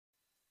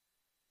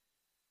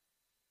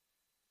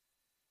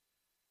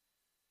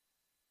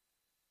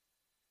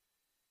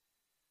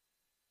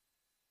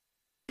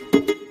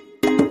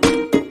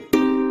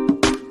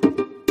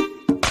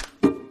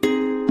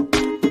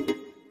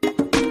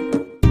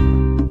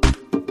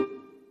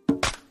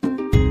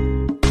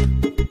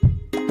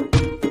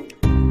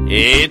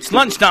It's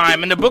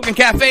lunchtime and the Brooklyn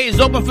Cafe is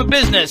open for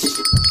business.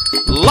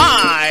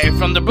 Live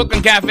from the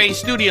Brooklyn Cafe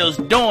studios,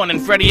 Dawn and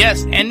Freddie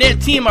S. and their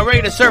team are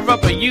ready to serve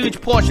up a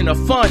huge portion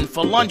of fun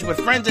for lunch with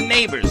friends and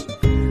neighbors.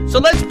 So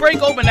let's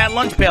break open that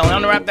lunch pail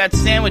and unwrap that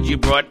sandwich you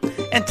brought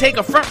and take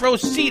a front row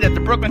seat at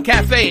the Brooklyn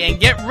Cafe and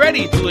get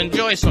ready to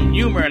enjoy some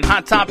humor and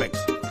hot topics.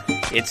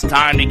 It's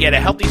time to get a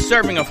healthy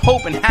serving of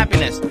hope and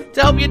happiness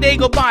to help your day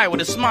go by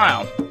with a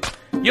smile.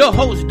 Your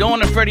hosts,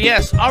 Dawn and Freddie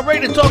S., are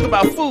ready to talk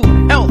about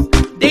food, health,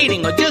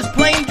 dating, or just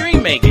plain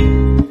dream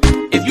making.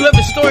 If you have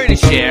a story to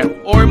share,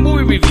 or a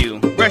movie review,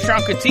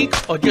 restaurant critique,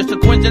 or just a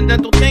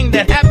coincidental thing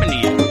that happened to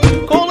you,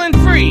 call in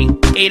free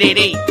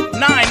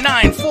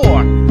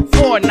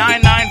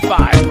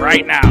 888-994-4995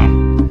 right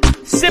now.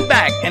 Sit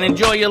back and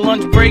enjoy your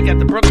lunch break at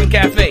the Brooklyn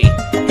Cafe.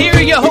 Here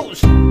are your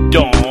hosts,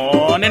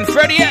 Dawn and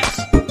Freddie S.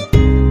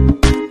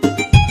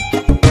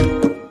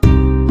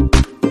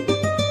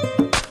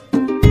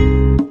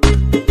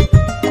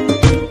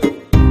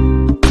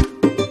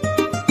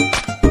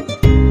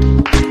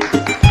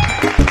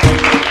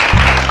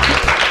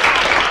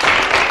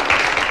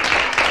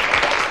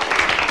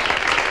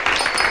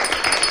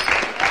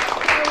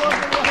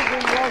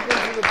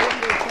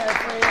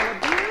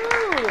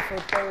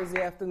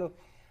 Afternoon,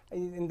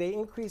 and they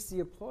increased the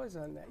applause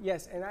on that.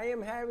 Yes, and I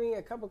am having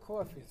a cup of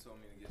coffee. You told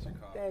me to get your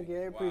coffee. Thank you,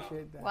 I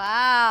appreciate that.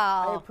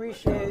 Wow. I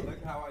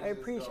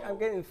appreciate. I'm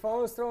getting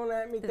phones thrown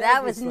at me.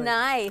 That was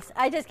nice.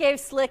 I just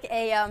gave Slick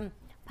a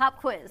pop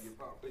quiz.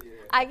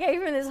 I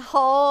gave him this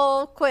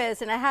whole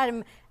quiz, and I had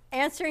him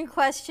answering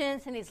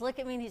questions, and he's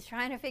looking at me, and he's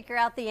trying to figure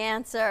out the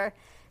answer,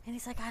 and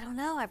he's like, I don't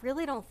know. I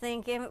really don't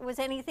think it was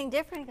anything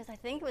different because I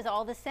think it was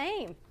all the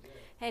same.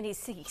 And he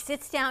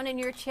sits down in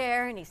your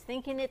chair, and he's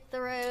thinking it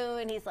through,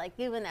 and he's like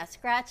doing that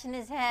scratch in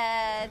his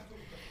head.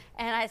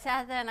 And I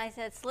sat there, and I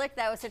said, Slick,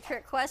 that was a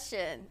trick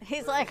question.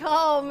 He's like,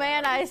 oh,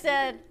 man. I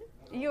said,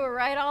 you were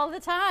right all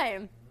the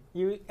time.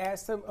 You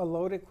asked him a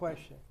loaded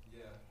question,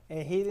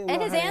 and he didn't know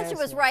And his how to answer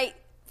was right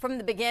from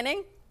the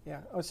beginning.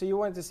 Yeah. Oh, so you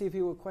wanted to see if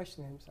he would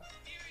question himself.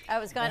 I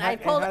was going. I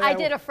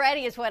did a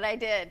Freddie is what I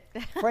did.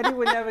 Freddie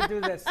would never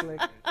do that, Slick.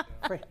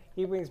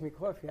 He brings me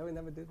coffee. I would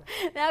never do that.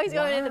 Now he's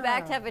going in the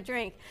back to have a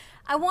drink.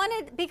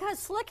 Because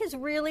Slick has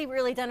really,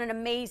 really done an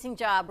amazing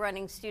job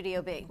running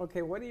Studio B.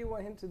 Okay, what do you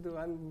want him to do?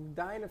 I'm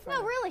dying to find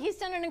out. No, really, he's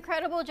done an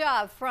incredible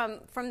job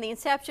from the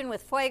inception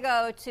with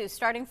Fuego to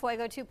starting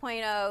Fuego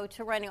 2.0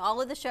 to running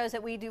all of the shows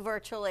that we do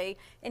virtually.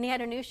 And he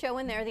had a new show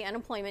in there, the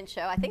Unemployment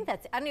Show. I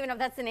don't even know if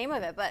that's the name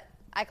of it, but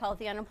I call it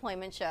the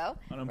Unemployment Show.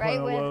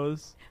 Unemployment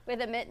Woes. With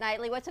Amit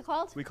Nightly. What's it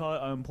called? We call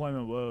it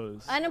Unemployment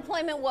Woes.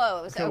 Unemployment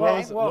Woes. Okay.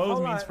 Woes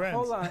means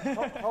friends.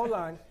 Hold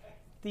on.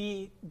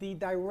 The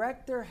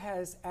director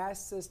has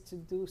asked us to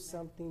do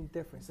something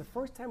different. It's the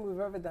first time we've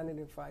ever done it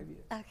in 5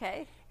 years.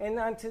 Okay. And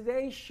on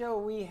today's show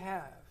we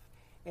have,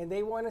 and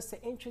they want us to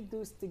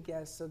introduce the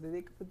guests so that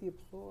they can put the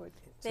applause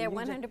in. They're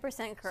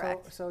 100%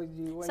 correct. So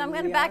I'm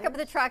going to back up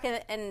the truck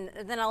and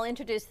then I'll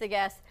introduce the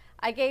guests.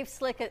 I gave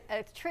Slick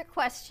a trick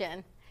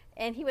question,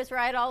 and he was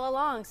right all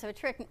along. So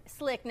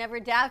Slick, never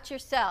doubt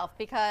yourself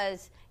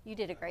because you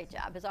did a great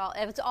job. It's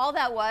all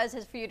that was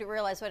is for you to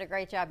realize what a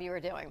great job you were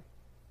doing.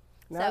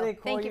 Now so they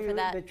call thank you for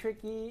that. The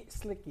tricky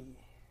slicky.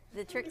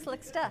 The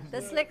slick stuff.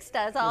 The slick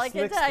stuff is all I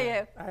can tell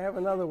you. I have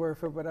another word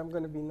for it, but I'm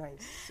going to be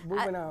nice.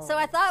 Moving on. So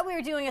I thought we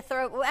were doing a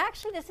Well,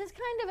 actually, this is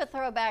kind of a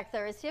throwback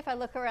Thursday. If I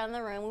look around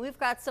the room, we've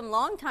got some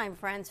longtime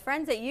friends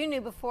that you knew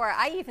before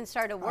I even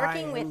started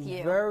working with you.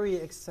 I'm very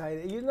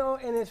excited.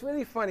 And it's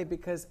really funny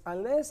because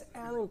unless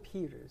Alan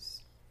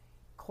Peters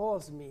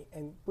calls me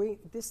and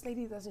this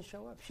lady doesn't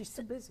show up, she's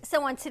too busy.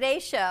 So on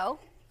today's show,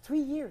 3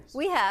 years,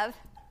 we have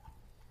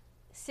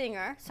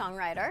singer,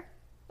 songwriter,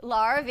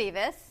 Laura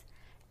Vivas,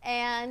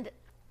 and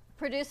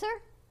producer?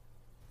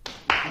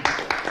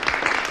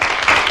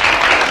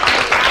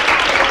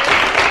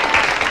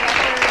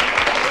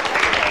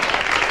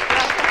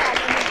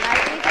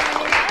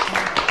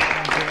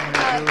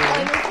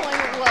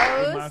 Unemployment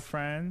Woes. My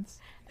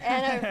friends.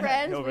 And our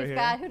friends,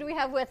 who do we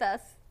have with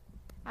us?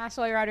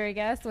 Ashley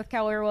Rodriguez with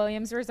Keller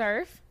Williams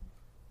Reserve.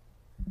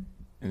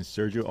 And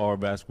Sergio R.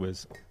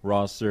 Vasquez,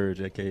 Raw Surge,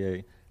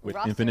 a.k.a. with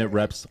Raw Infinite Surge.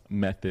 Reps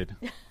Method.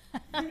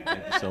 Thank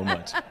you so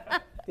much.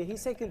 Did he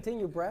say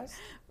continue breast?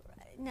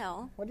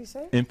 No. What did he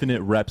say?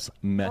 Infinite Reps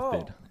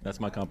Method. Oh. That's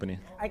my company.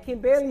 I can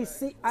barely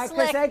see.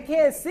 Slick. I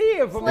can't see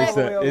it from Slick. all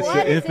the way over It's What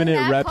the is in Infinite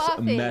that Reps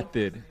coffee?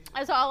 Method.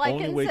 That's all I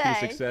Only can way say. to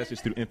success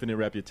is through infinite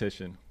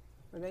repetition.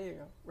 Well, there you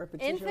go.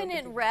 Repetition.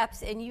 Infinite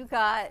reps, and you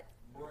got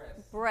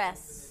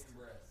breasts.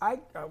 I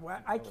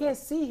can't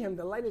see him.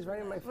 The light is right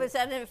in my face. Was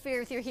that interfere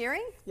with your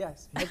hearing?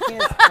 Yes. I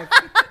can't.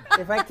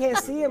 If I can't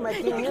see him, I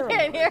can't hear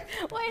him.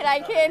 Wait, I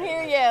can't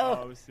hear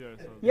you.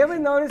 You ever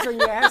notice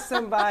when you ask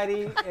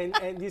somebody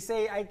and you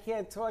say I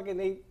can't talk and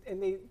they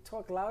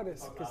talk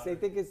loudest because they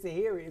think it's the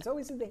hearing. It's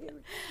always in the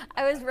hearing.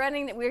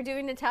 We were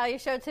doing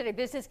Natalia's show today,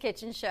 Business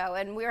Kitchen show,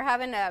 and we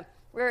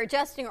were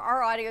adjusting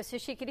our audio so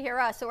she could hear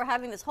us. So we're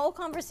having this whole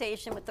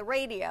conversation with the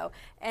radio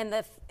and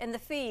the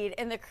feed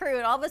and the crew,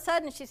 and all of a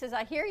sudden she says,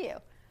 "I hear you."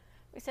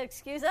 We said,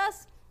 "Excuse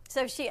us."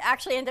 So she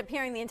actually ended up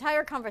hearing the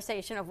entire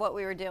conversation of what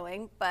we were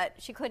doing, but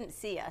she couldn't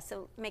see us.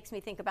 So it makes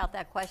me think about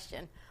that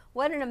question.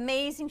 What an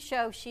amazing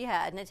show she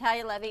had.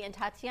 Natalia Levy and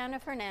Tatiana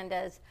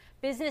Fernandez,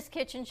 Business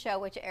Kitchen Show,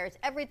 which airs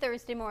every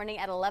Thursday morning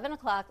at 11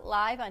 o'clock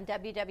live on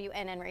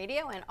WWNN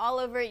Radio and all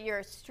over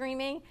your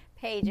streaming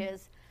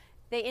pages.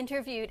 They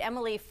interviewed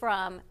Emily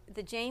from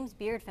the James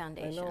Beard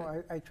Foundation. I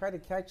know. I tried to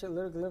catch a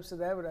little glimpse of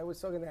that, but I was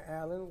talking to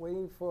Alan,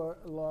 waiting for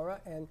Laura,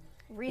 and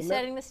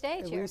resetting the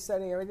stage here.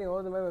 Resetting everything.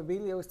 All the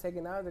memorabilia was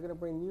taken out. They're going to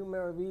bring new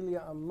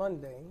memorabilia on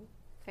Monday.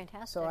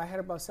 Fantastic. So I had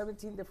about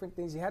 17 different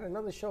things. He had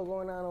another show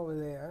going on over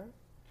there.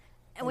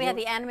 And we had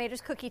the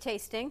animators cookie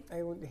tasting.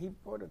 And he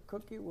bought a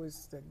cookie,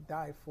 was to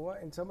die for,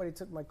 and somebody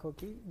took my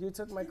cookie. You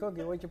took my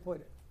cookie. Where'd you put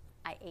it?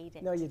 I ate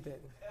it. No, you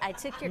didn't. I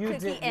took your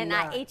cookie and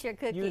I ate your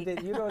cookie. You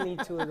did. You don't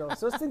need two of those.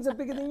 Those things are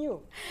bigger than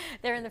you.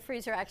 They're in the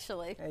freezer,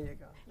 actually. There you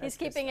go. He's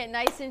keeping it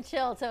nice and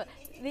chilled. So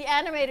the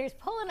animator's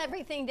pulling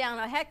everything down.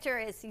 Now,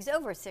 he's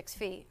over 6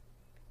 feet.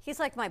 He's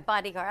like my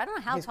bodyguard. I don't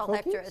know how His tall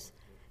cookies? Hector is.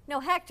 No,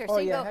 Hector. Oh, So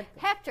you yeah, go, Hector.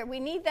 Hector, we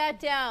need that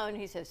down.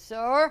 He says,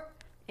 sir.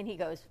 And he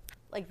goes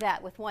like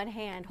that with one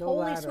hand. No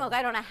Holy ladder. smoke.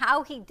 I don't know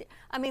how he did.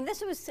 I mean, this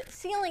was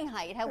ceiling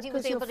height, how That's he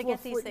was 'cause you're able to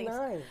get these 4'9".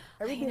 things.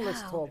 Everything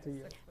looks know. tall to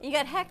you. You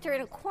got Hector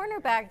in a corner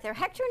back there.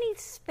 Hector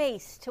needs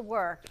space to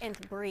work and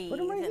to breathe. Put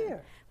him right and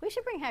here. We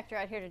should bring Hector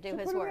out here to do So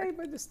his put it work. right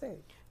by the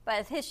stage.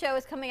 But his show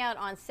is coming out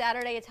on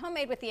Saturday. It's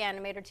Homemade with the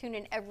Animator. Tune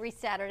in every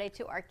Saturday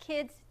to our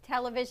kids'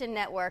 television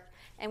network.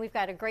 And we've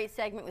got a great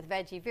segment with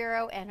Veggie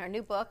Vero and her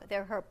new book.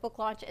 Her book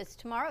launch is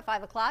tomorrow at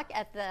 5 o'clock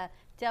at the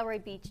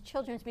Delray Beach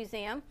Children's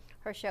Museum.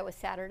 Her show is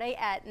Saturday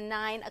at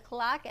 9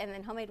 o'clock, and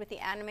then Homemade with the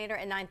Animator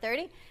at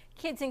 9:30.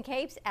 Kids in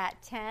Capes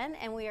at 10,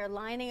 and we are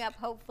lining up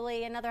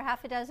hopefully another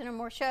half a dozen or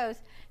more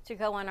shows to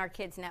go on our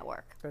kids'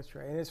 network. That's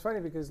right. And it's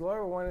funny because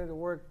Laura wanted to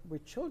work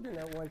with children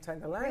at one time.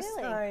 The last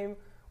Really? time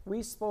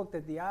we spoke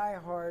at the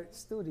iHeart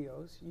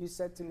Studios, you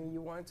said to me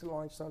you wanted to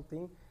launch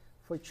something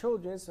for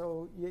children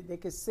so they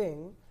could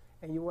sing,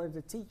 and you wanted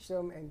to teach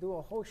them and do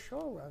a whole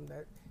show around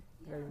that.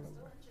 Yeah, I'm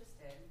so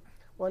interested.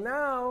 Well,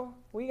 now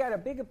we got a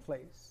bigger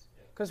place.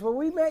 Because when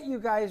we met you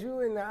guys, we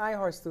were in the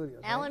iHeart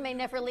Studios. Alan right? may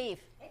never leave.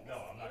 No,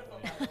 I'm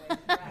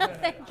not going.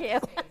 Thank you.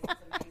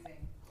 It's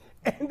amazing.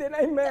 And then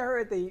I met her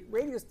at the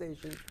radio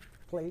station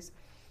place,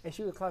 and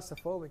she was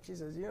claustrophobic. She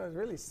says, it's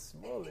really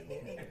small in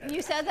here.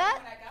 You said When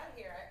that? I got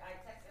here, I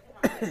texted him.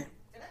 I'm like,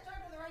 did I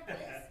drive to the right place?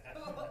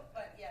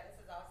 But yeah,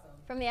 this is awesome.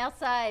 From the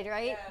outside,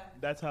 right? Yeah,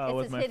 That's how It's it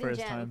was his my hidden first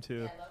gem. time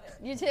too. I love it.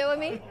 You too, and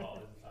me?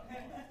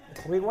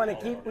 We want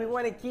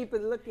to keep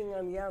it looking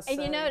on the outside.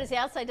 And you notice the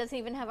outside doesn't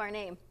even have our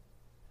name.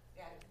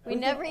 Yeah. We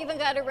never even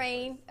got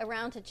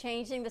around to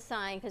changing the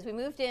sign because we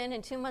moved in,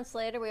 and 2 months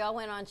later we all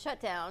went on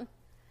shutdown.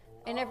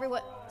 And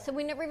so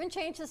we never even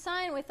changed the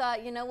sign. We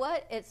thought, you know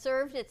what? It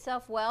served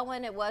itself well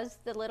when it was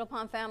the Little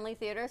Pond Family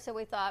Theater, so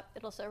we thought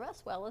it'll serve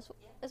us well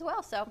as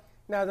well. So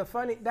Now,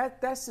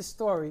 that's the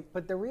story,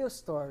 but the real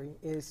story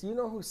is, you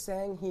know who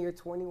sang here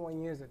 21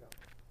 years ago?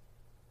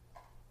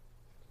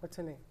 What's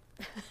her name?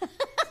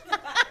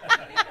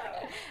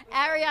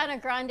 Ariana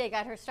Grande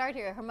got her start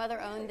here. Her mother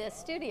owned this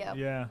studio.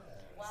 Yeah.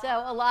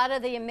 So a lot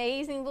of the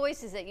amazing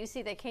voices that you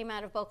see that came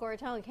out of Boca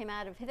Raton came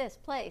out of this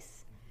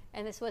place.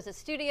 And this was a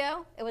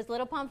studio. It was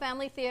Little Pond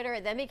Family Theater.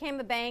 It then became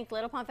a bank,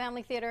 Little Pond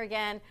Family Theater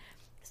again.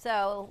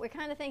 So we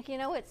kind of think,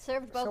 it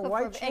served Boca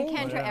why and change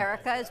Kendra it?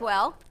 Erica as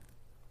well.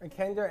 And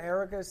Kendra,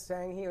 Erica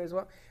sang here as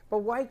well. But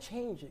why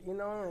change it,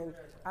 And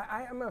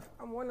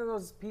I'm one of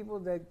those people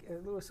that are a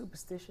little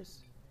superstitious,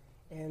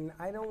 and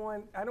I don't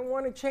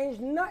want to change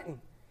nothing.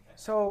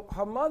 So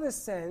her mother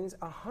sends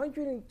a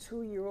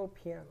 102-year-old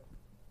piano,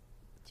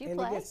 Do you and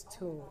play? it gets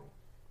tuned.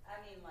 I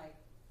mean, like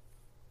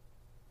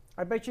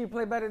I bet you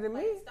play better than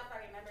me. stuff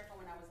I remember from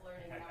when I was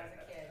learning when I was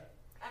a kid.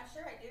 I'm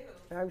sure I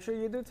do. I'm sure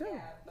you do too.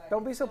 Yeah, but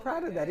Don't be so still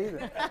proud not of that good. either.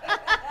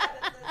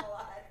 That says a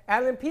lot.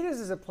 Alan Peters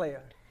is a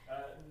player.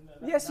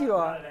 Yes, you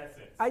are.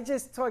 I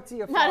just talked to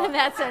your Not in father.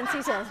 that sense,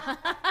 he says.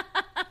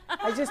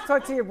 I just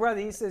talked to your brother.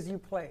 He says you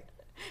play.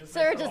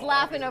 Serge is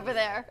laughing over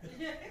there.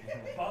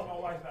 My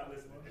wife's not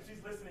listening. If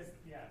she's listening,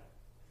 yeah.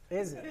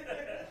 Is it?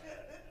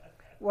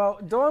 Well,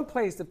 Dawn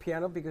plays the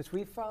piano because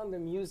we found the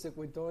music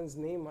with Dawn's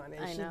name on it.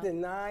 And I she know.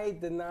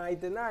 denied.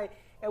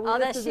 And we All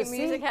that lifted sheet the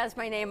music seat, has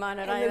my name on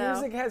it, and I the know.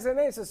 music has her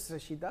name. So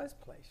she does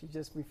play. She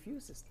just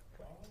refuses to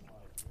play.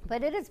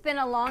 But it has been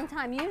a long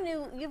time.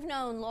 You've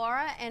known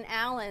Laura and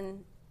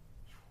Alan.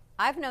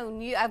 I've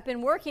known you. I've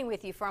been working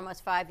with you for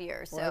almost 5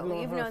 years, so Well,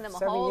 I've you've her known them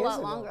a 7 whole years lot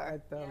ago longer.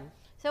 at,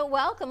 So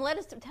welcome.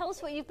 Tell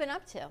us what you've been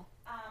up to.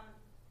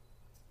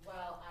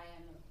 Well, I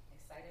am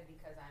excited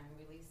because I'm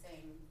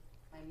releasing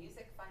my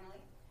music finally.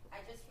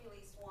 I just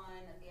released one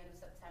at the end of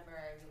September.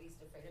 I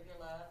released Afraid of Your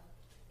Love,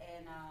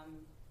 and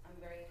I'm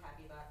very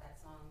happy about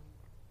that song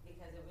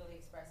because it really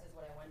expresses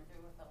what I went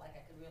through. I felt like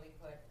I could really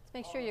put. Let's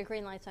make sure your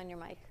green light's on your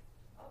mic.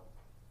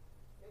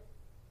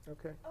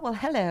 Okay. Well,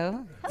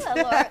 hello.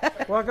 Hello, Laura.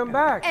 Welcome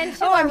back. And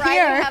to Oh, our I'm right,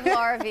 here. we have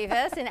Laura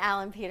Vivas and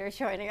Alan Peters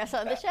joining us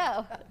on the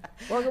show.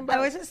 Welcome back. I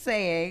was just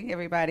saying,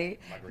 everybody,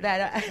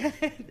 that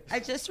I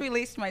just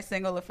released my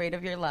single, Afraid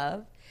of Your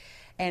Love.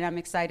 and I'm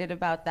excited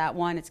about that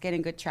one. It's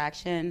getting good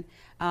traction.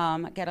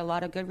 I get a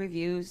lot of good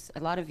reviews, a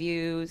lot of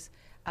views.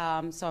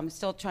 So I'm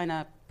still trying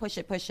to push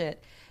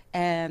it.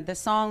 And the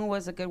song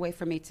was a good way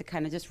for me to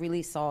kind of just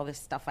release all this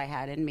stuff I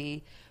had in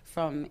me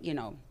from,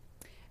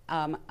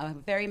 a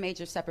very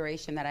major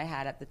separation that I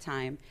had at the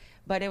time.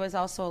 But it was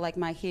also like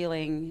my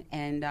healing,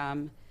 and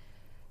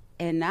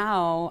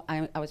now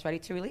I was ready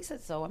to release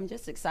it, so I'm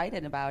just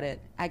excited about it.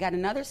 I got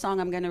another song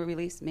I'm going to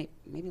release, maybe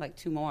like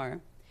 2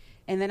 more.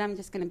 And then I'm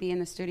just going to be in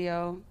the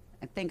studio.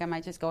 I think I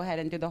might just go ahead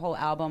and do the whole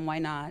album. Why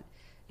not?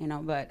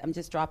 But I'm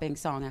just dropping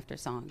song after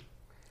song.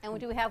 And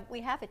we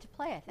have it to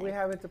play, I think. We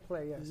have it to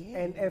play, yes. Yeah.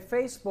 And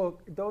Facebook,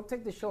 don't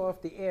take the show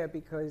off the air,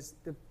 because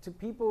the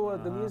people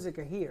of the music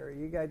are here.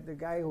 You got the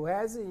guy who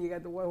has it, you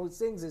got the one who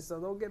sings it, so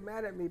don't get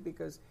mad at me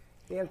because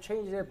they have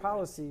changed their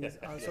policies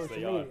on social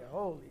media.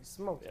 Holy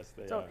smokes. Yes,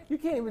 they so are. you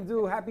can't even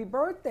do happy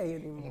birthday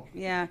anymore.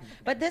 Yeah,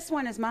 but this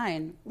one is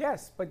mine.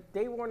 Yes, but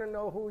they want to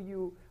know who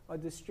you are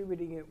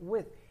distributing it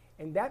with,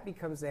 and that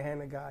becomes the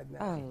hand of God now.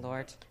 Oh,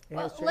 Lord. It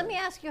Well, has let me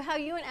changed. ask you how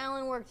you and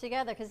Alan work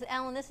together, because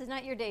Alan, this is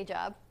not your day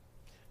job,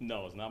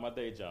 No, it's not my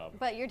day job.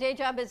 but your day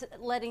job is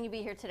letting you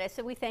be here today,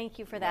 so we thank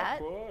you for that.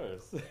 Of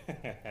course.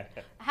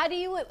 How do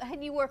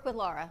you work with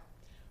Laura?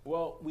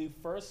 Well, we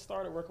first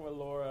started working with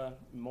Laura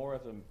more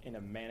of in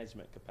a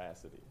management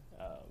capacity,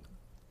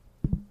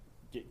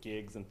 get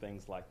gigs and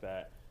things like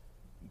that.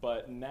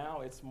 But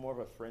now it's more of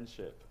a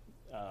friendship.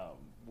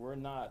 We're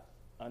not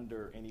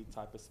under any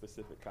type of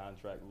specific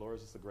contract.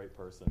 Laura's just a great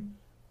person.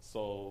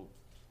 So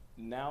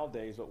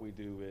nowadays what we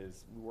do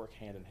is we work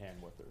hand in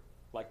hand with her.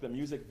 Like the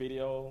music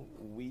video,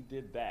 we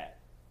did that,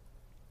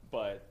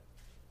 but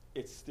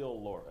it's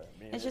still Laura.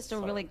 I mean, It's just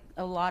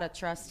a lot of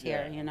trust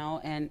here,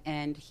 Yeah.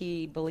 and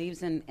he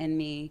believes in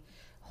me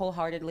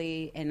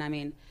wholeheartedly. And I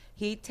mean,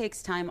 he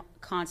takes time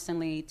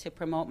constantly to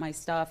promote my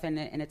stuff, and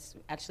it's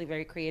actually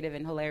very creative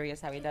and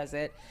hilarious how he does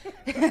it.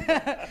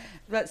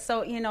 But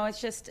so,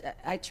 it's just,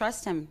 I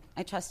trust him.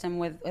 I trust him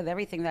with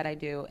everything that I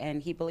do,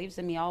 and he believes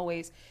in me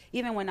always.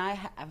 Even when I've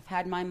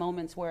had my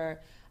moments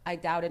where I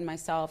doubted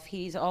myself,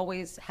 he's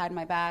always had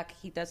my back.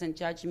 He doesn't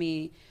judge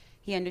me.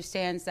 He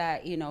understands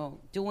that,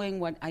 doing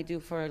what I do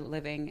for a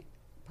living,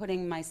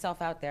 putting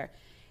myself out there,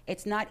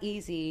 it's not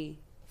easy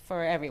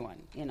for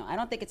everyone. I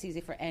don't think it's easy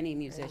for any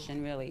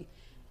musician, really,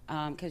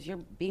 because you're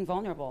being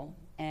vulnerable.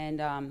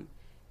 And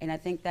I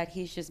think that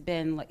he's just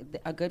been like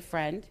a good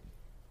friend.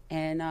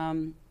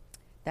 And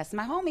that's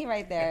my homie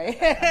right there.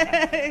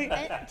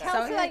 And tell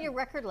us about your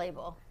record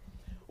label.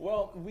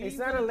 Well, It's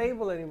not a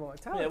label anymore.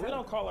 Tell Yeah, us. we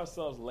don't call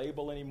ourselves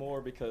label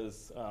anymore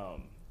because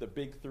the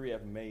big three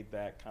have made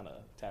that kind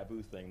of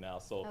taboo thing now.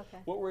 So Okay.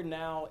 what we're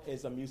now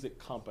is a music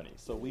company.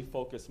 So we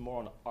focus more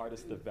on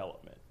artist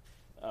development.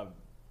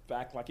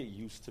 Back like it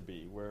used to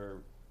be, where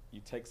you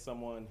take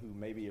someone who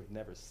maybe have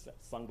never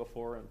sung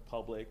before in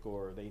public,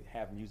 or they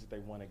have music they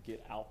want to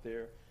get out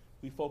there.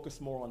 We focus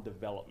more on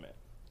development.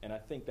 And I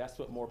think that's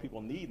what more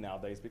people need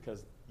nowadays,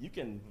 because you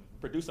can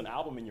produce an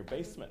album in your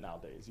basement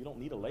nowadays. You don't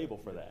need a label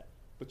for that,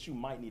 but you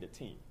might need a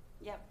team.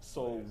 Yep.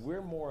 So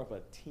we're more of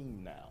a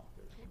team now.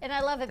 And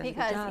I love it Does a good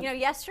because, job.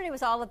 yesterday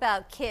was all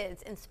about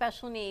kids and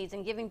special needs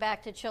and giving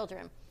back to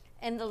children.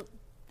 And the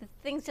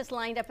things just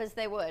lined up as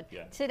they would.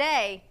 Yeah.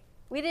 Today,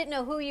 we didn't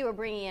know who you were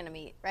bringing in to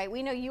meet, right?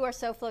 We know you are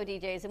SoFlo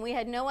DJs, and we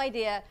had no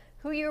idea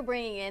who you were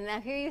bringing in. Now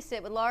here you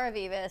sit with Laura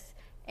Vivas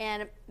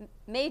and a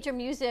major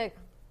music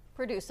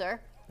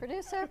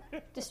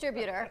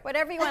distributor,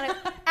 whatever you want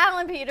to,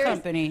 Alan Peters.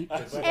 Company.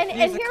 And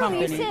Music here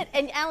company. we sit,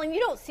 and Alan, you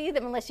don't see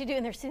them unless you do,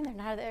 and they're sitting there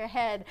nodding their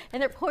head,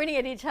 and they're pointing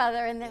at each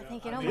other, and they're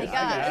thinking, oh my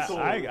gosh.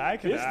 I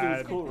can This dude's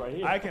add. cool right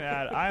here. I can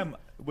add.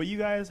 What you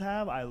guys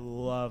have. I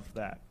love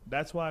that.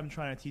 That's why I'm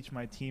trying to teach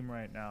my team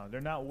right now.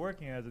 They're not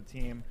working as a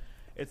team.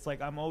 It's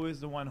like I'm always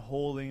the one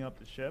holding up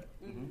the ship,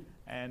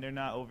 and they're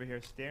not over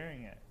here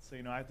staring at it. So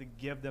I have to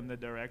give them the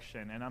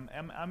direction, and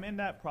I'm in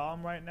that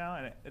problem right now,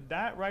 and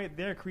that right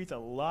there creates a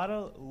lot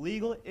of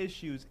legal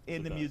issues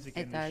in the music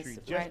It industry.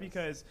 does, Just right.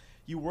 because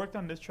you worked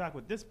on this track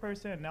with this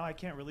person, and now I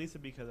can't release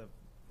it because of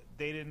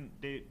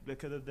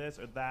because of this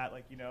or that,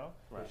 Right.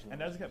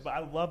 And but I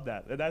love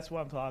that. That's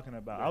what I'm talking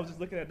about. I was just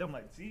looking at them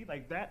like, see,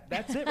 like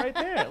that's it right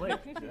there.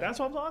 Like that's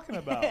what I'm talking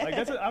about.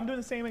 Like I'm doing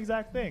the same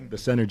exact thing. The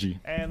synergy.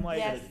 And like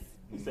Yes.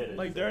 You said it.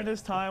 like during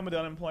this time with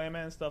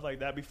unemployment and stuff like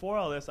that, before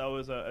all this, I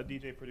was a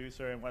DJ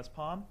producer in West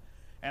Palm,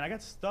 and I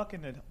got stuck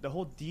in the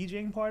whole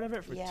DJing part of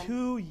it for Yeah.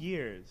 2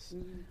 years,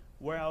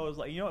 where I was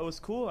like, it was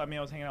cool. I mean,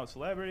 I was hanging out with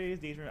celebrities,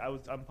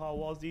 DJing. I'm Paul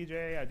Wall's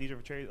DJ. I DJ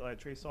for Trey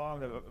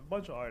Songz, a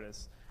bunch of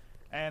artists,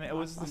 and it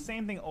was the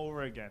same thing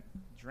over again: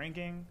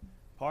 drinking,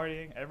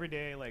 partying every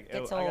day. Like I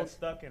Gets got old.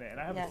 stuck in it, and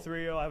I have Yeah. a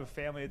 3-year-old. I have a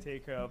family to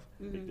take care of.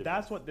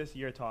 That's what this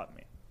year taught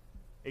me.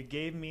 It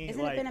gave me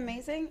Isn't it been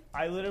amazing?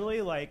 I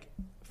literally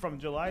from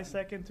July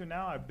 2nd to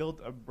now, I built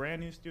a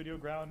brand new studio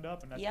ground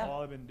up, and that's Yeah.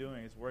 all I've been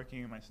doing is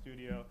working in my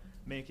studio,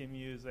 making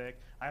music.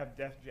 I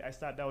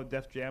sat down with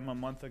Def Jam a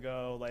month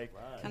ago, but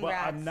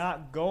Congrats. I'm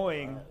not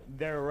going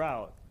their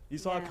route. You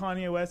saw Yeah.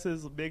 Kanye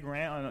West's big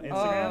rant on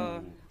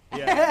Instagram.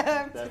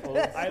 Yeah. That old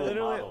I school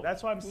literally, model.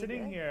 that's why I'm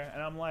sitting here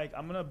and I'm like,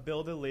 I'm going to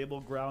build a label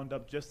ground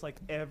up just like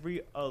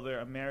every other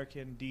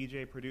American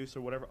DJ, producer,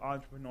 whatever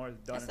entrepreneur has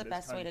done That's in the this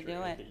best way to country.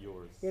 do it. Get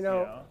yours.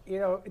 You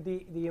know,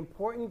 the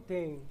important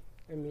thing,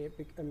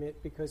 Amit,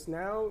 because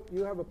now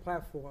you have a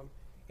platform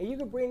and you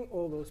can bring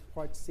all those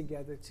parts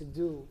together to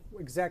do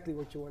exactly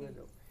what you want to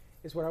do.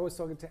 Is what I was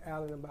talking to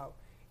Alan about.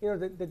 You know,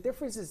 the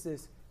difference is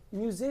this: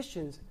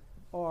 musicians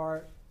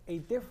are a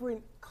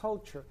different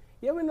culture.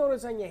 You ever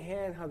notice on your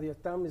hand how your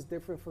thumb is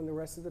different from the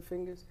rest of the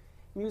fingers?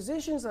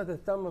 Musicians are the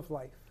thumb of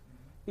life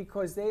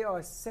because they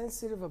are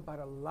sensitive about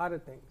a lot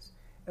of things.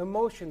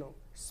 Emotional,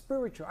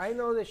 spiritual. I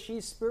know that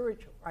she's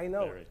spiritual. I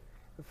know Very. it.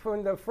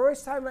 From the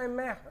first time I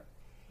met her,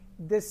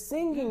 the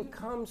singing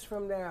comes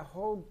from that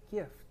whole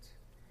gift.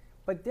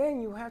 But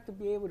then you have to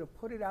be able to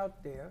put it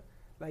out there,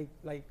 like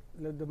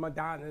the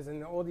Madonnas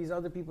and all these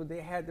other people.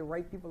 They had the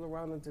right people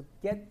around them to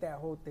get that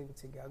whole thing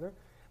together.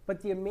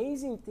 But the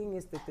amazing thing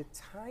is that the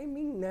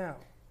timing now,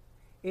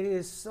 it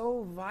is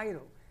so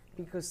vital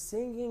because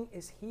singing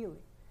is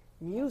healing.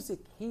 Music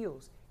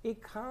heals.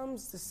 It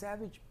calms the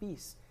savage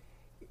beast.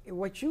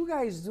 What you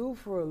guys do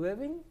for a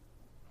living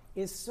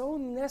is so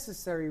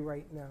necessary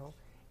right now,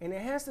 and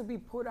it has to be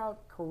put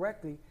out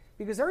correctly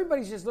because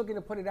everybody's just looking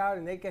to put it out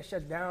and they get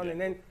shut down, and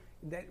then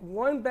that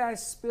one bad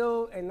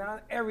spill and now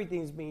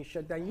everything's being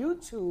shut down.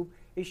 YouTube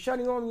is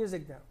shutting all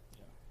music down,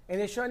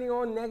 and it's shutting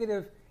all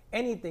negative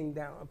anything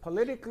down,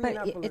 politically, But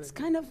not politically. it's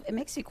kind of, it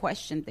makes you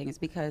question things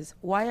because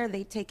why are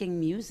they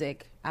taking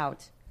music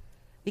out?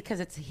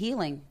 Because it's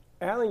healing.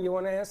 Alan, you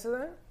want to answer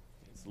that?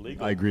 It's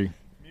legal. I agree.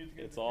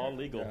 It's all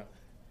legal.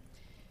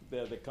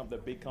 Yeah.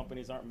 The big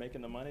companies aren't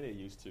making the money they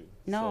used to.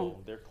 No.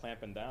 So they're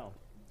clamping down.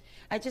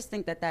 I just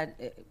think that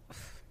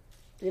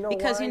You know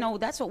because why? you know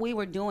that's what we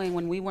were doing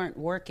when we weren't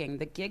working.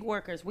 The gig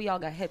workers, we all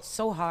got hit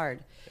so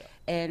hard,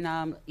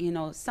 and you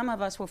know, some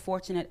of us were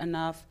fortunate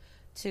enough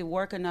to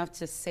work enough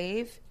to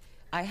save.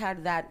 I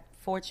had that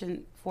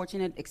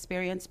fortunate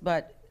experience,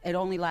 but it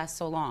only lasts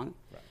so long,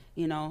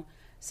 you know.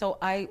 So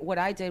what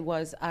I did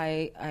was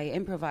I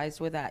improvised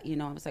with that. You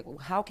know, I was like, well,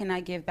 how can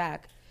I give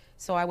back?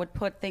 So I would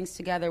put things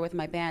together with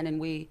my band, and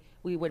we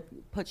would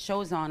put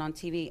shows on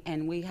TV,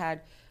 and we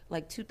had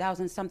like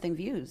 2,000 something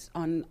views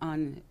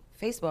on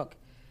Facebook.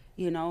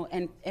 You know,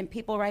 and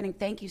people writing,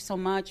 thank you so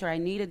much, or I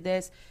needed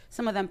this.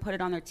 Some of them put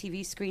it on their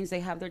TV screens.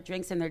 They have their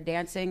drinks and they're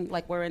dancing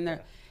like we're in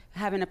there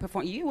having a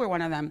performance. You were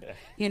one of them,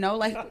 you know,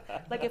 like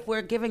if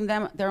we're giving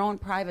them their own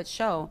private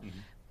show. Mm-hmm.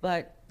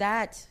 But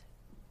that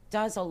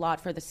does a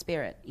lot for the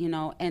spirit, you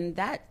know, and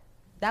that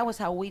was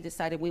how we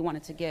decided we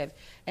wanted to give.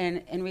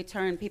 And in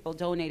return, people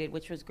donated,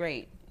 which was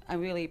great. I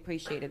really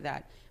appreciated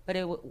that.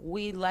 But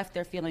we left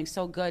there feeling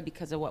so good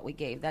because of what we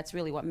gave. That's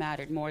really what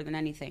mattered more than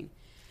anything.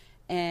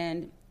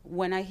 And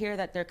when I hear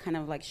that they're kind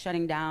of like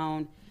shutting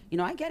down, you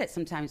know, I get it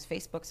sometimes.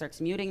 Facebook starts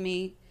muting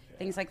me,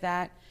 things like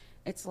that.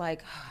 It's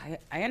like,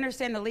 I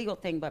understand the legal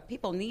thing, but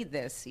people need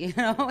this, you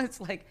know? It's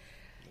like,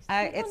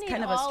 it's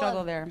kind of a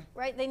struggle there.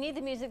 Right, they need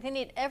the music. They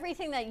need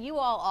everything that you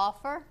all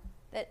offer,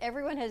 that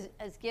everyone has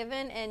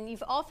given, and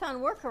you've all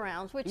found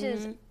workarounds, which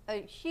is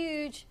a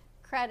huge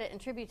credit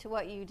and tribute to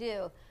what you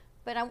do.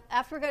 But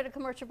after we go to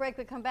commercial break,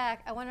 we come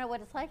back, I want to know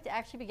what it's like to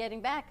actually be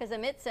getting back, because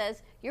Amit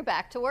says you're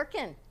back to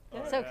working.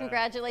 So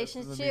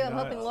congratulations to you. I'm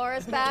hoping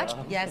Laura's back.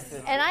 Yes.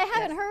 And I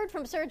haven't heard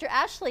from Serge or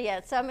Ashley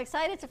yet, so I'm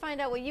excited to find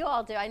out what you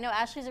all do. I know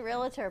Ashley's a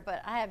realtor,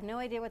 but I have no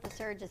idea what the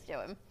Serge is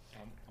doing.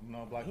 I'm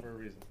not black for a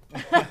reason.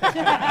 He's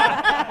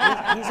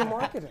a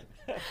marketer.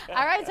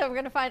 All right, so we're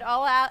going to find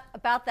all out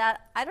about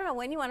that. I don't know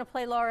when you want to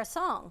play Laura's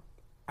song.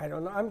 I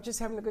don't know. I'm just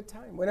having a good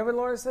time. Whenever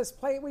Laura says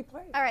play it, we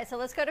play it. All right, so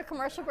let's go to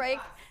commercial break.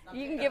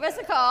 You can give us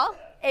a call,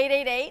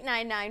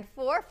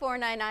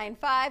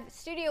 888-994-4995.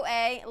 Studio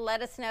A,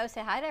 let us know.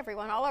 Say hi to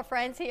everyone, all our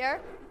friends here,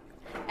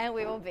 and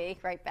we will be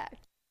right back.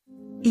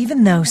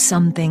 Even though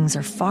some things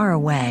are far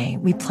away,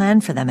 we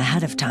plan for them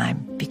ahead of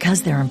time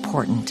because they're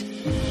important.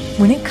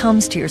 When it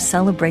comes to your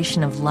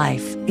celebration of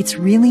life, it's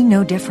really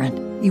no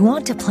different. You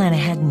want to plan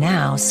ahead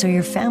now so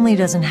your family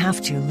doesn't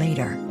have to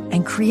later,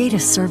 and create a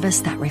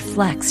service that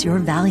reflects your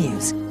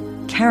values,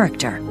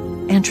 character,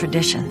 and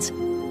traditions,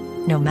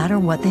 no matter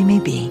what they may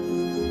be.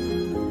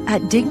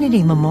 At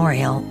Dignity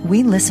Memorial,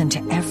 we listen to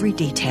every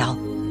detail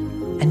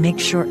and make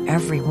sure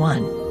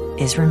everyone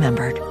is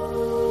remembered.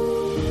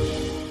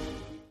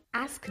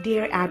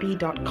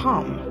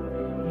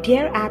 AskDearAbby.com.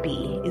 Dear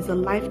Abby is a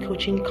life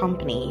coaching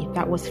company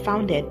that was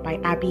founded by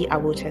Abby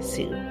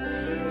Awotasu.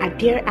 At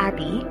Dear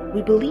Abby,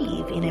 we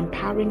believe in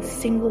empowering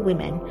single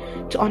women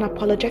to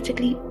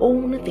unapologetically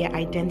own their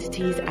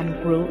identities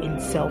and grow in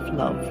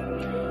self-love.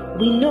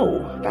 We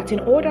know that in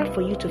order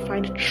for you to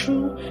find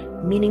true,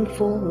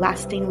 meaningful,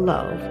 lasting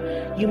love,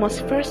 you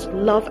must first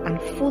love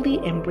and fully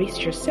embrace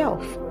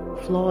yourself,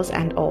 flaws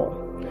and all.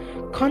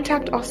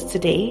 Contact us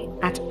today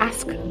at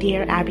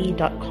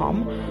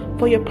AskDearAbby.com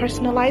for your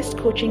personalized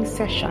coaching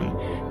session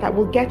that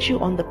will get you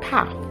on the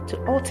path to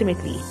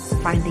ultimately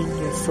finding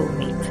your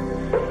soulmate.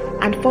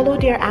 And follow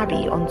Dear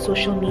Abby on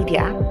social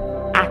media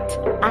at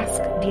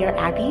Ask Dear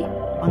Abby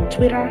on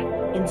Twitter,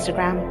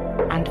 Instagram,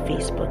 and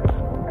Facebook.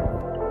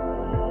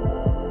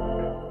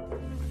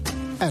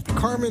 At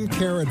Carmen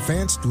Care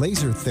Advanced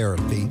Laser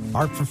Therapy,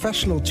 our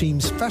professional team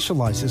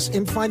specializes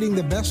in finding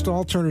the best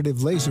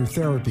alternative laser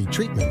therapy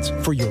treatments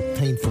for your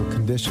painful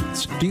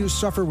conditions. Do you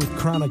suffer with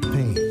chronic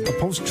pain, a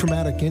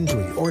post-traumatic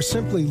injury, or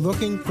simply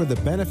looking for the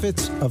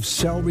benefits of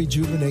cell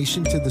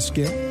rejuvenation to the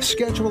skin?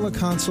 Schedule a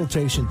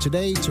consultation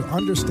today to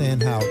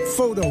understand how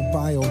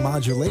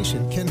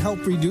photobiomodulation can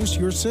help reduce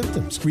your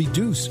symptoms,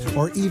 reduce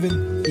or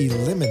even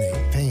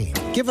eliminate pain.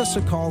 Give us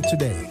a call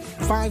today,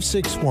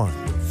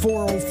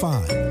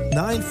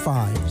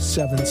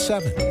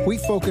 561-405-9577. We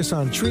focus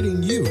on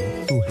treating you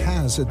who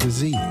has a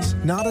disease,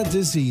 not a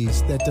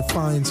disease that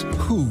defines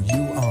who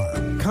you are.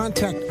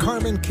 Contact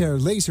Carmen Care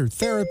Laser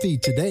Therapy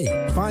today,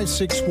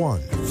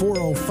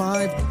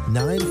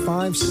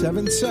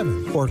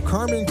 561-405-9577 or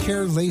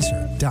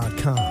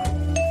CarmenCareLaser.com.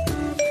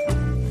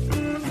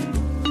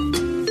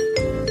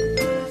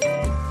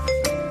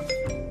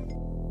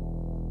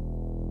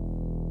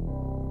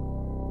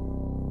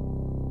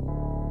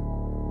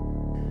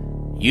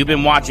 You've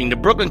been watching the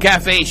Brooklyn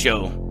Cafe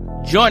Show.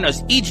 Join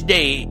us each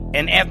day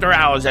and after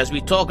hours as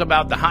we talk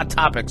about the hot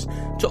topics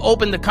to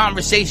open the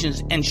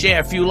conversations and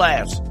share a few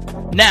laughs.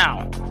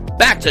 Now,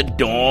 back to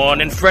Dawn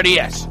and Freddie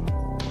S.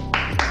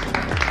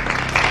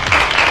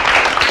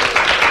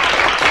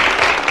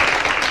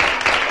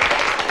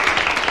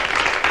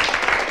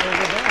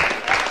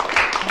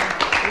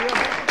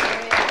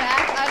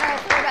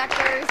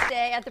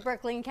 At the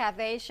Brooklyn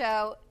Cafe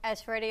Show,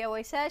 as Freddie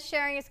always says,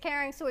 sharing is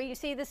caring. So when you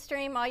see the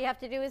stream, all you have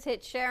to do is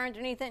hit share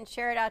underneath it and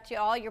share it out to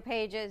all your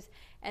pages.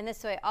 And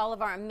this way, all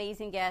of our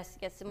amazing guests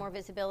get some more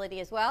visibility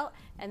as well.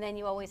 And then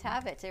you always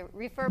have it to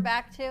refer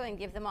back to and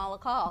give them all a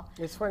call.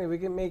 It's funny, we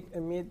can make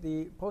Amit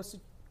the poster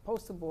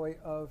boy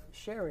of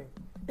sharing.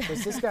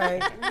 Because this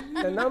guy,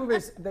 the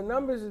numbers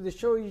of the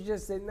show you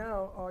just did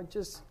now are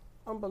just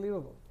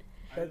unbelievable.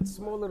 That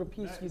small little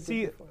piece you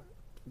did before.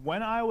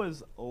 When I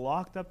was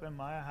locked up in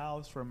my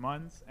house for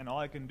months and all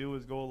I can do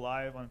was go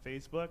live on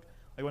Facebook,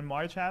 like when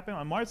March happened,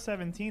 on March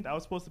 17th, I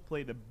was supposed to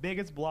play the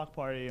biggest block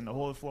party in the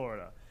whole of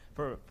Florida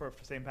for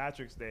St.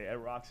 Patrick's Day at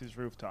Roxy's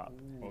Rooftop.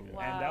 Okay.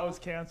 Wow. And that was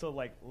canceled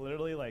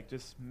literally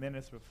just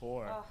minutes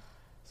before. Oh.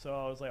 So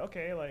I was like,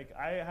 okay,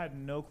 I had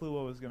no clue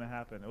what was going to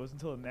happen. It was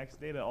until the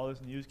next day that all this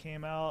news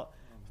came out.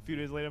 A few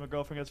days later, my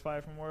girlfriend gets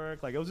fired from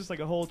work. It was just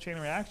a whole chain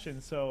reaction.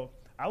 So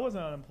I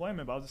wasn't on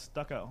unemployment, but I was just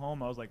stuck at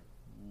home. I was like,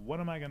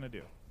 what am I going to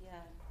do? Yeah.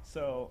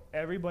 So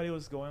everybody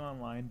was going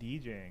online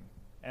DJing.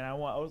 And I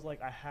was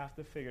like, I have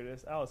to figure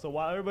this out. So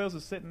while everybody else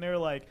was sitting there,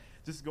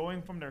 just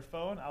going from their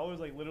phone, I was,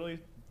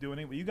 literally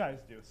doing what you guys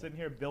do. Sitting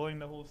here billing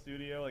the whole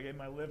studio, in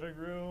my living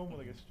room,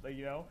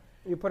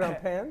 You put on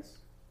pants?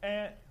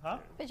 And,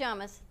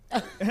 Pajamas.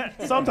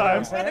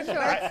 Sometimes. Shorts.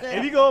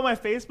 If you go on my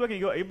Facebook,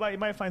 you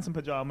might find some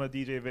pajama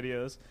DJ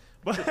videos.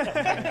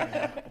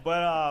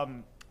 But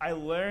I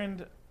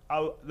learned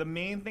the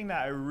main thing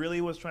that I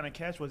really was trying to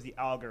catch was the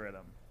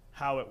algorithm,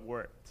 how it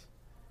worked,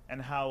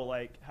 and how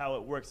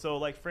it works. So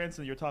for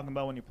instance, you're talking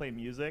about when you play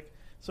music.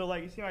 So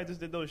you see how I just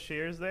did those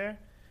shares there?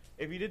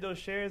 If you did those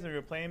shares and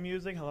you're playing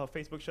music, how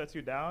Facebook shuts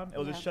you down, it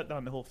will just shut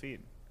down the whole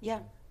feed. Yeah.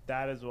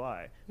 That is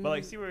why.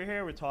 But see, we're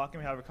here, we're talking,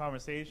 we have a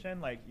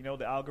conversation.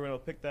 The algorithm will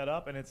pick that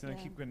up, and it's gonna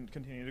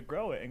continue to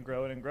grow it and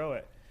grow it and grow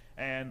it.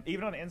 And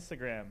even on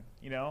Instagram,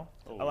 a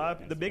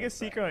lot of the biggest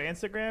secret on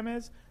Instagram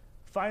is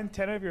find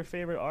 10 of your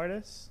favorite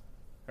artists,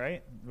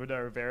 right, that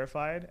are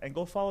verified, and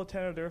go follow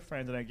 10 of their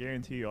friends, and I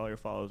guarantee you all your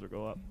followers will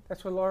go up.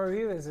 That's what Laura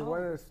Rivas is,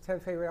 one of those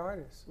 10 favorite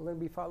artists. We're going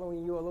to be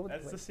following you all over the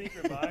place. That's the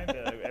secret behind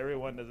it.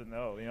 Everyone doesn't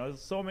know.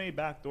 There's so many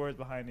back doors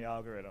behind the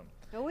algorithm.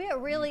 Well, we are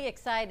really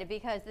excited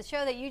because the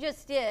show that you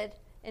just did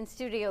in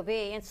Studio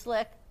B, and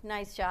Slick,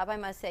 nice job, I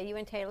must say. You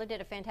and Taylor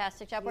did a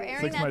fantastic job. We're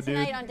airing that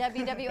tonight on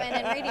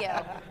WWNN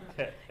Radio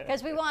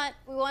because we want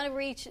to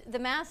reach the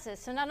masses.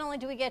 So not only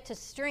do we get to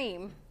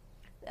stream,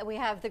 we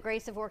have the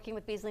grace of working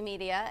with Beasley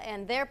Media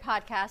and their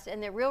podcast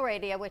and their Real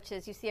Radio, which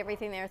is, you see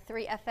everything there,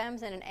 3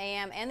 FMs and an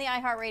AM, and the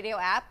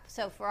iHeartRadio app.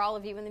 So for all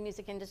of you in the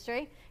music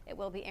industry, it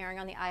will be airing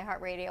on the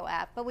iHeartRadio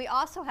app. But we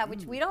also have,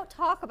 which we don't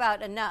talk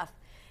about enough,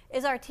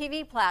 is our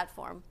TV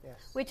platform,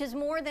 which is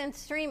more than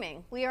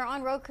streaming. We are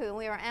on Roku, and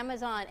we are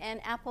Amazon and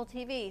Apple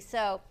TV.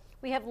 So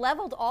we have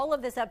leveled all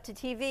of this up to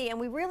TV, and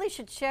we really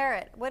should share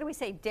it. What do we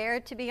say, dare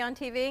to be on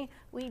TV?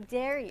 We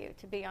dare you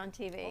to be on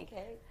TV.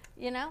 Okay.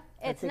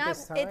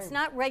 It's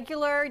not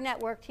regular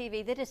network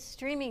TV. That is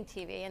streaming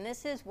TV, and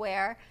this is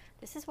where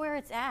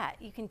it's at.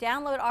 You can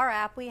download our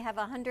app. We have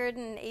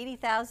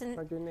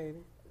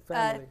 180,000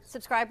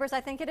 subscribers,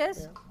 I think it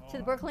is, to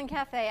the Brooklyn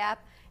Cafe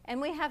app,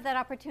 and we have that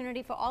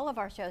opportunity for all of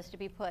our shows to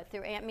be put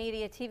through Amp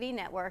Media TV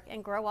Network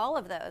and grow all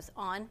of those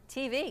on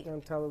TV.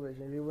 On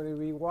television. You want to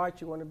be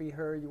watched, you want to be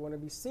heard, you want to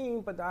be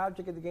seen, but the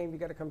object of the game, you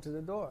got to come to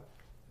the door.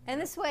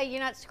 And this way, you're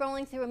not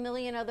scrolling through a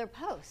million other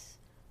posts.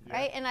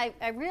 right? And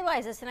I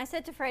realized this, and I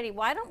said to Freddie,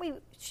 why don't we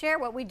share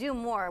what we do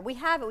more? We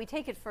have it, we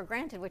take it for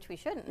granted, which we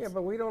shouldn't. Yeah,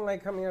 but we don't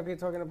like coming up here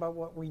talking about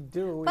what we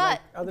do. We But like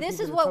other this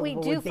people is to what talk we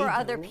about do what for they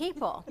other do.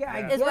 people, Yeah, I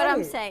is what get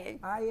I'm it. saying.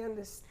 I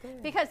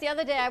understand. Because the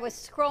other day I was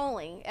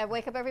scrolling. I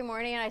wake up every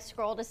morning and I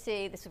scroll to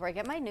see, this is where I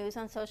get my news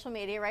on social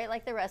media, right,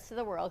 like the rest of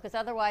the world, because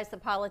otherwise the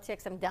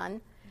politics, I'm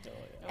done.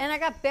 And I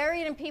got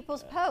buried in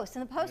people's posts,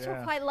 and the posts were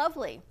quite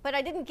lovely. But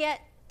I didn't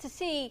get to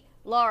see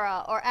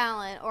Laura or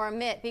Alan or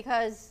Amit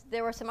because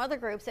there were some other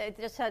groups that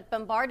just had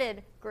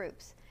bombarded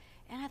groups.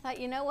 And I thought,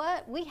 you know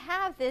what? We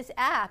have this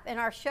app, and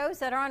our shows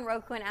that are on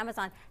Roku and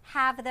Amazon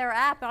have their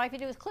app, and all you have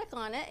to do is click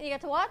on it, and you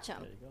get to watch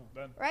them.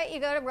 Done. Right?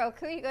 You go to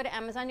Roku, you go to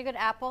Amazon, you go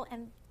to Apple,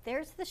 and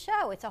there's the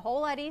show. It's a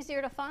whole lot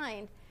easier to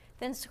find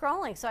than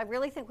scrolling. So I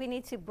really think we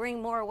need to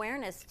bring more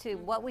awareness to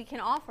what we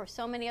can offer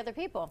so many other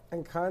people.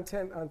 And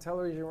content on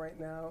television right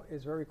now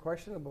is very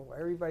questionable.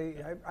 Everybody,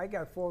 I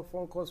got 4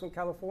 phone calls from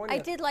California. I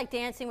did like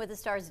Dancing with the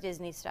Stars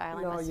Disney style,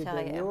 I No, must you tell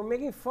didn't. you. You were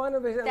making fun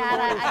of it.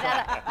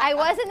 I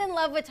wasn't in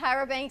love with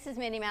Tyra Banks'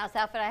 Minnie Mouse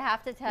outfit, I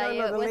have to tell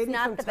you. the It was lady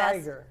not from the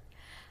Tiger.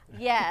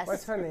 best. Yes.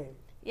 What's her name?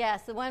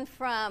 Yes, the one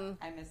from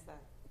I missed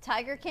that.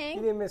 Tiger King.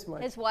 You didn't miss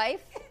much. His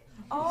wife.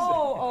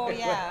 Oh,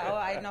 yeah. Oh,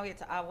 I know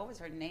it's. What was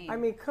her name? I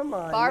mean, come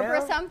on. Barbara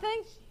now.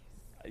 something?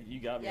 You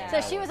got me. Yeah. on So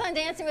that she one. was on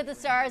Dancing with the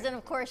Stars, and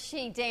of course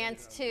she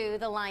danced to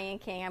The Lion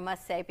King, I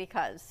must say,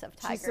 because of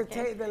She's Tiger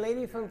King. the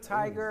lady from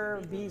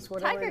Tiger Beast,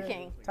 whatever. Tiger it is.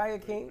 King. Tiger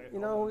King. You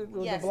know,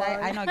 with Yes, the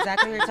blonde. I know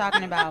exactly what you're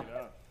talking about.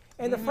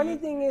 And the funny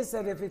thing is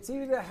that if it's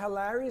either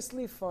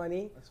hilariously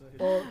funny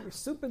or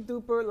super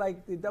duper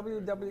like the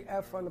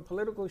WWF on the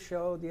political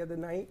show the other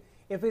night,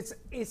 if it's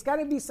got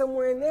to be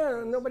somewhere in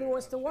there and nobody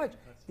wants to watch.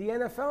 The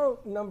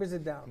NFL numbers are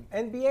down.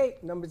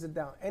 NBA numbers are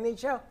down.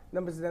 NHL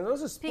numbers are down.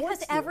 Those are sports. Because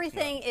deals.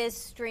 everything is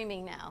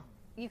streaming now.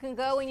 You can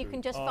go and you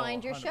can just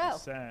find your show,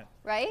 100%.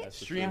 right?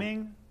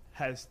 Streaming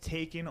has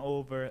taken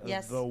over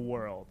Yes. the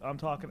world. I'm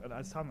talking.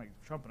 I sound like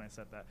Trump when I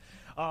said that.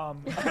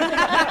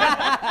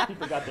 He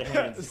forgot the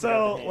hands.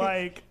 So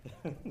like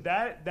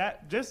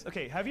that just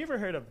okay. Have you ever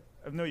heard of?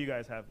 I know you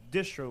guys have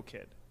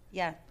DistroKid.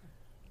 Yeah.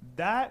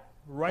 That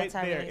right That's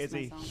how I there released is a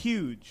my song.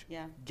 huge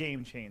Yeah.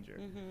 game changer.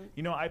 Mhm.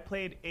 You know, I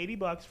paid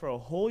 $80 for a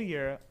whole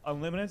year,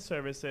 unlimited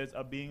services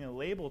of being a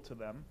label to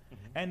them,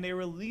 and they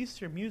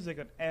release your music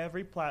on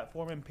every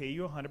platform and pay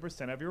you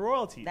 100% of your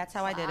royalties. That's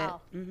how I did it.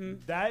 Wow. Mm-hmm.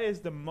 That is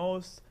the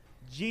most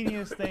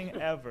genius thing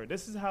ever.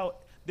 This is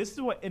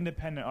what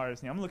independent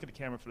artists need. I'm gonna look at the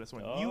camera for this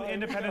one. Oh, You there you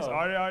independent go.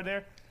 artists out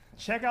there,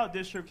 check out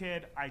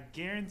DistroKid. I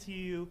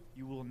guarantee you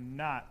you'll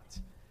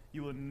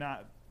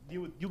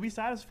be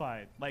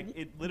satisfied. Like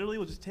it literally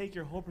will just take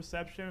your whole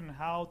perception on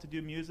how to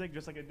do music,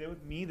 just like it did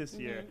with me this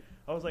year.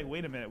 I was like,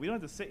 wait a minute, we don't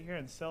have to sit here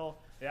and sell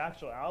the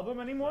actual album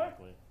anymore.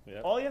 Exactly.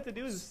 Yep. All you have to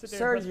do is just sit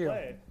there and press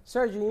play.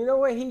 Sergio, you know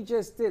what he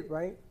just did,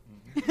 right?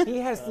 He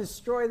has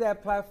destroyed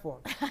that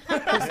platform.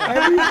 'Cause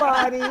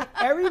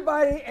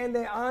everybody and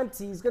their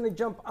auntie is going to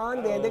jump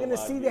on there. And they're going to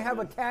see they have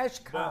a cash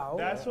cow.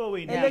 That's what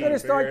we need. And they're going to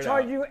start Figure it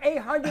charging you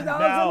 $800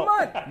 Now, a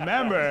month.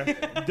 remember,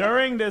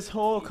 during this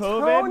whole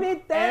COVID, Tone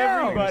it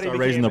down. everybody Start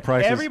raising the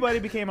prices. Everybody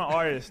became an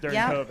artist during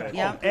Yep, COVID.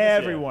 yep.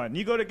 Everyone.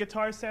 You go to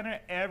Guitar Center,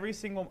 every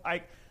single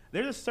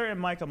there's a certain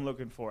mic I'm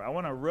looking for. I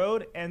want a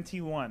Rode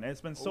NT1. And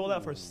it's been sold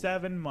out for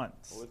 7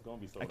 months. Oh, it's gonna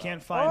be sold I out.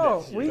 can't find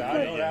Oh,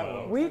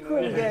 it. we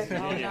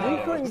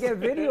couldn't get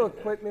video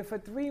equipment for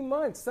 3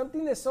 months.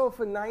 Something that sold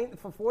for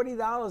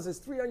 $40 is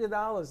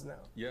 $300 now.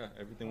 Yeah,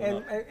 everything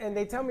went up. And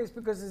they tell me it's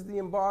because it's the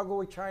embargo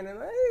with China.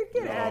 Hey,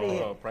 get out of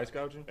here. Price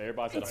gouging?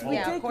 Everybody's at It's home.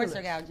 Yeah, of course ridiculous.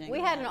 they're gouging.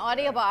 We had an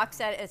audio box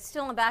that is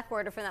still in back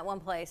order from that one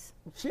place.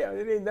 Yeah,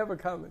 it ain't never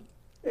coming.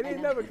 It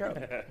ain't never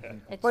coming.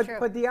 It's But true.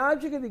 but the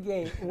object of the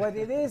game, what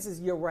it is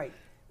you're right.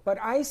 But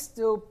I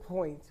still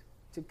point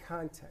to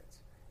content.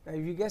 Now,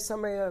 if you get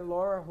somebody like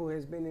Laura, who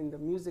has been in the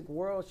music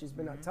world, she's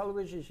been on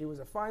television, she was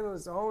a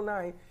finalist, the whole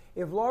nine.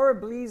 If Laura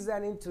bleeds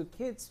that into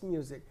kids'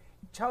 music,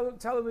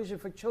 television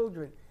for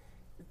children,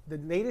 the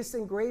latest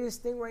and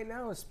greatest thing right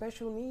now is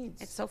special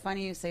needs. It's so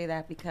funny you say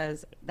that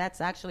because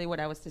that's actually what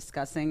I was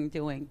discussing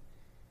doing,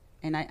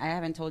 and I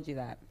haven't told you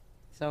that.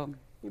 So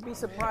You'd be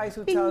surprised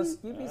who tells.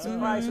 You'd be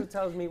surprised who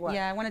tells me what.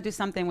 yeah, I want to do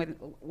something with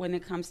when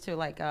it comes to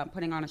like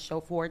putting on a show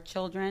for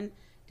children,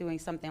 doing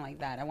something like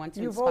that. I want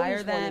to You've inspire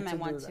always wanted them. to I do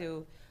want that.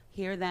 to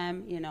hear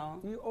them. You know.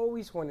 You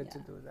always wanted to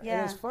do that.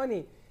 Yeah. And it's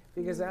funny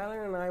because Alan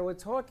and I were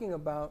talking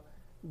about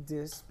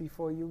this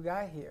before you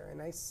got here. And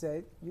I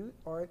said, you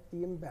are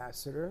the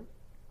ambassador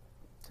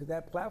to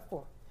that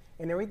platform.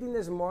 And everything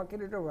that's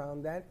marketed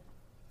around that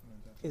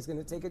is going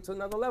to take it to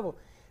another level.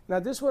 Now,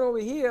 this one over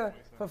here,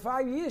 for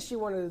 5 years, she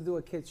wanted to do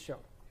a kids show.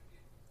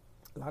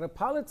 A lot of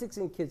politics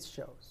in kids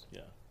shows.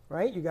 Yeah.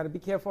 Right? You got to be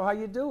careful how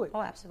you do it.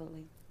 Oh,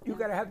 absolutely. You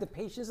got to have the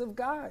patience of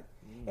God.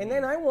 And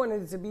then I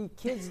wanted it to be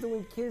kids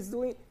doing.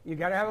 You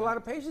got to have a lot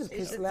of patience.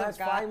 Kids Patience of last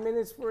God. 5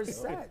 minutes for a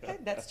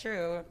set. That's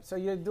true. So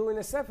you're doing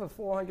a set for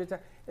 400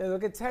 times. And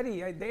look at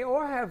Teddy. They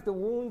all have the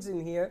wounds in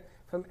here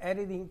from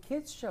editing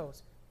kids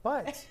shows.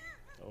 But,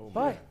 Oh,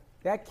 but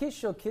that kids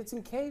show, Kids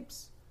in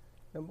Capes,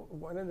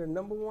 One of the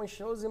number one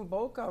shows in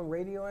Boca on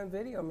radio and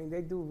video. I mean,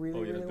 they do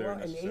really well.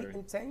 An 8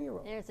 and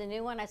 10-year-old. There's a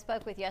new one I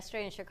spoke with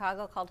yesterday in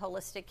Chicago called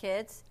Holistic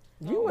Kids.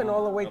 You went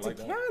all the way to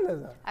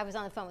Canada. I was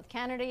on the phone with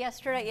Canada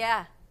yesterday.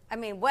 Yeah. I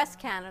mean, West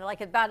Canada,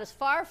 like about as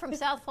far from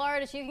South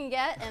Florida as you can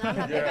get. And I'm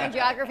not big on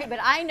geography, but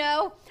I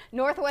know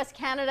Northwest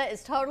Canada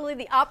is totally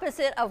the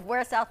opposite of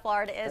where South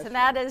Florida is.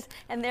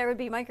 And there would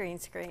be my green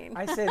screen.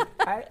 I said,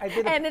 I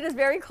did and it is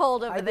very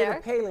cold over there. I did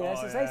a paling. I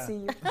said, I see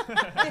you.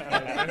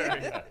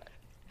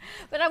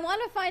 But I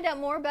want to find out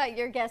more about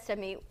your guest,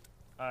 Amit.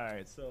 All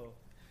right, so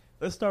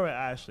let's start with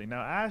Ashley.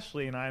 Now,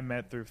 Ashley and I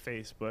met through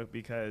Facebook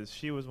because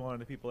she was one of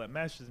the people that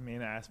messaged me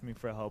and asked me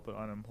for help with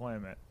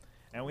unemployment.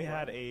 And we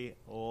had a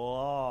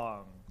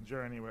long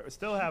journey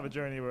still have a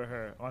journey with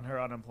her on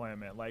her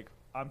unemployment. Like,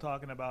 I'm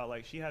talking about,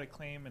 like, she had a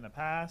claim in the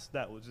past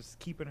that was just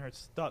keeping her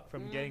stuck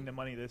from getting the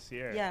money this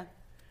year. Yeah.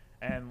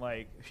 And,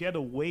 like, she had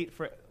to wait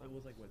for, it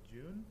was like, what,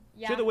 June?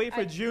 Yeah. She had to wait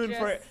for June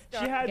for it.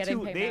 She had to,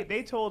 payment.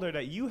 they told her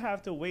that you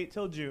have to wait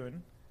till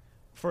June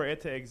for it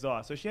to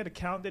exhaust. So she had to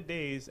count the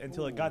days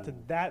until it got to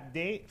that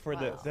date for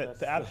the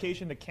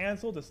application to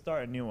cancel to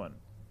start a new one.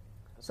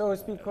 So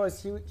it's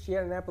because she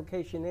had an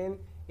application in,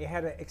 it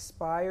had to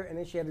expire, and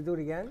then she had to do it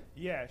again?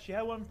 Yeah, she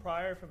had one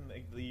prior from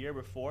the year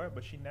before,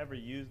 but she never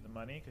used the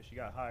money because she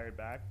got hired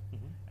back.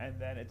 And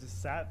then it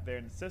just sat there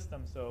in the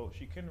system, so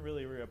she couldn't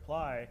really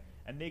reapply,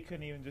 and they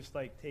couldn't even just,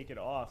 like, take it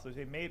off. So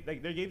they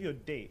they gave you a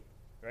date,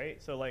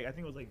 right? So, like, I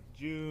think it was, like,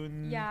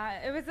 June. Yeah,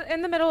 it was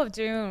in the middle of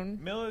June.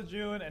 Middle of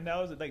June, and that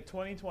was, like,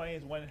 2020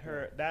 is when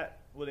that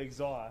would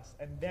exhaust,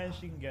 and then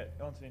she can get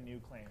onto the new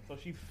claim. So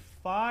she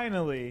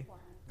finally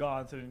got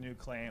onto the new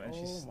claim, and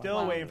she's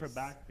still waiting for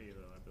back pay,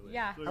 though.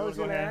 Yeah. So I was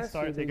going to ask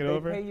you, did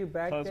they pay you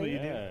back Tell us what you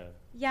then? do.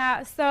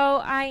 Yeah, so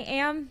I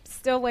am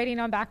still waiting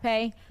on back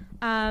pay.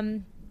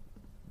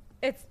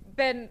 It's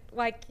been,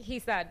 like he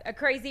said, a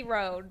crazy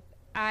road.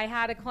 I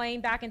had a claim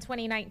back in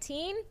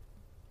 2019,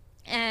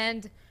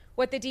 and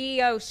what the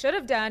DEO should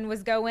have done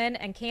was go in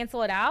and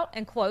cancel it out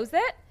and close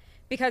it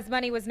because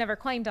money was never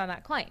claimed on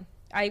that claim.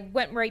 I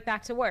went right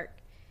back to work.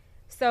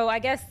 So I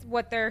guess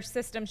what their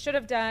system should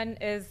have done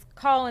is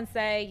call and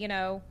say, you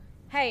know,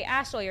 hey,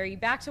 Ashley, are you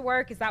back to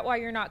work? Is that why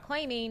you're not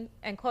claiming?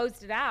 And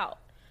closed it out.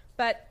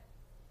 But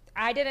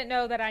I didn't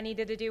know that I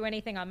needed to do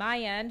anything on my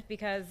end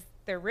because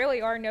there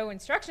really are no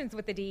instructions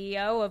with the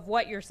DEO of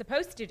what you're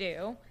supposed to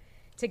do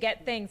to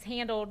get things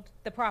handled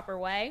the proper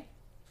way.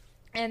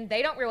 And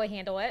they don't really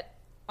handle it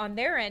on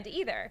their end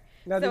either.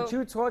 Now, did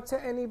you talk to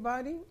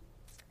anybody?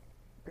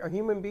 A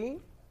human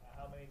being?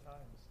 How many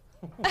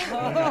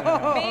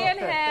times? Me and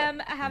him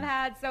have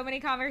had so many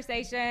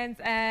conversations,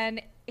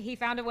 and he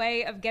found a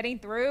way of getting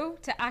through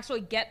to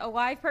actually get a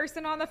live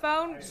person on the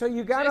phone. So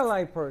you got a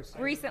live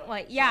person?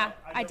 Recently. Yeah,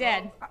 I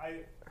did.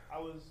 I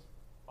was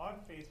on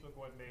Facebook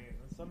one day, and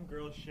some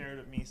girl shared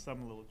with me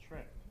some little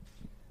trick.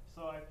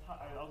 So I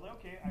was like,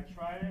 okay, I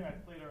tried it, I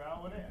played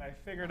around with it, and I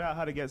figured out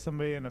how to get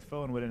somebody on the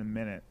phone within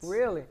minutes.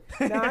 Really?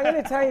 Now I'm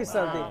going to tell you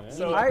something.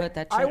 So I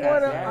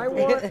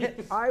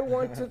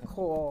want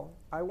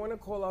to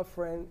call our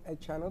friend at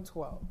Channel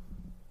 12.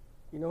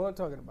 You know who I'm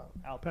talking about.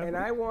 Al Pepper. And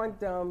I want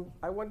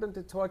them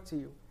to talk to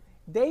you.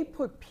 They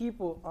put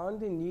people on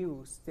the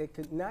news that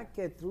could not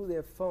get through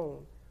their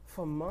phone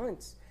for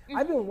months.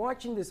 I've been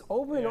watching this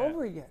over and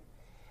over again.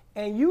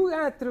 And you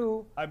got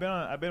through. I've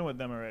been with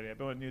them already. I've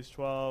been with News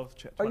 12,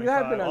 25. Oh, you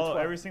have been on 12.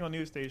 Every single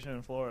news station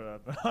in Florida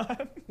I've been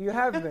on. You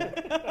have been.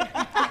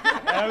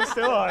 And I'm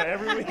still on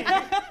every week.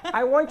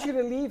 I want you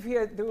to leave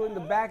here doing the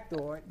back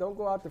door. Don't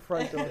go out the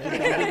front door.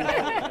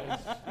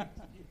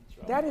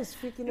 That is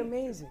freaking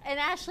amazing. And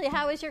Ashley,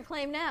 how is your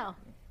claim now?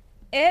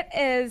 It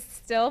is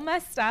still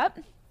messed up.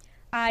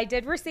 I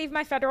did receive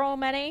my federal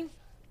money.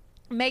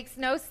 Makes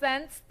no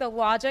sense, the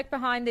logic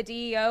behind the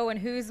DEO and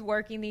who's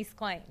working these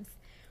claims.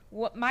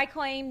 What my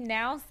claim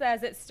now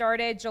says it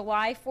started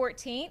July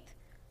 14th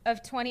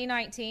of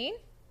 2019,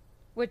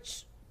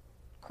 which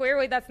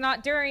clearly that's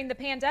not during the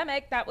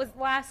pandemic. That was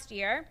last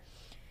year.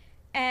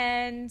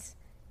 And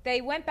they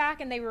went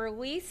back and they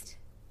released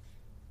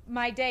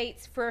my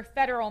dates for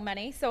federal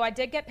money. So I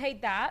did get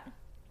paid that.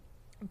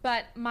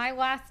 But my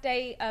last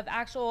day of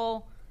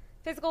actual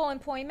physical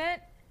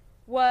employment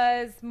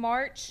was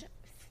March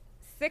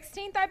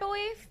 16th, I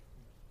believe.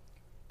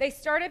 They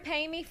started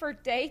paying me for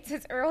dates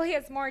as early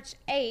as March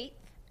 8th.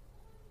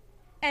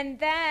 And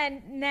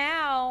then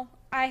now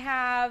I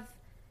have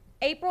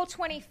April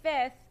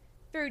 25th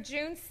through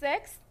June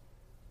 6th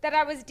that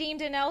I was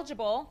deemed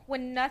ineligible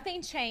when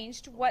nothing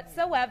changed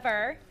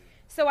whatsoever.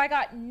 So I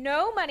got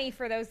no money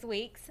for those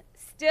weeks.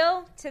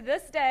 Still to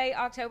this day,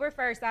 October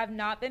 1st, I have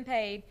not been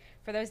paid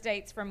for those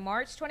dates from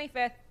March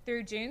 25th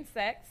through June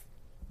 6th.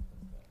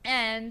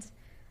 And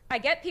I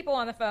get people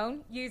on the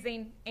phone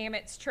using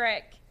Amit's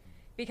trick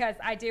because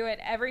I do it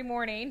every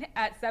morning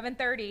at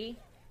 7:30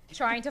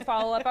 trying to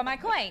follow up on my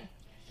claim.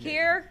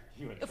 Here,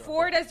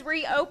 Florida's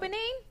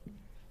reopening,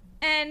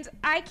 and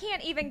I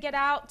can't even get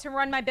out to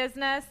run my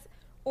business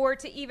or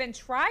to even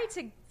try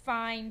to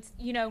find,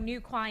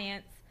 new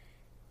clients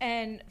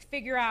and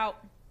figure out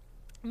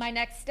my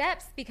next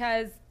steps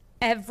because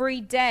every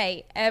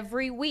day,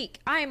 every week.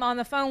 I am on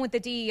the phone with the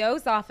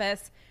DEO's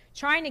office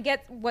trying to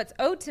get what's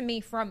owed to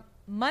me from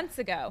months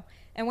ago.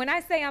 And when I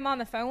say I'm on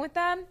the phone with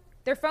them,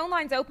 their phone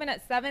line's open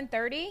at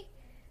 7:30,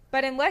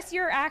 but unless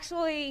you're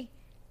actually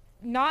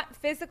not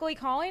physically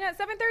calling at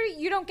 7:30,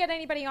 you don't get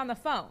anybody on the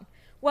phone.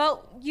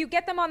 Well, you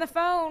get them on the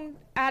phone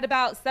at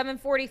about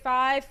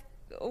 7:45,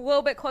 a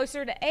little bit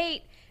closer to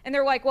 8, and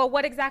they're like, well,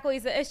 what exactly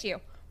is the issue?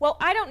 Well,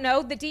 I don't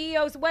know. The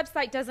DEO's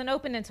website doesn't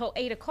open until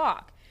 8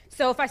 o'clock.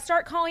 So if I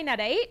start calling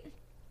at 8,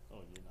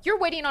 you're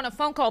waiting on a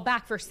phone call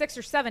back for 6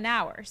 or 7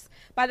 hours.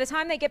 By the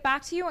time they get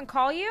back to you and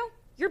call you,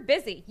 you're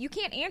busy. You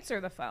can't answer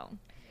the phone.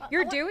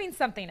 You're doing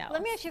something else.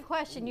 Let me ask you a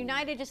question.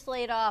 United just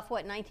laid off,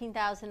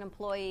 19,000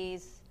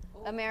 employees.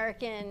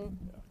 American,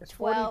 It's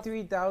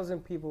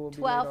 43,000 people will be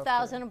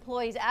 12,000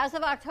 employees. As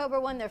of October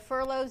 1, their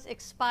furloughs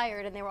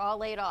expired and they were all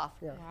laid off.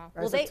 Yeah,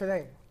 as of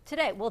today.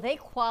 Today, will they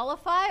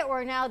qualify,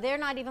 or now they're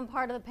not even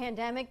part of the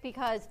pandemic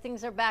because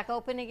things are back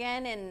open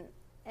again,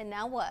 and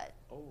now what?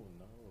 Oh,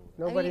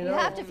 no. Nobody knows. You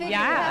have to figure, you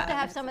have to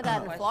have some of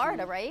that in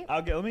Florida, right?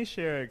 Let me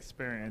share an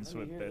experience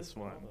with this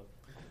one.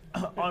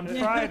 on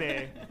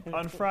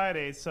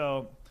Friday,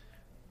 so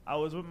I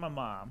was with my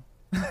mom.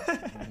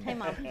 Hey,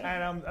 Mom.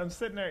 And I'm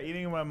sitting there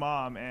eating with my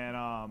mom, and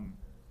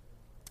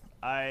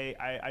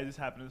I just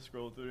happen to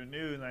scroll through the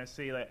news, and I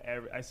see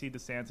I see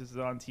DeSantis is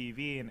on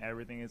TV, and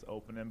everything is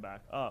opening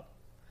back up.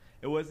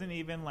 It wasn't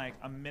even like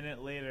a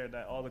minute later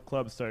that all the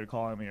clubs started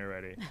calling me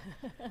already.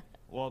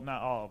 Well,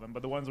 not all of them,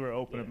 but the ones were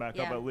opening back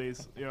up at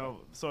least.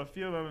 So a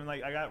few of them,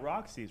 like I got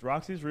Roxy's.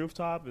 Roxy's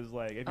Rooftop is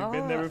like, if you've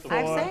been there before.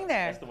 I've sang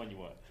there. That's the one you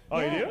want. Oh,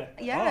 you do?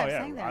 Yeah, I've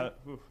sang there.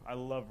 I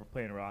love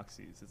playing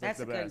Roxy's. It's That's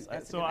like the best.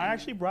 that's a So good I venue.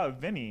 actually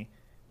brought Vinny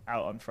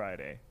out on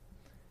Friday.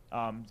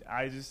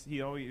 I just,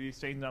 we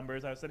exchanged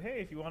numbers. I said, hey,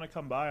 if you want to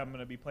come by, I'm going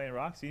to be playing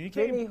Roxy. And he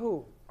came. Vinny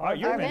who?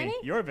 You're Our Vinny. Vinny?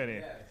 You're Vinny.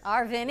 Yes.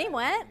 Our Vinny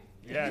went.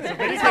 Yeah, so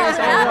Vinny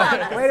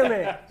Wait a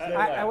minute.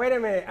 Wait a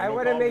minute. I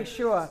want to make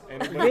sure.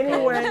 Vinny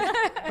went,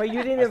 but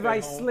you didn't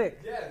invite Slick.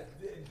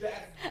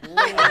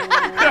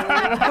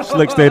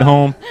 Slick stayed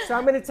home. So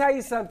I'm going to tell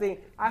you something.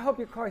 I hope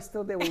your car is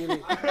still there when you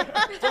leave.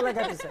 That's all I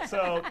got to say.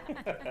 So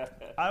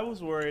I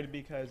was worried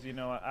because,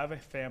 I have a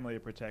family to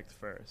protect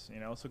first,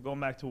 So going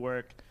back to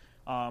work,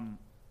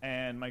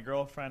 and my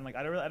girlfriend,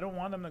 I don't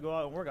want them to go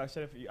out and work. I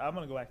said, I'm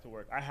going to go back to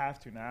work. I have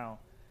to now.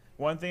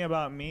 One thing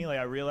about me,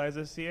 I realized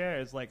this year,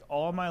 is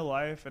all my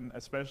life, and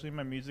especially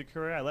my music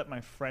career, I let my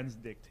friends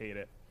dictate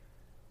it.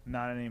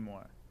 Not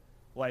anymore.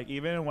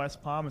 Even in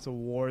West Palm, it's a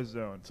war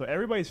zone. So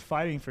everybody's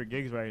fighting for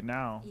gigs right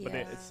now, but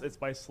it's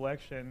by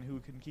selection who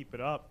can keep it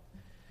up.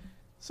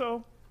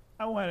 So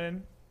I went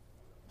in,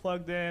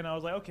 plugged in. I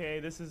was like, okay,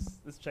 let's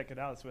check it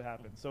out. Let's see what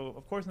happens. So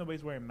of course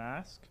nobody's wearing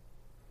masks.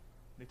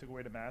 They took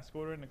away the mask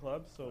order in the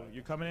club. So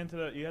you're coming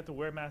into you have to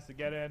wear a mask to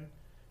get in.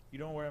 You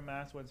don't wear a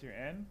mask once you're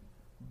in,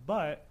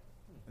 but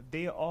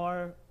they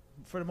are,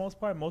 for the most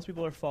part, most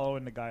people are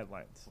following the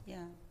guidelines.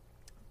 Yeah.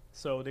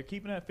 So they're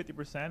keeping it at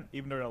 50%,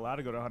 even though they're allowed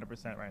to go to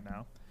 100% right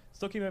now.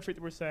 Still keeping it at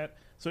 50%.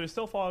 So they're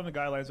still following the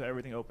guidelines of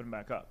everything opening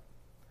back up.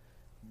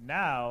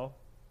 Now,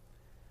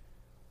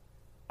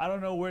 I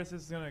don't know where this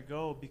is going to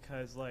go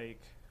because, I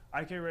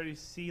can already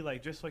see,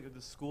 just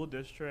the school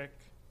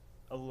district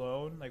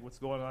alone, what's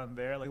going on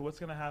there, what's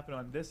going to happen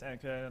on this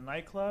end. 'Cause in a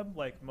nightclub,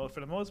 for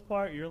the most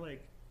part, you're,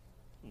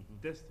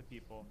 this to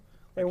people.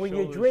 And when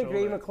you drink,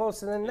 you're even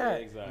closer than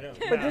that.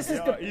 Exactly. But this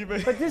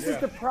is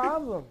the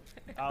problem.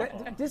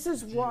 This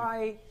is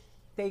why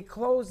they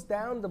closed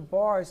down the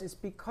bars. It's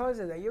because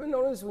of that. You ever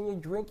notice when you're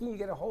drinking, you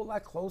get a whole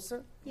lot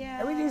closer? Yeah.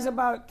 Everything's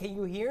about, can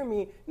you hear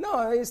me?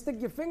 No, you stick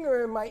your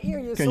finger in my ear.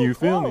 You're Can so you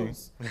feel me?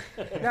 close.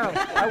 Now,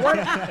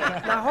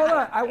 hold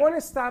on. I want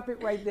to stop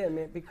it right there,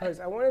 man, because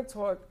I want to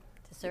talk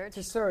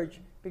to Serge,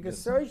 because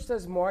Serge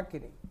does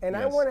marketing, and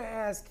I want to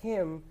ask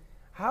him.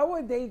 How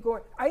are they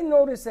going? I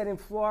noticed that in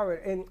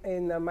Florida,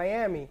 in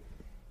Miami,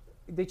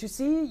 did you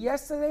see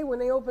yesterday when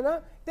they opened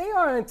up? They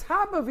are on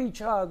top of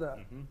each other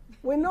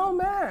with no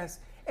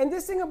mask. And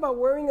this thing about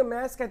wearing a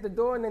mask at the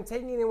door and then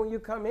taking it in when you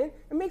come in,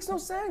 it makes no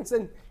sense.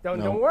 And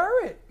don't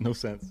wear it. No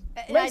sense.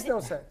 Makes no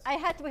sense. We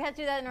had to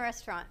do that in a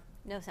restaurant.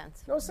 No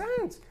sense. No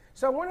sense.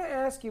 So I want to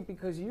ask you,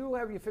 because you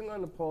have your finger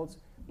on the pulse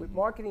with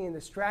marketing and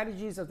the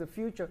strategies of the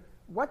future,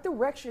 what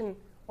direction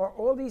are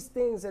all these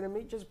things that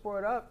Amit just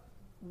brought up?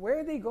 Where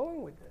are they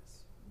going with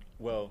this?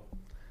 Well,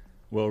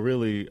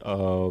 really,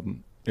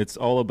 it's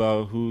all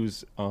about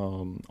who's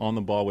on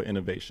the ball with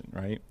innovation,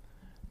 right?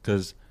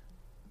 Because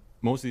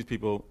most of these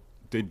people,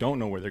 they don't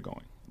know where they're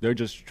going. They're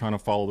just trying to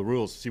follow the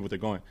rules to see what they're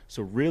going.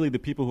 So really, the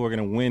people who are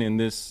going to win in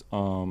this,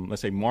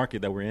 let's say,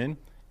 market that we're in,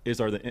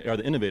 are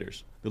the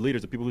innovators, the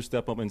leaders, the people who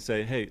step up and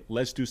say, hey,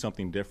 let's do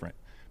something different.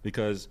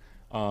 Because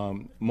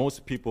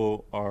most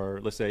people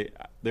are, let's say,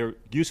 they're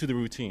used to the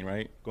routine,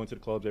 right? Going to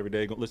the clubs every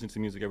day, listening to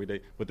music every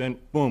day. But then,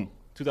 boom,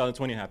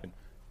 2020 happened.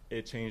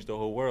 It changed the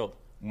whole world.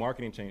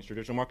 marketing changed.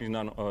 Traditional marketing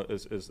is not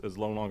is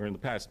no longer in the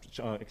past.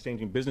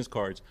 Exchanging business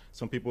cards.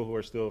 Some people who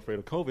are still afraid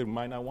of COVID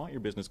might not want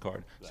your business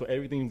card. So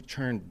everything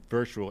turned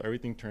virtual.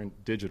 Everything turned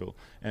digital.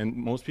 And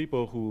most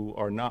people who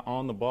are not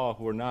on the ball,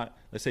 who are not,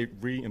 let's say,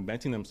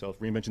 reinventing themselves,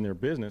 reinventing their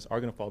business, are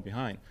going to fall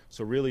behind.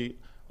 So really,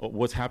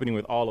 what's happening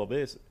with all of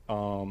this?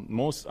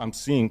 I'm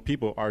seeing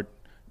people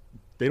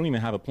they don't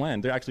even have a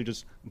plan. They're actually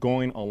just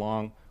going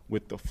along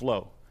with the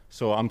flow.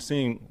 So I'm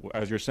seeing,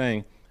 as you're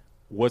saying,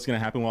 what's going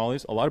to happen with all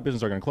this? A lot of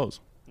businesses are going to close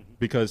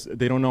because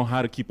they don't know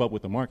how to keep up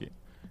with the market.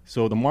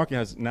 So the market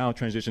has now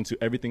transitioned to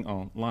everything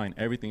online.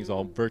 Everything is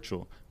all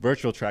virtual.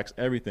 Virtual tracks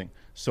everything.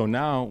 So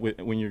now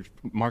when you're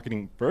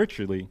marketing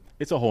virtually,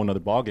 it's a whole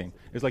nother ballgame.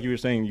 It's like you were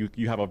saying,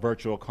 you have a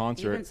virtual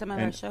concert. Even some of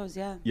our shows,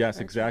 yeah. Yes,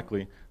 virtual.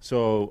 Exactly.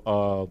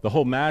 So the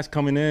whole mask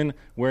coming in,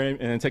 wearing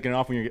and taking it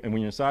off when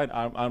you're inside,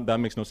 that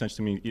makes no sense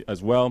to me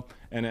as well.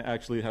 And it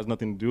actually has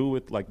nothing to do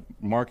with like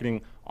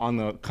marketing on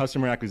the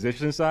customer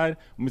acquisition side.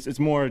 It's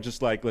more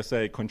just like, let's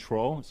say,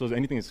 control. So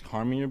anything that's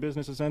harming your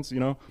business in a sense,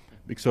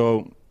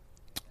 So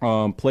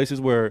places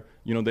where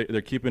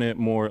they're keeping it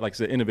more, like I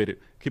said, innovative,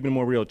 keeping it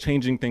more real,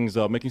 changing things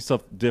up, making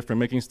stuff different,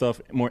 making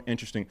stuff more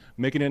interesting,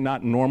 making it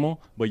not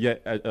normal but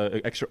yet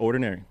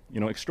extraordinary,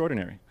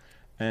 extraordinary,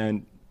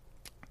 and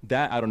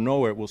that out of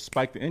nowhere will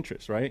spike the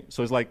interest, right?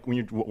 So it's like when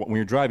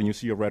you're driving, you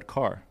see a red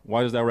car.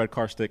 Why does that red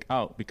car stick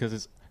out? Because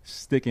it's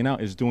sticking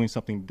out, is doing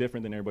something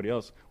different than everybody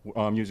else,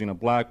 using a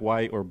black,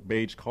 white, or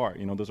beige car.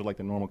 Those are like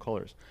the normal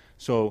colors.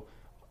 So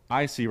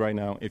I see right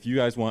now,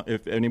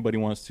 if anybody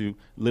wants to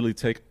literally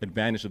take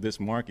advantage of this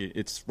market,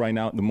 it's right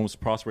now the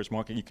most prosperous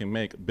market you can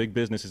make. Big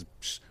business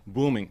is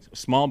booming.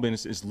 Small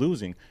business is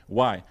losing.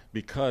 Why?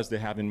 Because they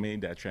haven't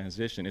made that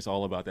transition. It's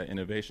all about that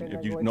innovation.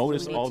 If you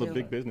notice all the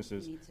big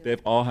businesses, they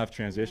all have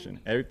transition.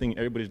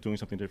 Everybody's doing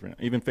something different.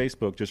 Even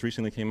Facebook just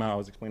recently came out. I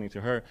was explaining to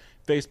her,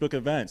 Facebook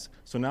events.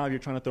 So now if you're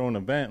trying to throw an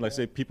event, let's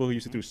say people who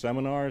used to do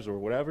seminars or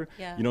whatever,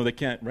 they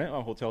can't rent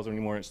out hotels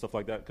anymore and stuff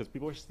like that because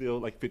people are still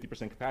like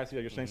 50% capacity,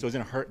 like you're saying. So it's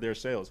going to hurt their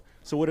sales.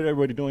 So what are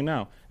everybody doing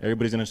now?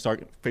 Everybody's going to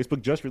start.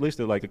 Facebook just released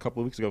it like a couple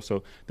of weeks ago,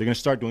 so they're going to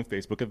start doing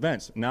Facebook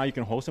events. Now you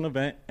can host an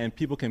event and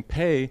people can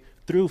pay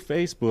through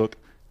Facebook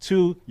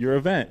to your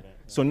event.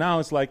 So now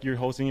it's like you're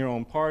hosting your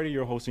own party,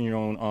 you're hosting your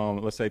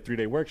own, let's say,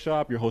 3-day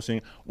workshop, you're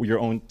hosting your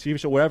own TV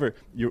show, whatever.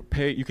 You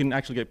can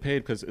actually get paid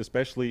because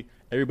especially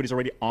everybody's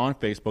already on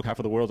Facebook. Half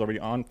of the world's already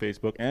on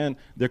Facebook, and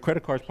their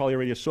credit card's probably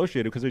already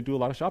associated because they do a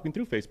lot of shopping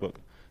through Facebook.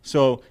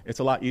 So it's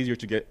a lot easier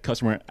to get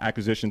customer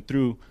acquisition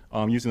through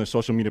using the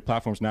social media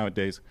platforms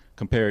nowadays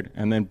compared,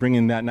 and then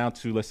bringing that now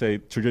to, let's say,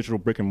 traditional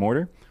brick and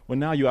mortar. Well,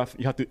 now you have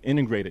to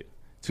integrate it.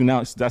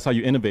 That's how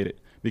you innovate it.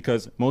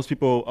 Because most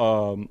people,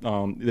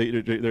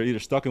 they're either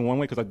stuck in one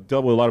way, because I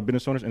dealt with a lot of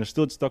business owners, and they're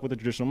still stuck with the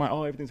traditional mind.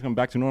 Oh, everything's coming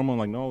back to normal. I'm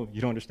like, no, you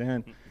don't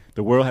understand.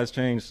 The world has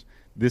changed.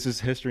 This is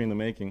history in the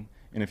making.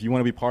 And if you want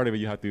to be part of it,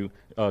 you have to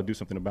do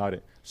something about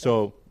it.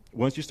 So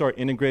once you start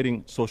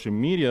integrating social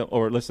media,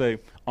 or let's say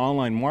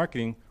online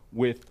marketing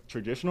with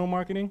traditional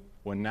marketing,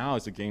 well, now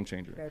it's a game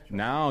changer. Right.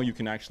 Now you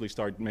can actually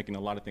start making a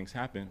lot of things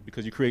happen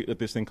because you create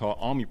this thing called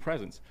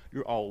omnipresence.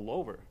 You're all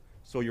over.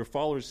 So your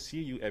followers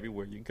see you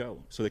everywhere you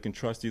go. So they can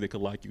trust you, they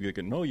can like you, they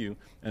can know you,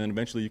 and then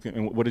eventually you can,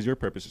 and what is your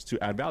purpose? Is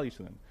to add value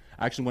to them.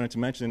 I actually wanted to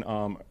mention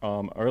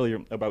earlier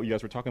about, you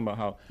guys were talking about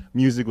how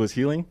music was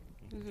healing.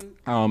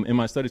 Mm-hmm. In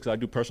my studies, because I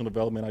do personal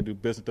development, I do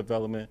business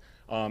development.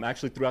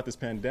 Actually, throughout this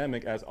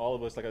pandemic, as all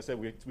of us, like I said,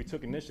 we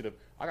took initiative.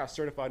 I got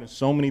certified in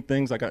so many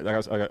things. I got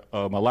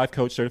my life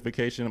coach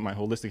certification, my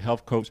holistic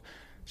health coach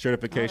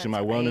certification,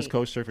 my wellness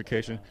coach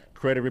certification,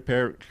 credit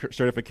repair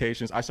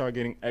certifications. I started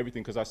getting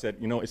everything because I said,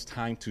 it's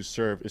time to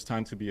serve. It's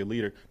time to be a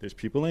leader. There's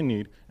people in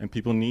need, and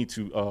people need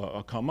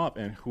to come up,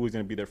 and who is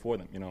going to be there for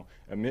them?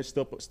 And Mitch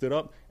stood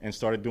up and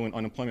started doing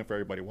unemployment for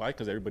everybody. Why?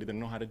 Because everybody didn't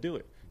know how to do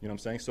it. You know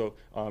what I'm saying? So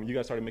you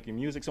guys started making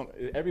music. So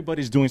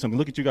everybody's doing something.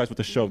 Look at you guys with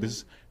the show.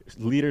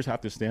 Leaders have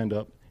to stand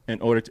up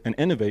and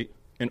innovate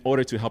in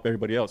order to help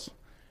everybody else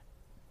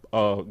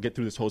get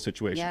through this whole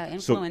situation. Yeah,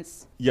 influence.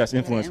 So, yes,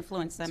 influence.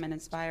 Influence them and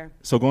inspire.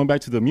 So going back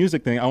to the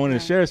music thing, I wanted to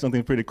share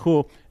something pretty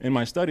cool. In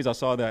my studies, I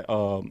saw that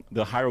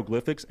the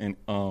hieroglyphics in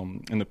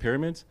the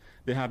pyramids,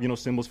 they have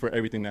symbols for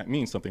everything that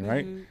means something,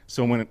 right?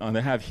 So when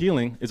they have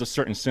healing, it's a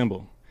certain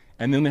symbol,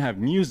 and then they have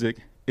music.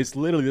 It's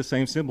literally the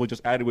same symbol,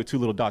 just added with 2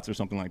 little dots or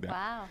something like that.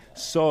 Wow.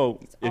 So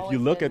if you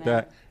look at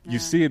that, you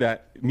see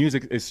that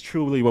music is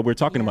truly what we're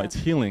talking about. It's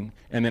healing.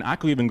 And then I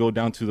could even go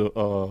down to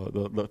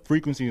the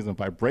frequencies and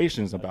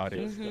vibrations about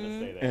it.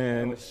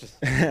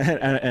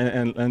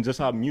 And just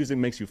how music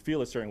makes you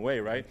feel a certain way,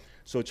 right?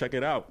 So check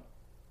it out.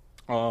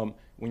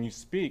 When you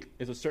speak,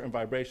 it's a certain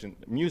vibration.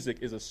 Music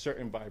is a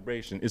certain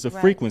vibration. It's a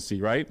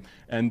frequency, right?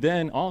 And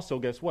then also,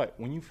 guess what?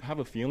 When you have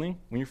a feeling,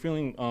 when you're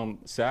feeling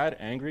sad,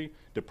 angry,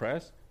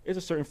 depressed, it's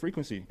a certain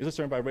frequency. It's a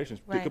certain vibration.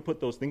 Right. You could put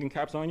those thinking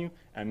caps on you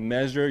and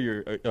measure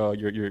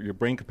your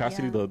brain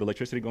capacity, the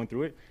electricity going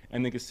through it,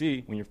 and they can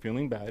see when you're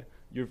feeling bad,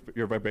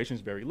 your vibration is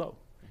very low.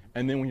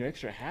 And then when you're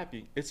extra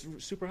happy, it's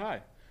super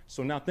high.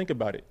 So now think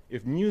about it.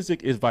 If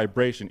music is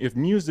vibration, if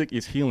music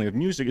is healing, if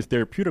music is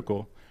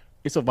therapeutical,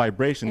 it's a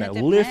vibration And that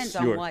it lifts depends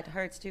on your. what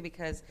hurts too,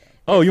 because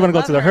Oh, you want to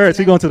go to the love Hertz?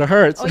 and You going to the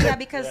Hertz? Oh yeah,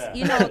 because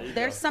you know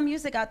there's some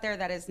music out there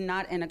that is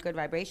not in a good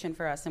vibration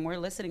for us, and we're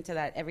listening to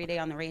that every day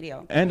on the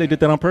radio. And they did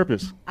that on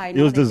purpose. I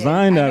know it was they did.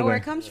 designed I that know where way.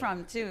 it comes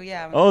from too.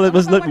 Yeah. Oh, I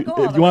let's don't know let, if I wanna go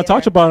all if the you want way to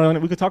talk there. about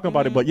it, we could talk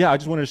about it. But yeah, I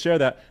just wanted to share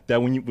that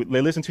when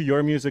they listen to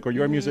your music or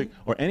your music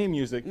or any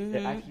music,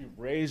 it actually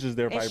raises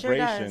their It sure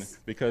vibration does.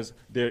 because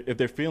if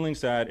they're feeling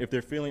sad, if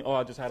they're feeling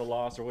I just had a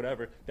loss or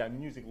whatever, that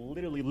music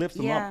literally lifts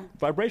them Yeah.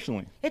 up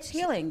vibrationally. It's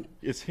healing.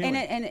 It's healing.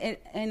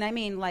 And I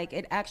mean, like,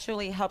 it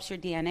actually helps your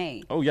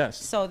DNA. Oh yes.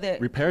 So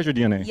that repairs your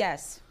DNA.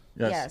 Yes.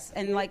 Yes.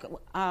 And like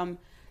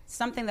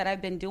something that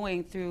I've been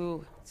doing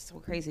through, it's so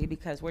crazy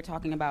because we're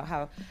talking about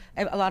how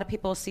a lot of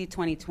people see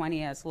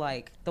 2020 as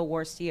like the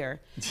worst year.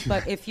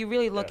 But if you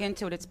really look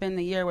into it, it's been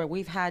the year where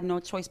we've had no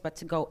choice but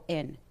to go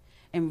in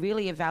and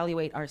really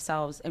evaluate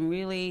ourselves and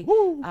really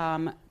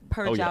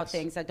purge out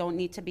things that don't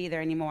need to be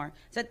there anymore.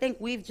 So I think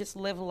we've just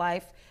lived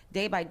life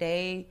day by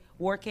day,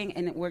 working,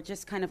 and we're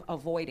just kind of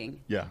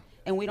avoiding. Yeah.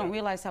 And we don't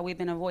realize how we've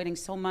been avoiding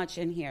so much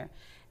in here.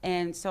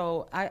 And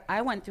so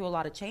I went through a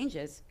lot of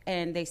changes,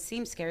 and they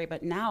seem scary,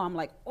 but now I'm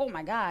like, oh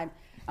my God,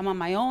 I'm on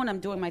my own, I'm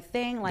doing my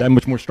thing. Like, that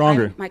much more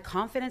stronger. My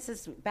confidence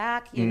is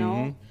back, you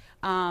know.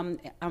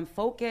 I'm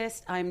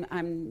focused.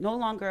 I'm no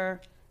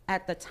longer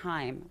at the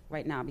time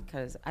right now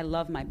because I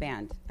love my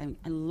band.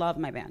 I love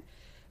my band.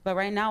 But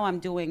right now I'm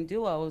doing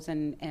duos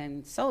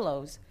and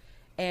solos,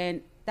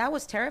 and that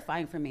was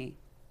terrifying for me.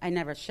 I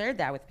never shared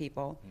that with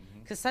people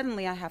because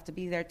suddenly I have to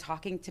be there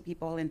talking to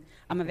people, and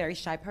I'm a very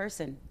shy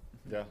person.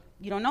 Yeah.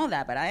 You don't know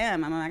that, but I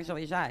am. I'm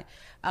actually shy.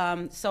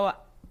 So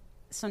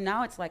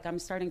now it's like I'm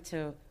starting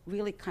to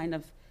really kind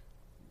of,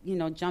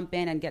 jump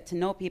in and get to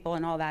know people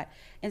and all that.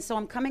 And so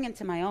I'm coming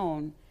into my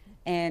own.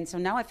 And so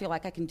now I feel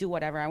like I can do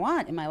whatever I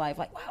want in my life.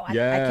 Like, wow, I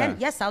can.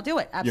 Yes, I'll do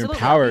it. Absolutely.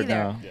 You're empowered I'll be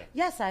there. now. Yeah.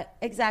 Yes,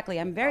 exactly.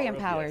 I'm very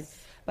empowered.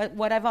 Yes. But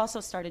what I've also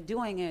started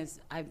doing is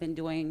I've been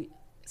doing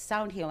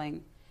sound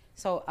healing.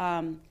 So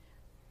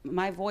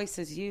my voice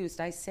is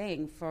used, I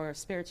sing for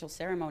spiritual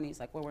ceremonies,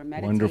 like where we're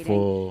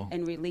meditating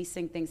and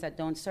releasing things that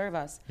don't serve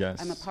us.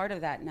 Yes. I'm a part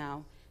of that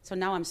now. So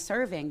now I'm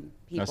serving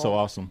people. That's so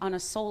awesome. On a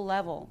soul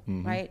level,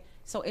 right?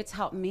 So it's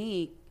helped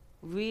me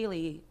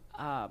really,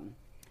 I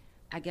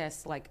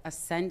guess, like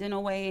ascend in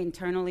a way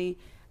internally,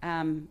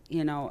 and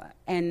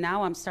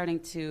now I'm starting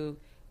to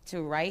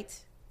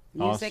write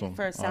music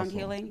for sound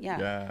healing.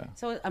 Yeah.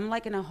 So I'm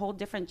like in a whole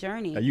different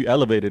journey. You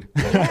elevated.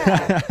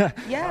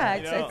 Yeah,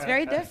 it's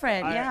very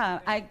different.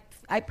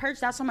 I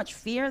purged out so much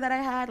fear that I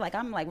had. Like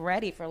I'm like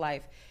ready for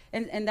life,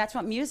 and that's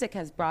what music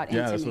has brought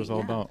into me. Yeah, that's what it's all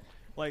about.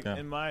 Like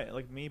in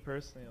me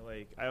personally,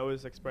 like I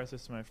always express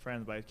this to my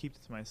friends, but I keep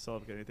it to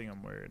myself because I think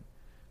I'm weird.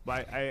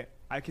 But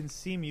I can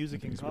see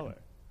music in color.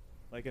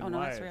 Like in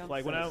live,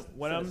 like when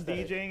I'm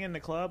DJing in the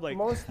club, like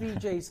most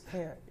DJs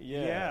can't.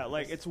 Yeah,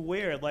 like it's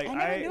weird. Like I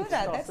never knew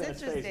that. That's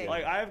interesting.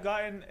 Like I've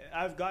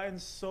gotten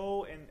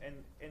so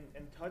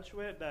in touch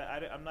with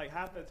that. I'm like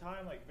half the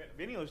time, like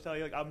Vinny was telling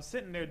you, like I'm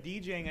sitting there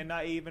DJing and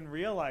not even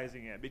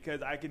realizing it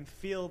because I can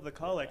feel the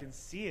color, I can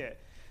see it.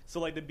 So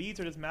like the beats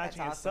are just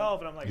matching itself,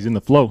 and I'm like, he's in the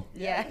flow.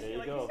 Yeah, there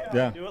you go.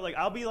 Yeah. Do it. Like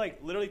I'll be like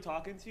literally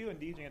talking to you and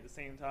DJing at the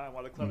same time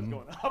while the club is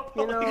going up.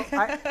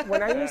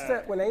 When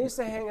I used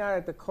to hang out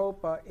at the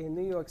Copa in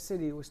New York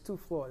City, it was 2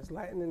 floors,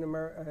 Latin and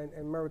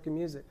American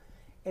music,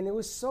 and it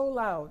was so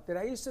loud that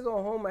I used to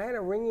go home. I had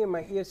a ringing in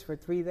my ears for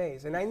 3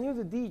 days, and I knew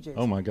the DJs.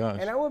 Oh my gosh!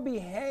 And I would be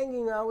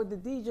hanging out with the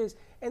DJs,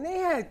 and they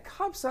had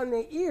cups on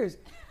their ears,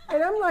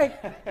 and I'm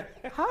like,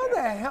 how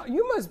the hell?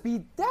 You must be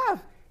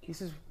deaf. He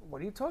says,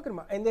 what are you talking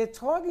about? And they're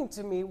talking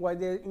to me while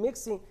they're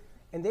mixing,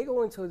 and they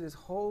go into this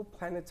whole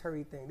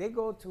planetary thing. They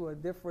go to a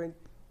different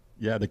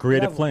the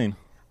creative level. plane.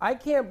 I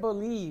can't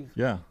believe.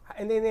 Yeah.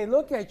 And then they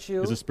look at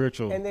you. It's a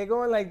spiritual. And they're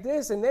going like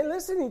this, and they're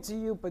listening to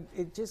you, but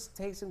it just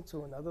takes them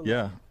to another level.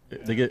 Yeah.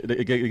 They get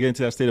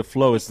into that state of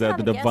flow. It's that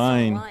the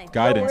divine guidance.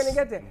 No, we're going to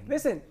get there.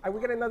 Listen, we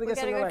got another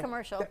guest on the line. We're going to go to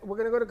commercial. We're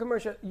going to go to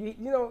commercial. You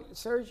know,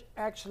 Serge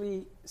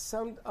actually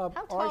summed up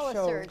How our tall show.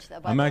 is Serge, though,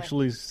 by I'm the way?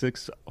 actually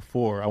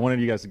 6'4". I wanted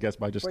you guys to guess,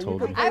 but I just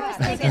told you. I was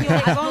thinking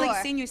I've only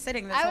seen you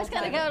sitting this I whole was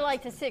going to time. go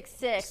like to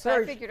 6'6", but I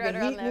Serge, figured right the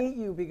around Heat there. meet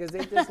you because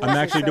they just I'm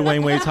actually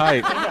Dwayne Wade's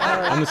height.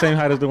 I'm the same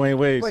height as Dwayne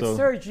Wade. But so.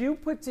 Serge, you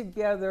put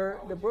together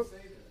the book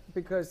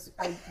because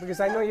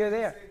I know you're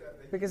there.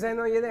 Because I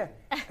know you're there.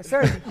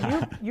 Serge,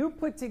 you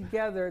put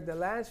together the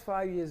last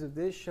 5 years of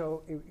this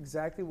show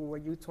exactly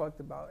what you talked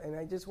about. And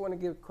I just want to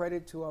give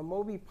credit to our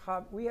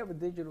MobiPop. We have a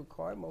digital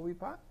card,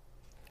 MobiPop.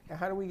 And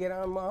how do we get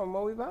on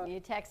MobiPop? You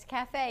text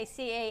CAFE,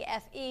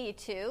 CAFE,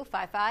 to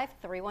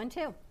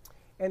 55312.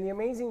 And the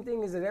amazing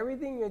thing is that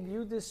everything that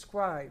you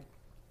described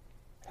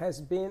has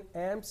been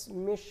AMP's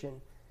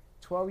mission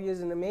 12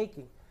 years in the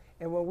making.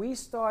 And when we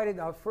started,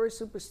 our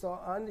first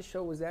superstar on the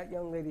show was that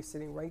young lady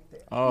sitting right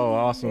there. Oh,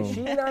 awesome. And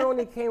she not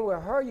only came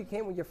with her, you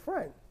came with your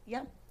friend.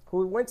 Yep.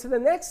 Who went to the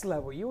next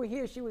level. You were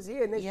here, she was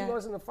here, and then she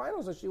lost in the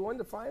finals, or she won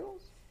the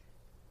finals?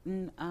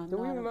 Do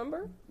we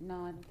remember?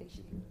 No, I don't think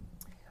she did.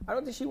 I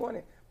don't think she won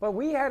it. But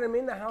we had him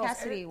in the house.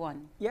 Cassidy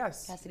won.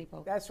 Yes. Cassidy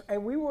Pope.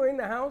 And we were in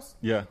the house.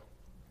 Yeah.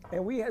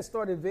 And we had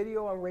started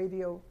video on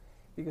radio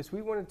because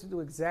we wanted to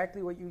do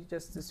exactly what you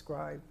just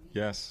described.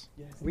 Yes.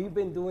 We've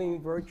been doing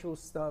virtual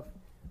stuff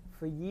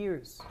for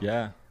years.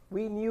 Yeah.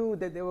 We knew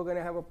that they were going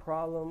to have a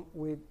problem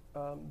with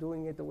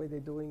doing it the way they're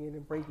doing it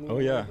and breaking it. Oh,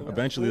 yeah.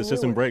 Eventually the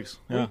system breaks.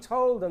 Yeah. We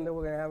told them they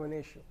were going to have an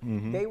issue.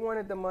 Mhm. They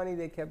wanted the money.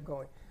 They kept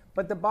going.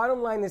 But the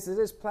bottom line is that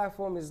this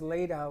platform is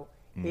laid out.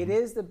 It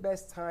is the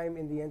best time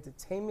in the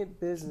entertainment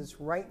business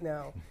right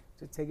now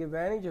to take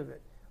advantage of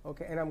it.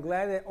 Okay, and I'm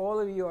glad that all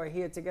of you are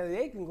here together.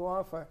 They can go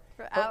on for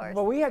hours.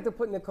 But we had to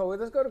put Nicole.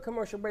 Let's go to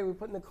commercial break. We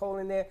put Nicole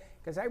in there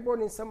because I brought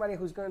in somebody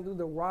who's going to do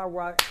the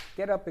rah-rah,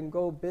 get up and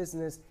go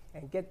business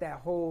and get that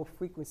whole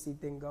frequency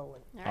thing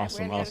going. All right,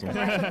 Awesome, we're going awesome. to go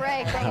to commercial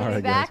break. Then we'll All be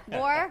right, back guys.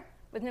 more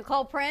with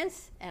Nicole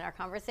Prince and our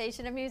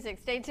conversation of music.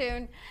 Stay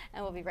tuned,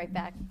 and we'll be right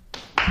back.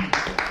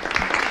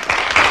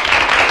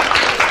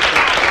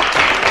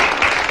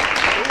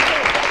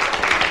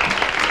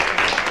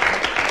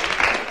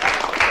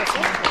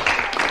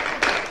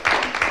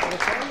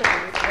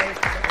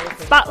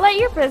 Spotlight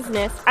your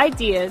business,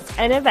 ideas,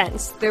 and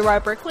events through our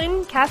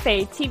Brooklyn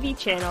Cafe TV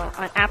channel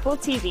on Apple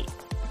TV.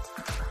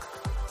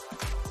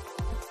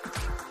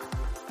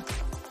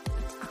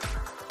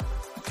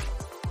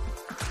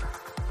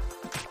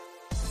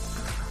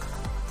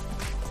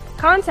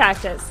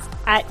 Contact us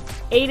at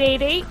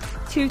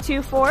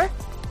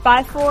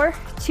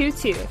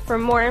 888-224-5422 for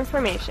more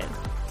information.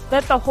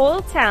 Let the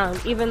whole town,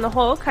 even the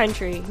whole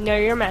country, know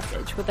your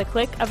message with a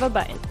click of a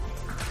button.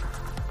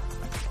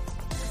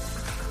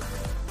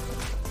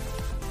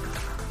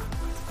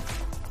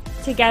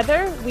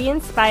 Together, we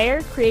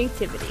inspire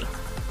creativity.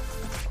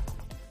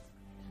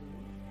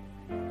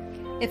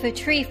 If a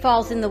tree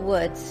falls in the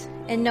woods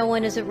and no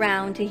one is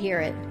around to hear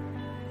it,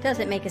 does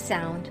it make a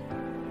sound?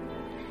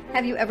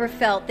 Have you ever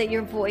felt that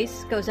your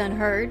voice goes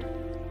unheard?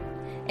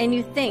 And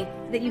you think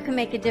that you can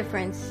make a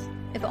difference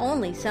if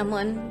only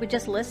someone would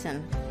just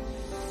listen?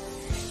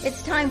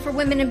 It's time for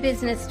women in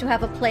business to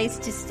have a place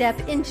to step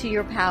into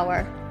your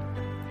power,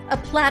 a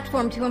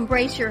platform to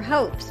embrace your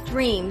hopes,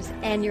 dreams,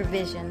 and your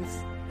visions,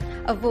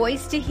 a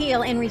voice to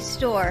heal and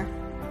restore.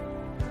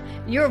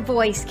 Your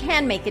voice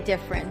can make a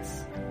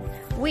difference.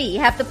 We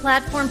have the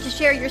platform to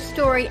share your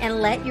story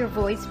and let your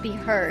voice be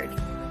heard.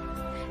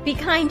 Be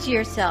kind to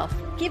yourself.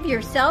 Give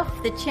yourself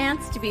the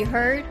chance to be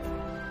heard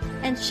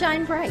and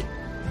shine bright.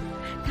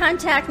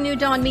 Contact New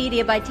Dawn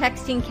Media by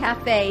texting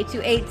CAFE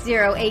to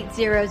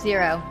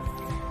 80800.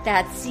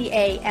 That's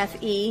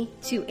CAFE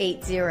to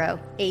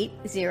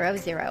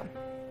 80800.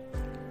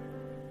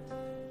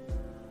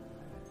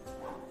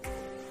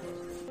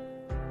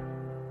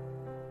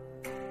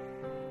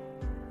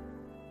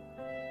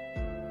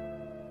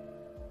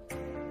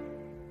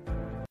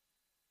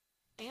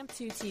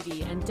 AMP2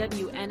 TV and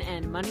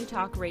WNN Money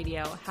Talk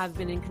Radio have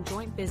been in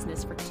conjoint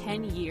business for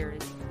 10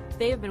 years.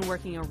 They have been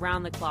working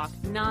around the clock,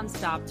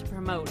 nonstop, to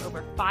promote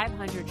over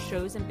 500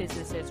 shows and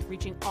businesses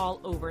reaching all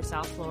over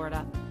South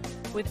Florida.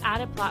 With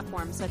added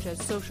platforms such as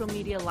social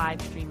media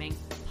live streaming,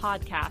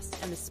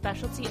 podcasts, and the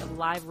specialty of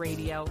live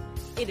radio,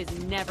 it has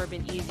never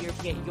been easier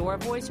to get your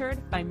voice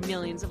heard by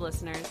millions of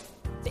listeners.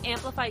 To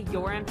amplify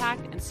your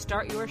impact and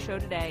start your show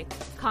today,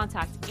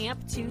 contact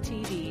AMP2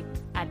 TV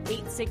at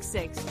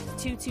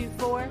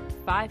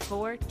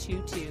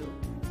 866-224-5422.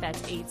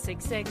 That's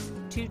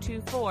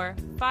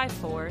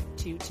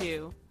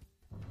 866-224-5422.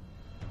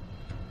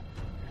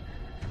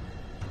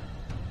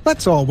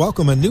 Let's all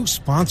welcome a new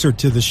sponsor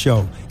to the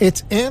show.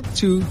 It's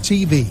AMP2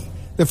 TV,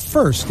 the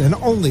first and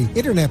only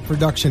internet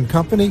production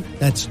company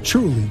that's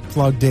truly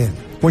plugged in.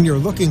 When you're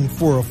looking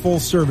for a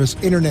full-service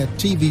internet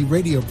TV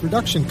radio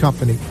production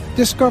company,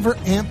 discover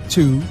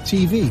AMP2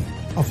 TV,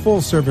 a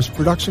full-service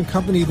production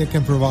company that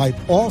can provide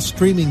all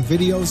streaming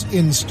videos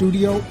in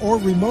studio or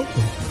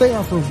remotely. They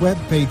offer web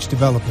page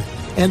development,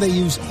 and they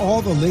use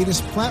all the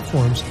latest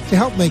platforms to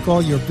help make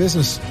all your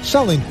business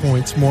selling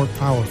points more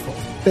powerful.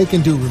 They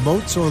can do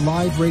remotes or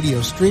live radio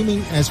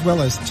streaming as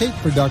well as tape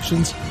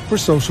productions for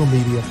social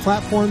media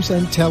platforms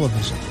and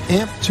television.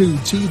 AMP2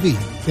 TV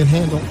can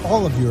handle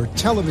all of your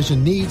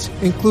television needs,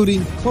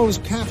 including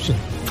closed caption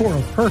for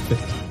a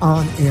perfect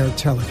on-air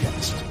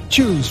telecast.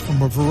 Choose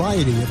from a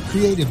variety of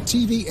creative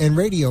TV and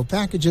radio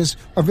packages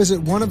or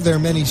visit one of their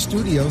many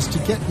studios to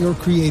get your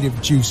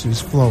creative juices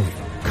flowing.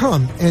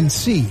 Come and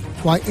see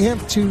why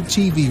AMP2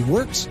 TV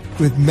works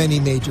with many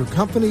major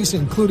companies,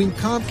 including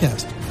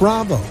Comcast,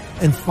 Bravo,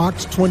 and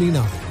Fox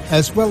 29,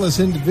 as well as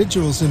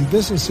individuals and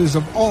businesses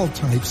of all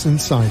types and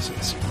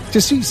sizes.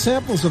 To see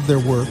samples of their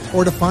work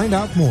or to find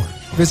out more,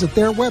 visit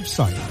their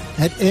website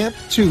at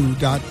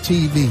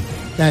amp2.tv.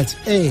 That's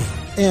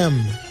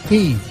AMP,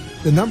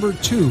 the number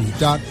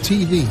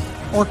 2.tv,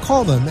 or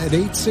call them at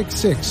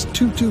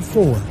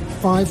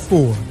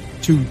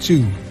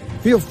 866-224-5422.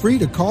 Feel free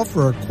to call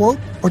for a quote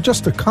or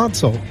just a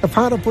consult of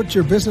how to put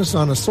your business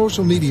on a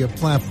social media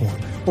platform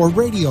or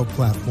radio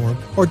platform,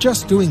 or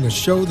just doing a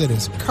show that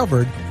is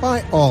covered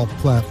by all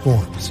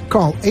platforms.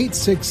 Call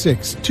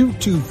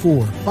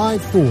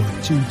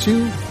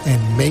 866-224-5422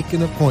 and make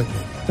an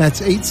appointment.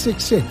 That's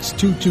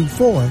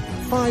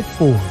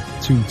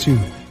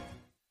 866-224-5422.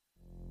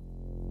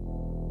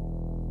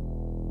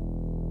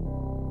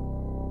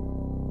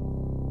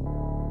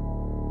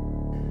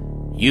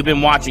 You've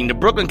been watching the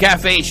Brooklyn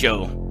Cafe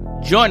Show.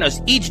 Join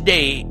us each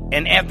day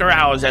and after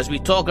hours as we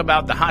talk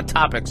about the hot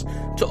topics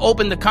to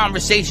open the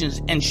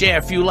conversations and share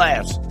a few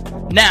laughs.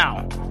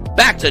 Now,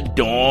 back to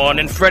Dawn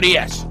and Freddie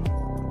S.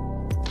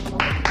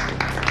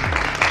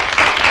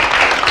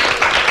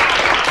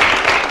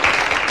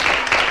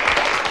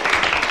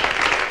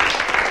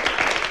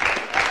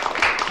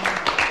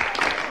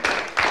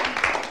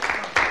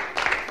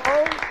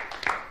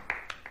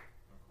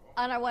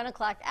 On our 1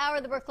 o'clock hour,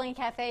 the Brooklyn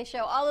Cafe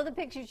Show, all of the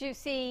pictures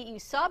you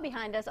saw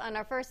behind us on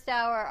our first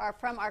hour are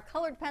from our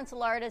colored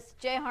pencil artist,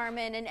 Jay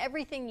Harmon, and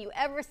everything you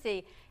ever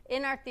see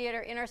in our theater,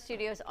 in our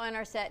studios, on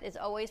our set is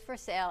always for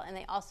sale, and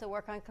they also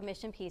work on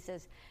commission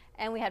pieces.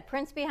 And we had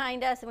Prince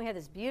behind us, and we had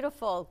this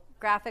beautiful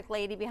graphic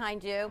lady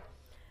behind you.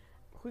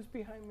 Who's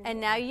behind me?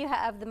 And now you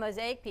have the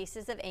mosaic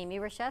pieces of Amy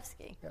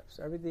Rashevsky. Yep,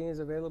 so everything is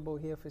available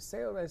here for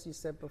sale, as you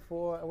said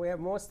before. And we have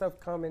more stuff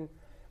coming.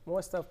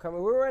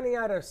 We're running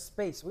out of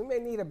space. We may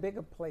need a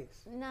bigger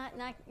place.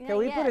 Can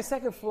we yet. put a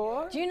second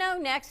floor? Do you know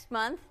next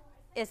month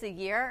is a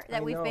year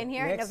that we've been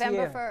here? Next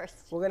November year,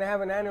 1st. We're going to have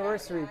an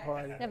anniversary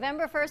party.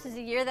 November 1st is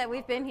a year that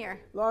we've been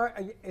here. Laura,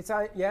 yes.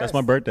 That's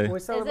my birthday. We're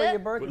celebrating your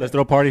birthday. Let's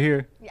throw a party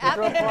here.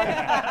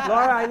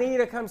 Laura, I need you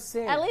to come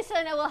sing. At least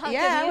I know we'll have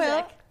good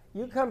music.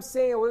 You come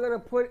sing, and we're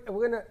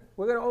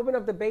gonna open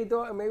up the bay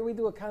door, and maybe we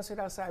do a concert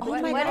outside. Oh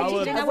my God! I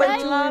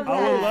would love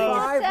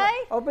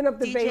that. Open up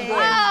the bay door.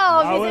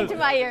 Oh, music to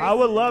my ears. I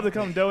would love to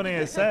come donate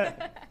a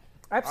set.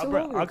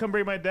 Absolutely. I'll come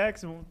bring my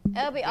decks. And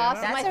it'll be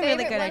awesome. That's my a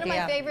really favorite, good one idea. of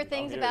my favorite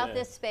things about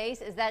this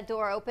space is that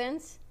door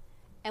opens,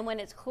 and when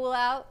it's cool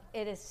out,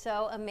 it is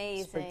so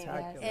amazing.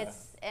 Spectacular.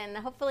 And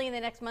hopefully in the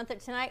next month or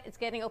tonight, it's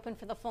getting open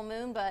for the full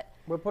moon. But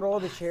we'll put all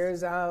the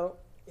chairs out.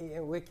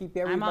 And we'll keep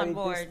everybody I'm on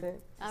board. distant.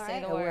 All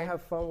right. And we'll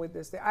have fun with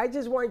this thing. I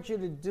just want you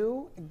to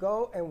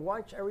go and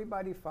watch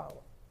everybody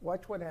follow.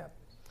 Watch what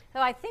happens.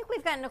 So I think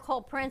we've got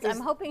Nicole Prince. I'm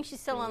hoping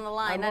she's still on the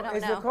line. I don't know.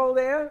 Is Nicole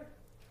there?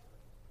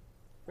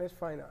 Let's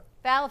find out.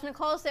 Val, if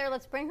Nicole's there,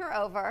 let's bring her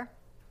over.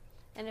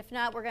 And if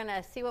not, we're going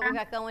to see what we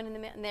got going in the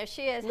middle. And there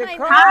she is.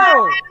 Nicole!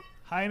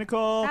 Hi,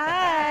 Nicole.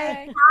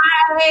 Hi.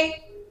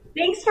 Hi.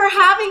 Thanks for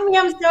having me.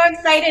 I'm so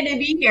excited to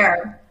be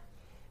here.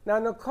 Now,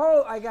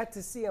 Nicole, I got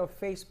to see on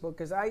Facebook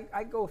because I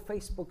go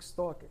Facebook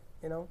stalking,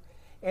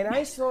 and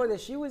I saw that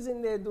she was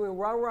in there doing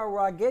rah, rah,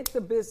 rah, get the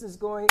business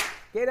going,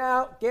 get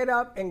out, get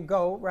up, and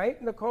go,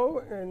 right, Nicole?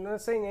 And not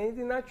saying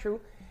anything not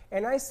true.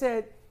 And I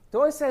said,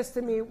 Dawn says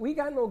to me, we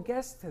got no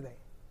guests today.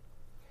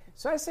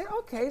 So I said,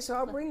 okay, so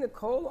I'll bring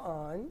Nicole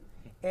on,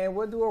 and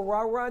we'll do a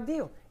rah, rah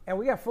deal. And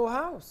we got full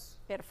house.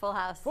 We had a full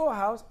house. Full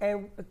house.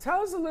 And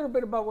tell us a little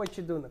bit about what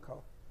you do,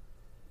 Nicole.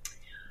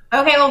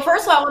 Okay, well,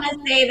 first of all, I want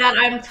to say that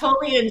I'm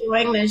totally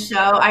enjoying this show.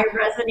 I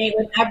resonate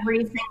with every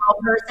single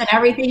person,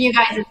 everything you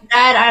guys have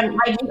said. I'm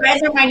like, you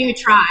guys are my new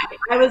tribe.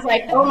 I was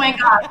like, oh my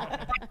God,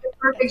 that's like the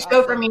perfect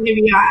show for me to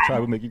be on. Tribe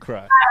will make you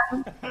cry.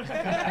 Yeah,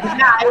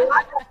 I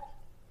love it.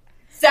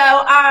 So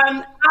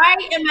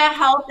I am a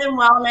health and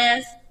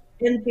wellness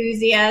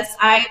enthusiast.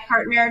 I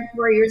partnered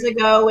 4 years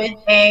ago with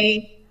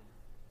a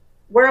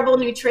wearable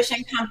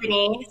nutrition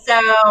company.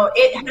 So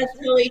it has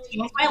really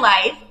changed my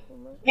life.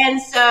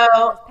 And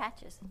so,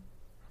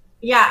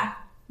 yeah,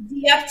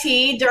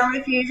 DFT,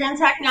 Dermafusion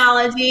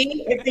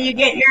Technology. So you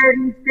get your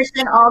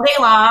nutrition all day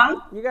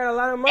long. You got a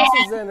lot of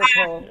muscles there,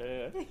 Nicole.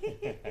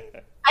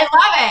 I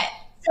love it.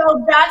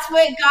 So that's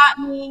what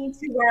got me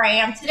to where I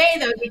am today,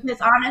 though, because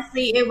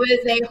honestly, it was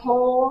a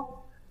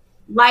whole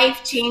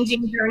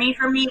life-changing journey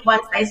for me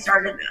once I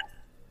started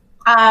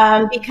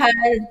this. Because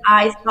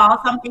I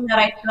saw something that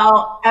I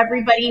felt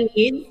everybody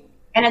needs.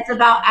 And it's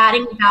about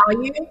adding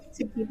value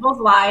to people's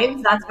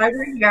lives. That's why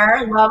we're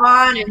here, love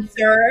on and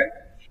serve.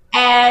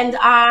 And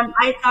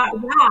I thought,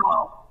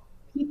 wow,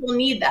 people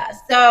need this.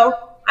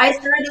 So I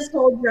started this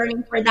whole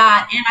journey for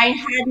that, and I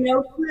had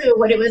no clue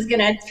what it was going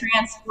to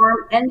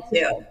transform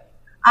into.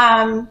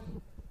 I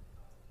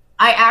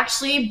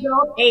actually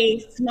built a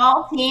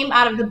small team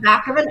out of the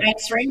back of an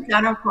ice rink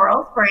down in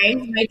Coral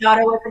Springs. My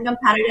daughter was a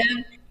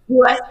competitive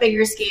U.S.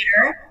 figure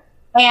skater.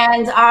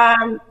 And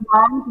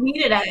moms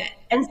needed it.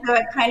 And so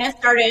it kind of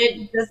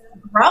started just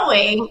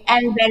growing,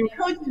 and then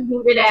coaches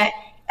needed it.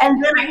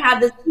 And then I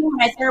had this team,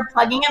 and I started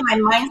plugging in. My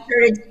mind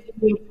started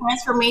changing.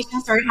 Transformation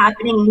started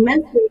happening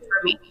mentally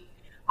for me.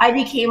 I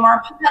became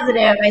more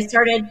positive. I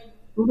started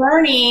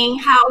learning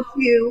how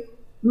to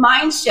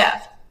mind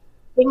shift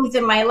things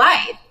in my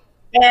life.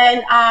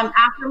 And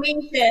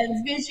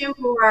affirmations, vision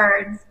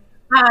boards.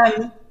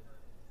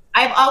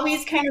 I've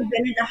always kind of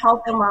been into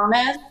health and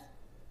wellness.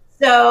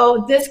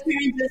 So this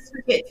kind of just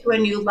took it to a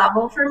new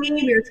level for me.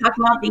 We were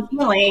talking about the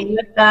healing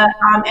with the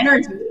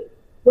energy.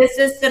 This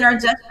is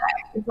synergistic.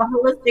 It's a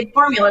holistic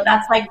formula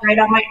that's like right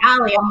on my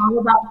alley. I'm all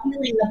about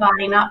healing the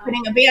body, not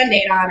putting a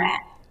Band-Aid on it.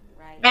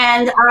 Right.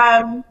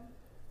 And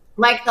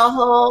like the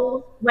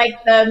whole,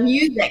 like the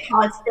music,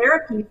 how it's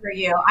therapy for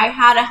you. I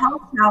had a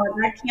health challenge.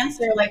 I had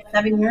cancer like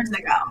 7 years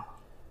ago.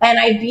 And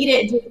I beat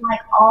it doing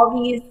like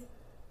all these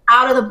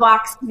out of the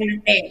box kind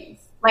of things.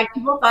 Like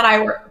people thought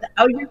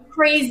oh, you're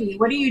crazy.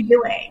 What are you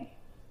doing?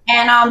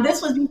 And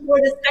this was before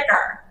the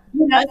sticker.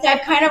 you know, so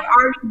I've kind of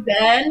already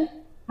been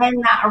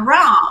in that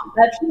realm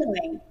of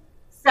healing.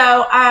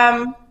 So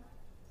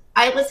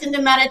I listen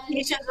to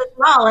meditations as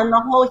well, and the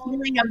whole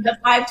healing of the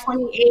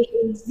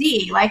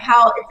 528Z, like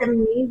how it's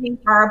amazing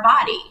for our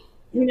body.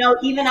 You know,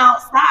 even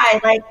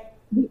outside, like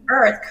the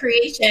earth,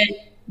 creation,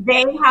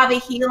 they have a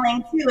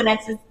healing too, and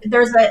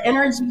there's an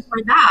energy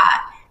for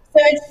that. So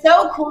it's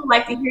so cool,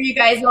 like, to hear you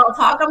guys all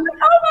talk. I'm like,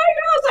 oh my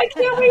gosh, I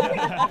can't wait.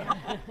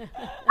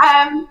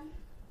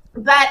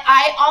 But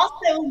I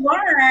also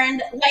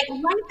learned, like,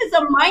 life is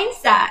a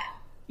mindset,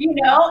 you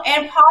know,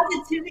 and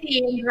positivity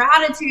and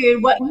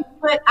gratitude, what you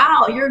put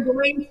out, you're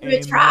going to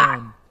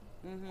attract.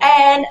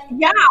 And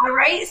yeah,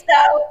 right?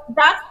 So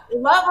that's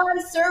love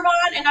on, serve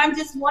on, and I'm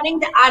just wanting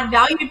to add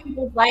value to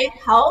people's life,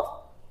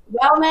 health,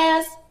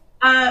 wellness.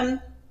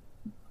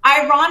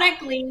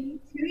 Ironically,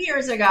 2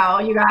 years ago,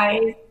 you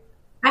guys,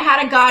 I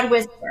had a God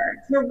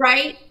whisper to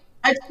write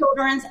a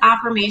children's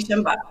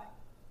affirmation book.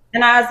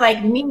 And I was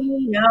like, me,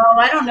 no,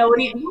 I don't know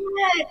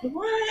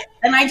what?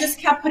 And I just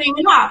kept putting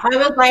it off. I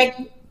was like,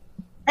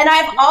 and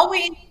I've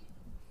always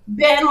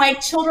been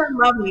like, children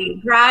love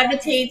me,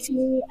 gravitate to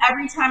me.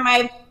 Every time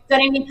I've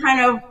done any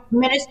kind of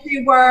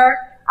ministry work,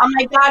 I'm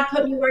like, God,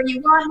 put me where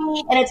you want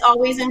me. And it's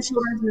always in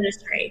children's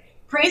ministry.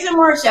 Praise and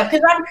worship,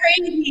 because I'm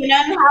crazy and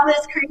I have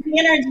this crazy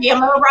energy.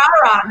 I'm a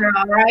rah-rah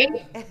girl,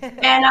 right?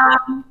 And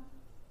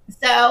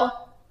so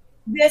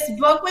this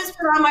book was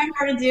put on my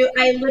heart to do.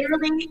 I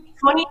literally,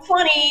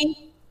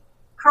 2020,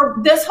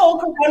 this whole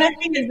Corona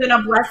thing has been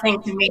a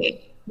blessing to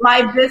me.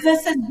 My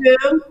business has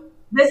boomed.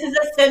 This is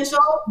essential,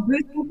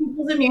 boosting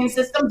people's immune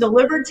system,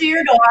 delivered to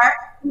your door.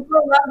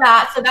 People love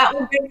that, so that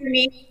was good for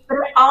me. But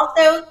it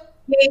also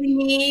gave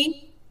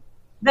me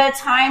the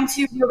time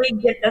to really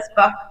get this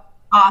book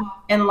off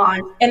and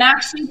launch. And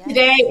actually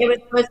today it was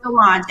supposed to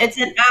launch. It's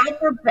an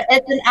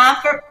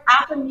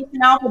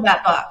affirmation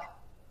alphabet book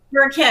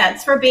for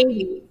kids, for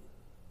babies.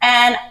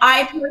 And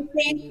I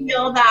personally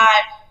feel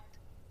that,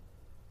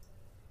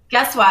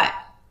 guess what?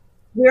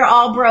 We're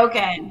all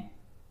broken.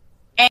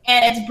 And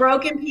it's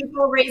broken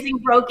people raising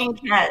broken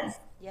kids.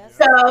 Yes.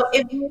 So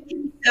if we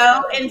can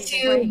go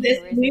into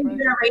this new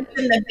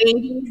generation, the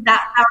babies,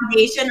 that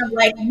foundation of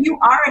like, you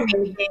are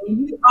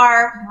amazing, you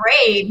are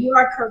brave, you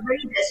are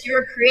courageous,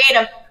 you're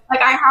creative.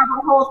 Like, I have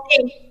a whole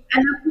thing.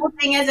 And the cool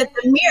thing is, it's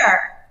a mirror.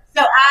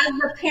 So as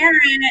the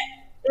parent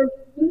is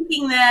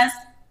speaking this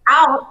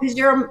out, because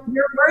your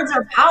words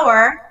are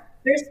power,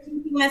 they're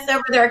speaking this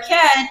over their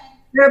kid,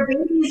 their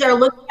babies are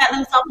looking at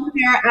themselves in the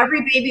mirror.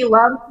 Every baby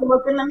loves to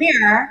look in the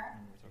mirror.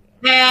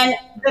 And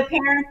the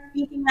parents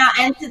speaking that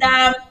into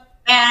them,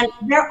 and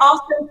they're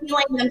also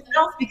healing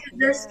themselves because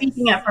they're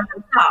speaking it for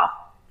themselves.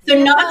 So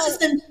not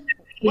just in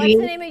what's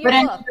the name of your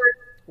book?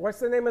 What's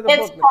the name of the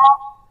book?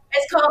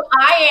 It's called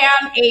I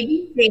Am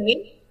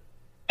ABC,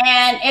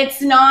 and it's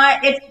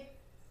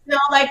still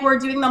like we're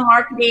doing the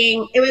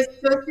marketing. It was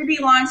supposed to be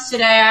launched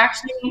today. I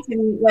actually need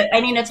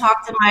to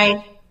talk to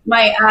my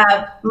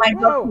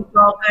book people,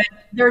 but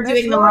they're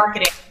doing the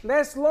marketing.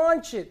 Let's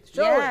launch it.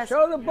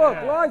 Show the book.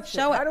 Launch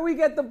it. How do we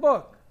get the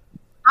book?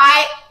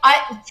 I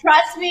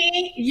trust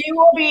me,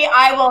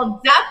 I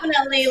will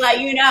definitely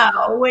let you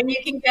know when you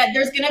can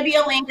there's going to be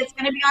a link. It's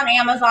going to be on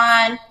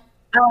Amazon,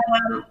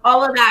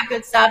 all of that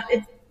good stuff.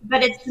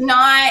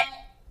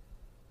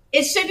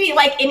 It should be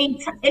like any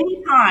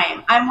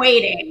time. I'm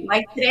waiting.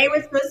 Like, today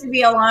was supposed to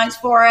be a launch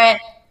for it,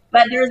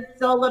 but there's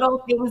still little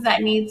things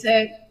that need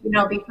to,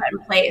 be put in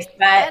place. But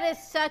that is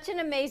such an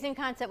amazing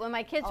concept. When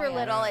my kids were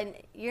little, and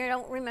you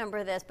don't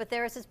remember this, but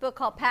there was this book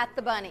called Pat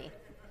the Bunny.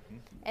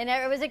 And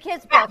it was a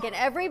kid's book. And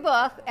every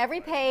book,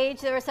 every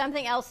page, there was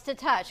something else to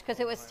touch because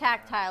it was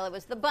tactile. It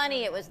was the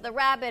bunny, it was the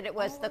rabbit, it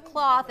was the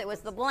cloth, it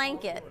was the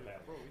blanket.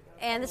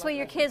 And this way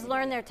your kids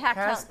learn their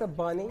tactile. Pat the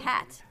Bunny?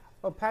 Pat.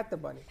 Oh, Pat the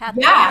Bunny. Pat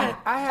the Bunny.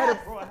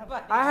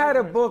 I had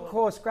a book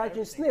called Scratch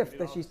and Sniff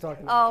that she's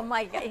talking about. Oh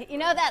my God! You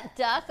know that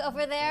duck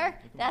over there?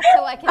 That's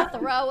so I can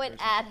throw it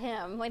at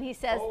him when he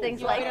says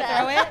things like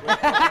that.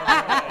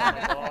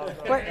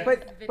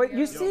 But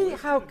you see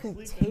how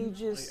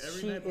contagious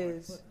she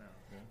is.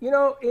 In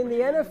the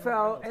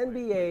NFL,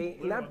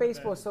 NBA, not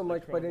baseball so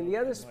much, but in the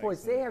other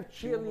sports, they have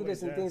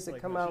cheerleaders and things that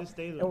come out,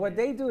 and what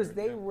they do is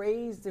they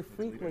raise the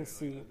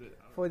frequency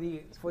for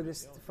the it's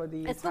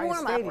the entire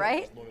warm-up, stadium.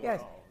 right?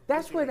 Yes.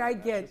 That's what I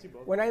get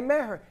when I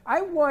met her.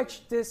 I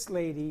watched this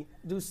lady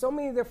do so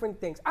many different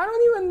things. I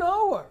don't even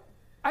know her.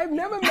 I've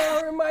never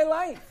met her in my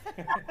life.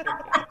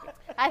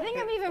 I think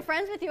I'm even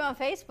friends with you on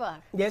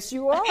Facebook. Yes,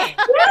 you are.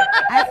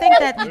 I think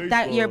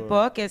that your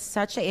book is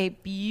such a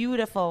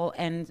beautiful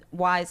and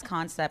wise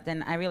concept,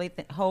 and I really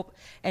hope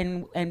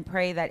and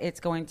pray that it's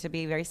going to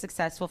be very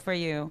successful for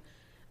you.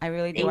 I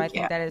really do. I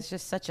think that is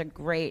just such a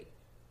great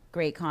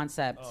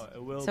concept. Oh,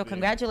 it will so be.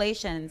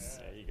 Congratulations.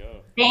 There you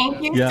go.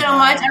 Thank you so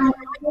much. I'm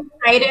really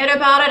excited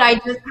about it. I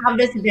just have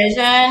this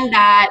vision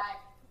that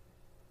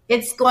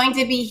it's going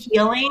to be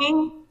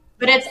healing,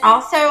 but it's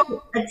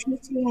also a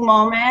teaching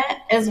moment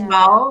as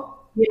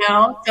well,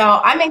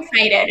 So I'm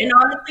excited. And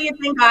honestly, it's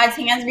in God's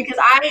hands because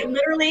I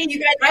literally, you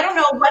guys, I don't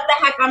know what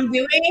the heck I'm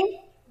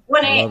doing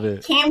when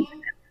it came to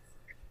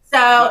this.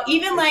 So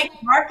even like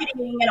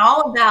marketing and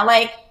all of that,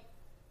 like,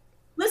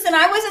 listen,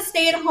 I was a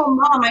stay-at-home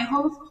mom. I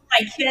homeschooled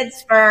my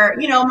kids for,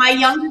 my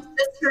youngest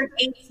sister turned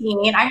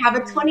 18. I have a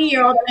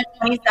 20-year-old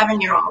and a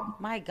 27-year-old.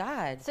 My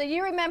God. So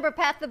you remember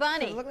Pat the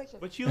Bunny?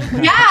 But you look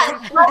like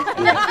Yes.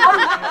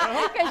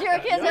 Because your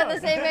kids are the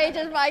same age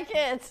as my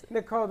kids.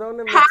 Nicole, don't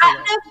admit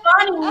Pat to the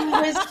Bunny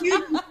was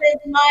huge because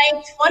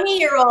my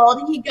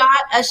 20-year-old, he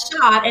got a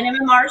shot, an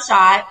MMR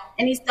shot,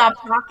 and he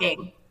stopped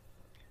talking.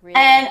 Really?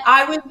 And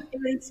I was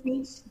doing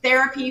speech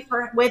therapy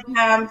with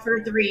him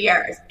for 3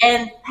 years.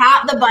 And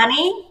Pat the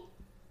Bunny,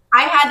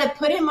 I had to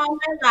put him on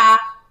my lap,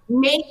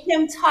 make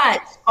him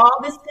touch all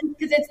this,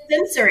 because it's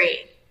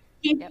sensory.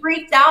 He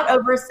freaked out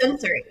over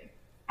sensory.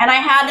 And I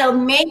had to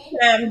make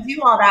him do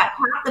all that.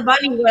 Pat the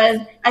Bunny was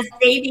a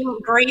saving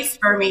grace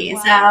for me.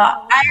 Wow. So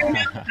I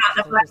remember Pat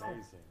the Bunny.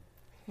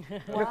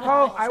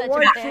 Nicole,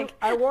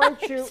 I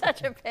want you.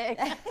 Such a pig.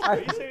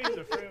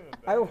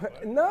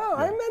 No,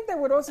 I meant that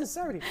with all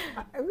sincerity.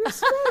 I was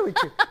scared with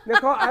you.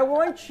 Nicole, I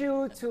want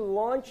you to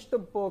launch the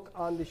book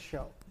on the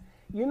show.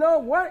 You know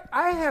what?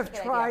 I have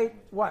tried,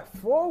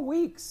 4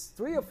 weeks,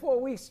 3 or 4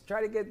 weeks, to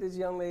try to get this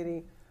young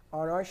lady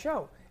on our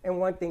show. And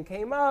one thing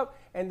came up,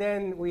 and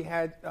then we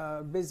had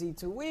busy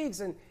 2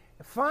 weeks, and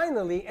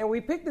finally, and we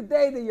picked the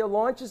day that your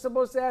launch is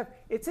supposed to have.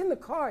 It's in the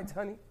cards,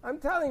 honey. I'm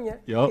telling you.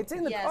 Yep. It's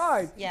in the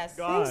cards. Yes.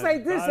 Things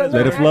like this.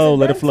 Let it flow.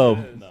 Let it flow.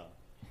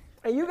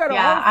 And you got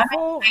a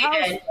whole full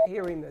house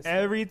hearing this.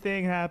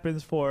 Everything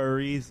happens for a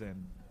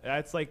reason.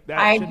 That's like that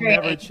I should agree.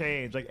 never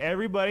change. Like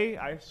everybody,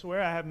 I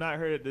swear I have not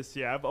heard it this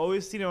year. I've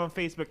always seen it on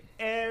Facebook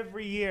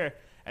every year,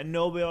 and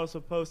nobody else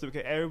will post it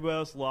because everybody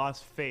else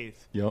lost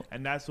faith. Yep.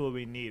 And that's what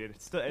we needed.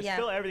 It's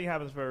still everything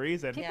happens for a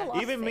reason. People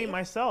lost Even me faith.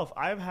 myself,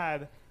 I've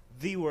had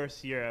the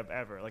worst year of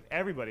ever. Like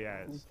everybody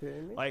has.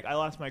 Like I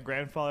lost my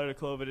grandfather to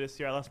COVID this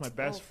year. I lost my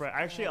best friend.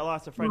 Actually, I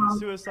lost a friend to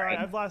suicide.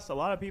 I've lost a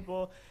lot of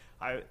people.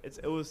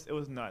 It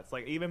was nuts.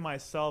 Like even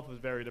myself was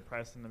very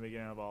depressed in the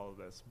beginning of all of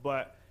this.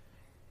 But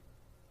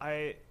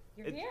I'm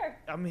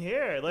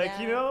here. Like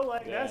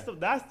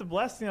that's the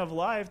blessing of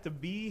life, to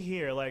be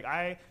here. Like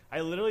I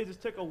literally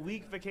just took a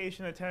week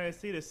vacation to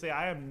Tennessee to say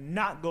I am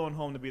not going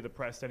home to be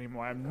depressed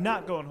anymore. I'm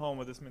not going home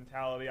with this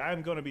mentality. I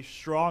am going to be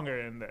stronger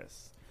in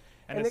this.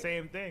 And the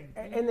same thing.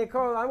 And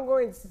Nicole, I'm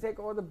going to take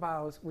all the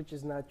bows, which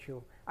is not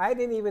true. I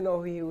didn't even know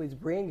who he was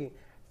bringing.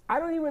 I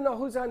don't even know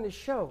who's on the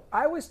show.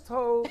 I was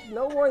told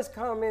no one's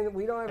coming.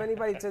 We don't have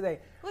anybody today.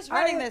 Who's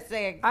running this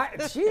thing?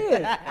 She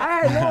is.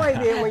 I had no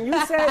idea. When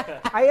you said,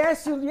 I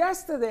asked you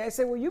yesterday, I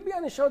said, will you be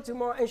on the show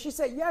tomorrow? And she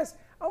said, yes.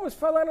 I almost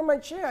fell out of my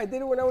chair. I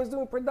did it when I was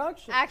doing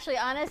production. Actually,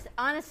 honest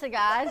to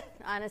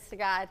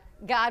God,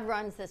 God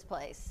runs this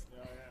place.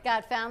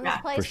 God found this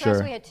place for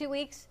us. We had 2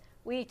 weeks.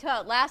 We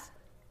told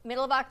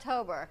middle of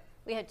October,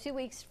 we had 2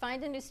 weeks to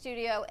find a new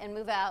studio and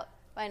move out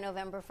by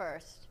November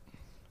 1st.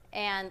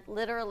 And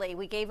literally,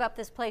 we gave up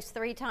this place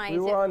 3 times. We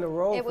were on the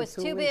road It was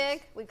for 2 too weeks.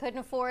 big. We couldn't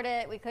afford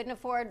it. We couldn't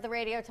afford the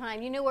radio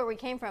time. You knew where we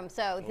came from.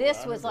 So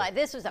this was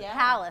a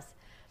palace.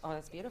 Oh,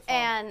 that's beautiful.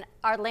 And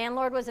our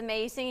landlord was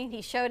amazing.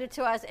 He showed it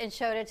to us and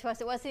showed it to us.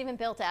 It wasn't even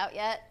built out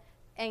yet.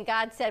 And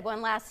God said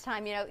one last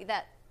time,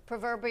 that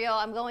proverbial,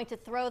 I'm going to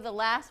throw the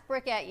last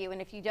brick at you. And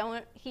if you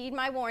don't heed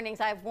my warnings,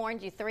 I've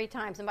warned you 3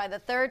 times. And by the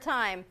 3rd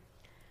time,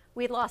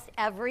 we lost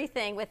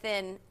everything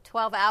within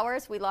 12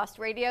 hours. We lost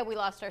radio. We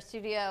lost our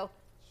studio.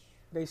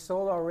 They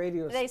sold our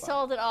radio They spot.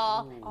 sold it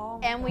all.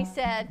 And we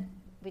said,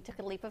 we took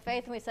a leap of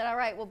faith and we said, all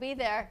right, we'll be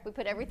there. We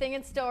put everything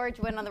in storage,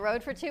 went on the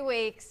road for 2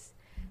 weeks.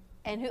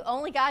 And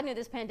only God knew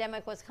this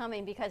pandemic was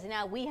coming, because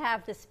now we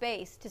have the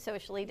space to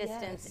socially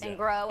distance and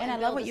grow. And I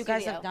love what you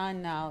guys have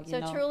done now.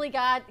 So truly,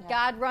 God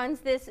runs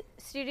this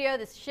studio,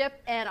 this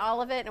ship, and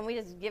all of it, and we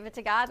just give it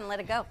to God and let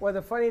it go. Well,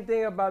 the funny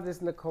thing about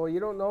this, Nicole, you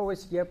don't know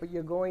this yet, but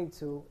you're going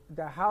to.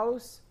 The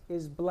house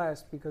is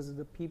blessed because of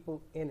the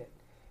people in it.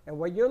 And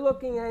what you're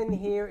looking at in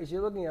here is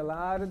you're looking at a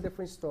lot of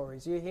different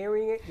stories. You're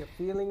hearing it, you're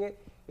feeling it.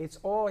 It's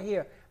all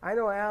here. I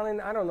know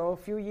Alan, I don't know, a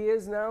few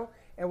years now,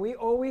 and we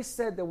always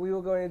said that we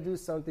were going to do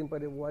something,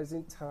 but it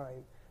wasn't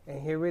time. And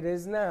here it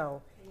is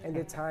now, and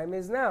the time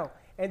is now.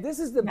 And this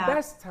is the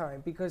best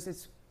time, because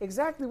it's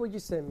exactly what you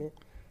said, man.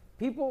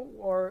 People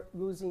are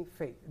losing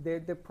faith.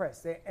 They're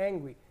depressed. They're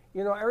angry.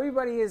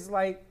 Everybody is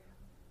like,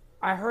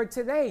 I heard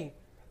today,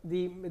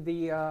 the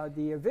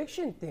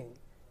eviction thing.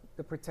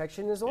 The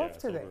protection is off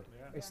today.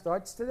 It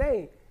starts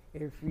today.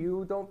 If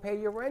you don't pay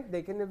your rent,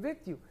 they can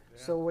evict you.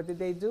 So what did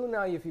they do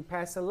now? If you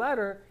pass a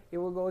letter, it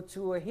will go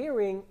to a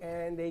hearing,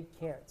 and they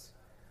can't,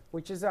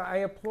 which is, I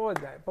applaud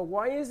that. But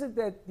why is it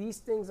that these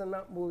things are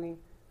not moving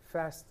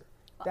faster?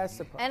 That's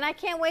the problem. And I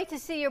can't wait to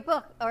see your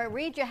book or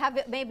read you. Have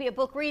maybe a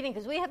book reading,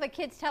 because we have a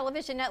kids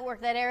television network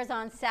that airs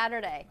on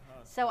Saturday.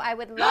 So I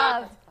would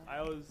love.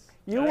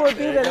 You will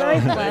be the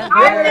ninth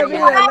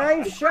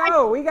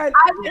show. I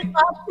would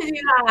love to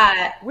do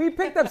that. We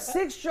picked up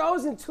 6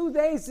 shows in 2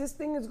 days. This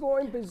thing is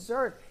going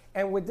berserk.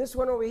 And with this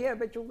one over here, I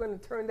bet you're going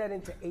to turn that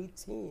into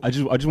 18. I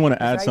just want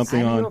to add I something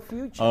see on. your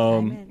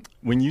future.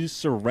 When you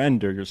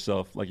surrender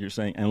yourself, like you're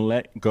saying, and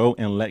let go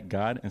and let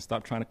God, and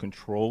stop trying to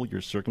control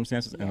your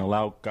circumstances and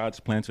allow God's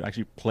plan to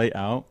actually play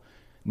out,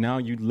 now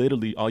you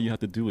literally, all you have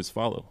to do is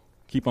follow.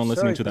 Keep on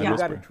listening to that you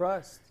whisper. got to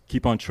trust.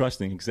 Keep on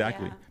trusting,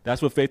 exactly. That's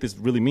what faith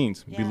really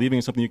means, believing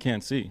in something you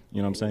can't see.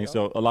 You know what I'm saying?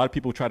 So a lot of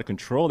people try to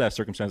control that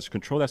circumstance,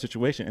 control that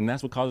situation, and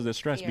that's what causes their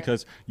stress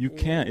because you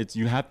can't.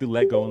 You have to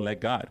let go and let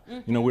God.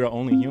 You know, we're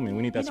only human.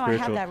 We need that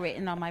spiritual. I have that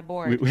written on my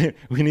board.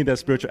 We need that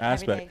spiritual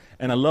aspect.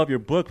 And I love your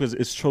book because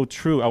it's so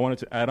true. I wanted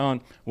to add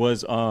on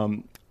was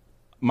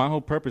my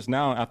whole purpose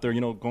now, after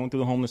going through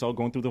the homeless,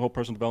 going through the whole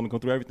personal development, going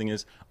through everything,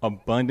 is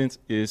abundance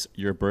is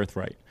your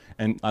birthright.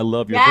 And I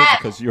love your book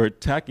because you're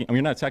attacking. I mean,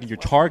 you're not attacking. You're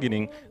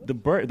targeting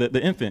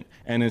the infant,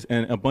 and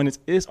abundance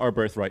is our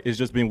birthright. It's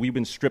just we've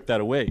been stripped that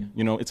away.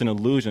 It's an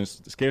illusion.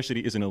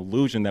 Scarcity is an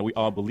illusion that we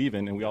all believe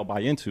in and we all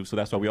buy into. So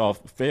that's why we all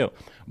fail.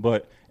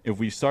 But if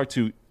we start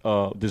to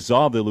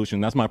dissolve the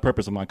illusion, that's my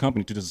purpose of my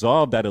company, to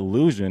dissolve that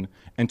illusion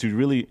and to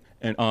really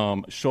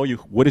show you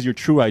what is your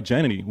true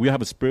identity. We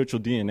have a spiritual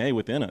DNA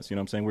within us. You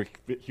know what I'm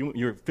saying?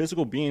 You're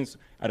physical beings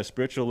at a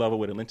spiritual level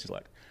with an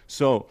intellect.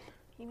 So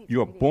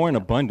you are born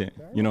abundant.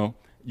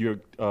 You're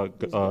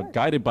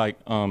guided by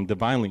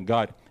divinely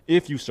God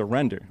if you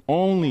surrender,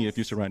 only if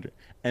you surrender.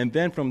 And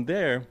then from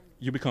there,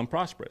 you become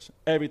prosperous.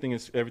 Everything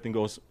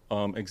goes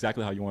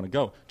exactly how you want to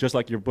go. Just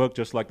like your book,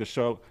 just like the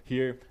show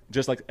here,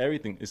 just like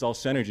everything. It's all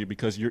synergy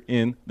because you're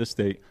in the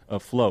state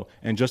of flow.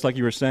 And just like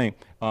you were saying,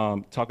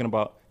 talking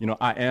about,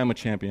 I am a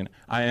champion.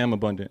 I am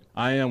abundant.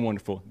 I am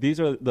wonderful. These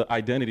are the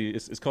identity.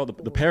 It's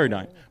called the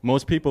paradigm.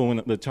 Most people,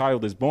 when the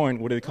child is born,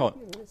 what do they call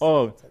it?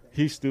 Oh,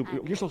 he's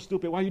stupid. You're so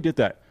stupid. Why you did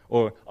that?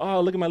 Or,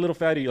 oh, look at my little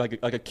fatty,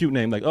 like a cute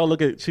name. Like, oh,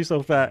 look at, she's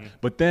so fat.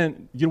 But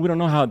then we don't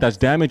know how that's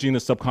damaging the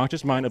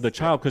subconscious mind of the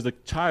child, because the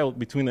child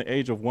between the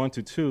age of 1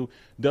 to 2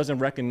 doesn't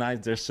recognize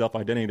their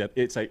self-identity, that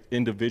it's an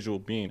individual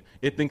being.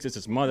 It thinks it's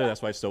its mother.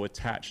 That's why it's so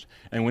attached.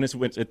 And when it's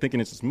thinking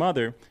it's its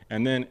mother,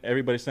 and then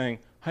everybody's saying,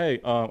 hey,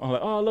 I'm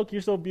like, oh, look,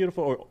 you're so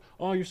beautiful, or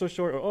oh, you're so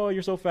short, or oh,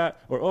 you're so fat,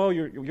 or oh,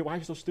 why are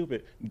you so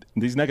stupid?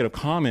 These negative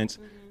comments,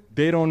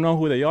 they don't know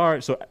who they are.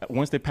 So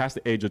once they pass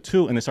the age of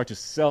 2 and they start to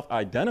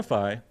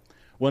self-identify,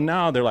 well,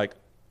 now they're like,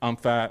 I'm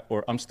fat,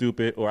 or I'm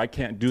stupid, or I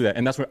can't do that.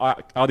 And that's where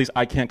all these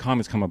I can't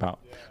comments come about.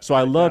 Yeah. So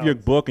I love your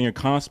book and your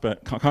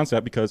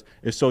concept because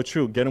it's so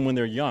true. Get them when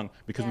they're young,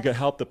 because we can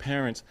help the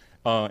parents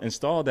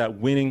install that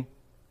winning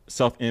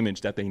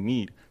self-image that they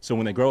need. So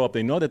when they grow up,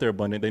 they know that they're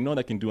abundant. They know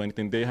they can do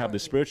anything. They have the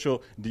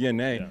spiritual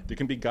DNA. Yeah. They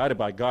can be guided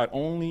by God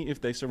only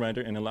if they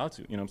surrender and allow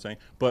to. You know what I'm saying?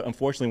 But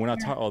unfortunately, we're not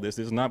taught all this.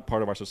 This is not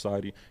part of our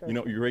society. You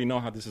already know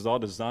how this is all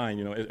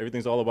designed.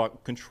 Everything's all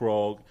about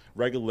control,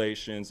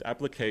 regulations,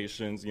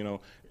 applications.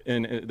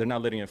 And they're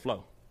not letting it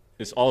flow.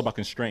 It's all about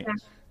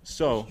constraints.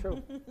 So,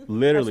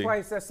 literally.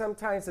 That's why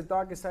sometimes the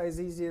darker side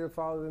is easier to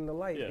follow than the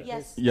light.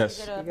 Yeah.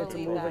 Yes. You get to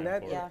move in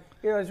that. Yeah.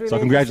 It's really so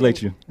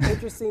congratulate you.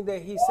 Interesting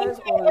that he says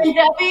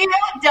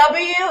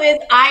W is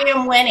I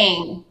am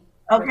winning.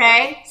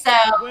 Okay, so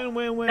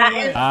win.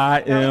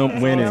 I am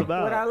winning.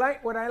 What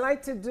I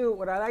like to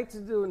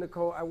do,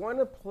 Nicole, I want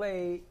to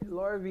play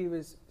Laura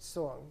Viva's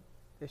song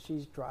that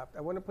she's dropped.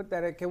 I want to put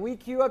that in. Can we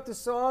cue up the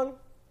song?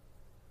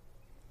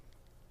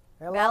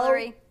 Hello?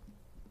 Valerie.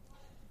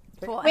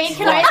 Wait,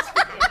 can I?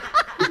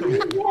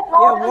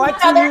 Yeah,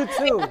 watching you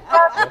too.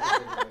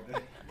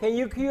 Can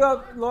you cue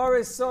up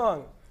Laura's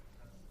song?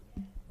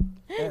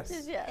 Yes.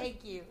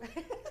 Thank you.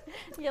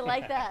 You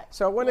like that?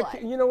 So I want to.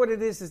 You know what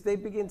it is they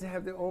begin to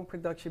have their own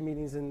production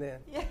meetings in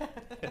there,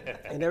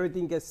 and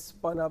everything gets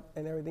spun up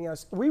and everything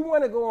else. We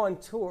want to go on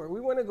tour.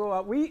 We want to go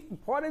out.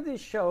 Part of this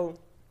show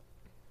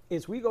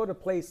is we go to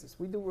places.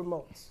 We do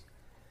remotes,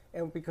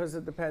 and because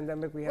of the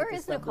pandemic, we have to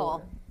stop Nicole?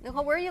 doing it.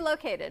 Nicole, where are you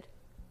located?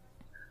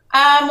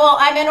 Well,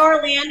 I'm in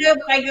Orlando,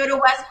 but I go to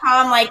West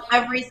Palm like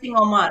every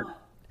single month.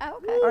 Oh,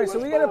 okay. All right, so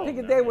we're gonna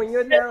pick a day when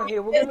you're down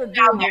here. We're gonna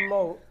do a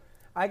remote.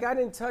 I got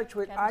in touch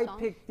with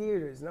iPick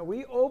Theaters. Now,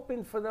 we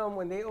opened for them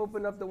when they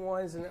opened up the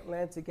ones in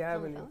Atlantic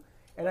Avenue.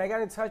 And I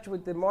got in touch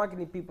with the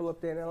marketing people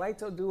up there, and I'd like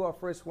to do our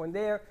first one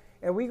there.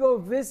 And we go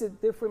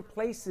visit different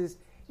places,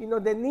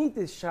 that need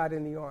this shot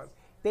in the arm.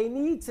 They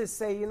need to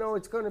say,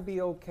 it's going to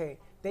be okay.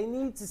 They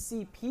need to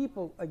see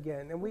people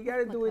again. And we got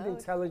to do it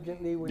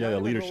intelligently. We're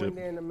not going to go in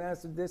there in a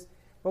massive this.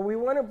 But we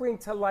want to bring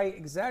to light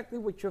exactly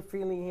what you're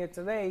feeling here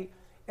today,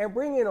 and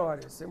bring in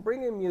artists, and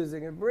bring in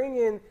music, and bring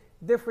in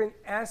different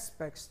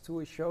aspects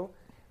to a show,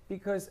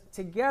 because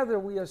together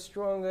we are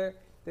stronger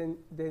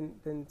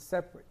than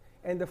separate.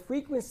 And the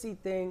frequency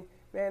thing,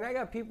 man, I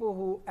got people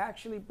who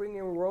actually bring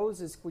in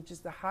roses, which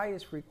is the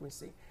highest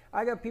frequency.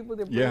 I got people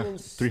that bring in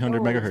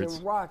 300 megahertz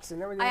and rocks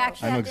and everything. I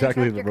actually know had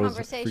exactly to interrupt the your rose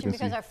conversation frequency.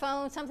 because our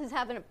phone, something's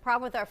having a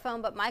problem with our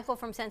phone, but Michael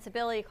from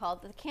Sensibility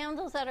called. The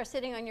candles that are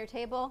sitting on your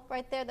table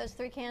right there, those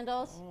 3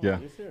 candles. Yeah.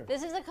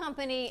 This is a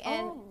company,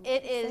 and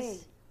it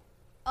is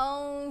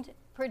owned,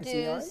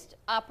 produced,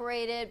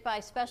 operated by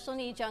special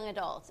needs young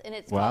adults, and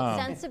it's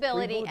called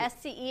Sensibility,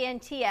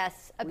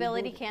 SCENTS,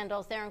 Ability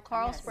Candles. They're in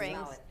Coral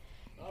Springs.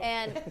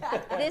 And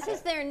this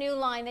is their new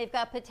line. They've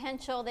got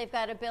potential. They've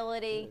got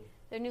ability.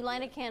 Their new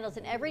line of candles.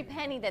 And every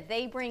penny that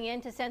they bring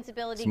into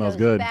Sensibility Smells goes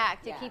good.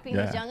 back to keeping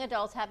these young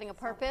adults having a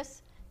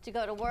purpose to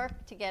go to work,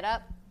 to get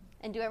up,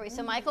 and do everything.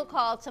 So Michael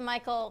called. So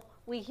Michael,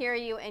 we hear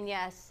you. And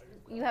yes,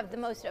 you have the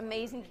most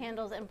amazing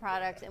candles and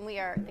products. And we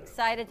are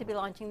excited to be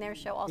launching their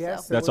show also.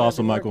 Yes, That's we're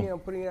awesome, working Michael. on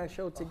putting that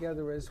show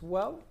together as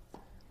well.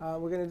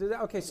 We're going to do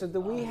that. Okay, so do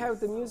we have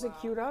the music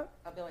queued up?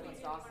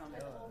 Ability's awesome.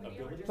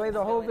 Play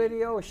the whole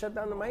video, shut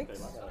down the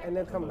mics, and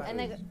then come back. And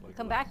then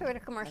come back or go to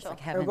commercial?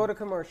 We'll go to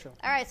commercial.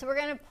 All right, so we're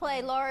going to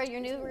play, Laura, your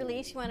new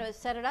release. You want to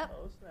set it up?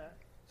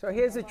 So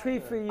here's a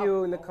treat for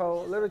you,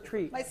 Nicole, a little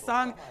treat. My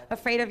song,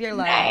 Afraid of Your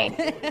Love.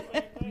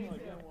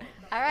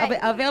 All right.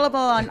 Available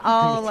on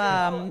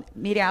all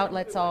media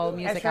outlets, all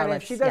music That's right.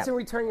 outlets. If she doesn't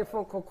return your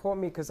phone call, call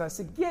me, because I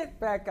said, get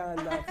back on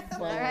that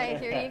phone. All right,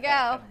 here you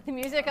go. The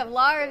music of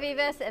Laura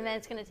Vivas, and then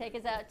it's going to take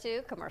us out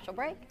to commercial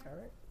break. All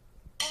right.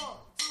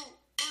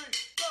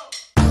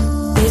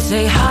 They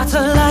say hearts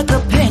are like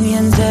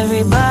opinions,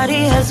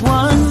 everybody has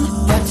one.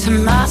 But to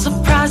my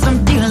surprise,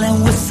 I'm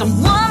dealing with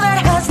someone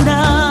that has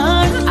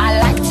none.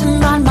 I like to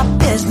mind my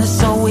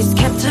business, always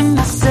kept to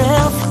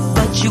myself.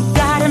 But you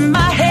got in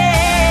my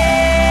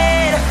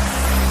head.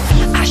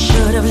 I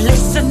should have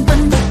listened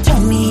when they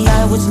told me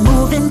I was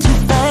moving too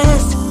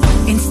fast.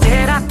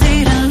 Instead I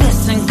didn't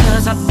listen,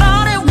 cause I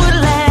thought it would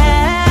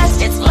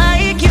last. It's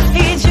like you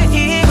feed your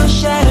ego,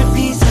 shattered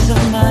pieces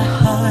of my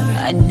heart.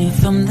 I knew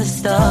from the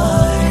start.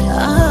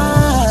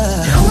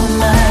 Who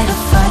am I to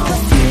fight the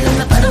fear?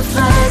 The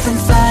butterflies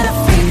inside of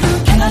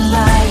freedom. Can I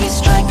lie? You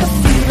strike a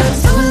fever.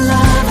 So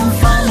alive, I'm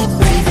finally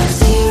breathing.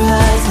 See your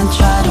eyes and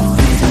try to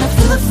breathe. And I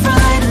feel the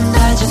fright and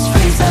I just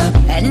freeze up.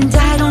 And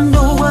I don't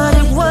know what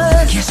it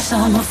was. Guess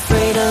I'm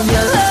afraid of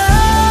your love.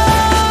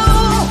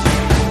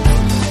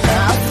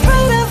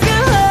 Afraid of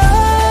your love.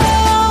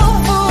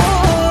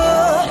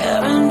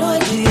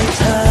 Paranoid to your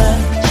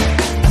touch.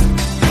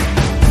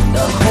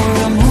 The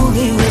horror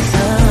movie was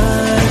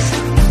us.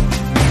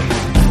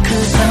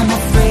 'Cause I'm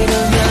afraid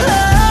of your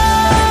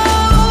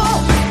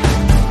love.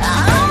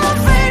 I'm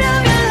afraid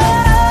of your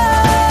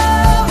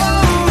love.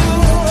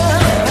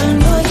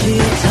 Paranoid to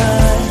your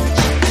touch.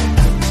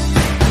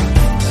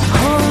 The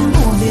horror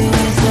movie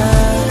was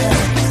us.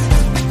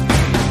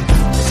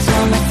 'Cause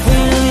I'm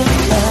afraid of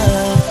your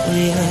love,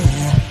 yeah.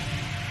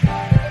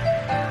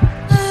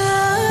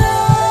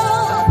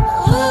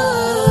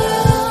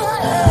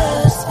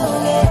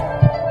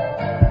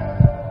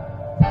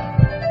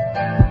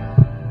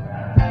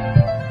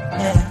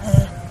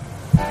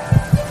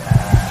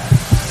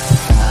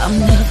 I'm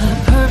never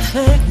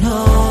perfect, no.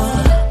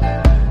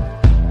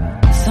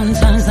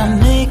 Sometimes I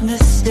make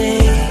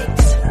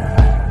mistakes.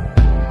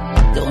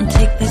 Don't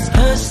take this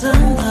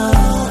personal.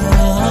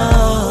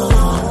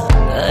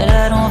 But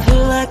I don't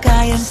feel like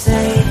I am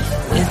safe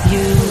with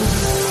you.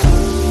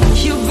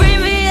 You bring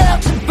me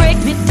up to break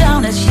me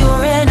down as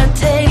your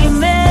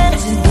entertainment.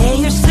 Today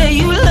you say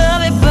you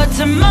love it, but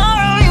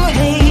tomorrow you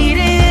hate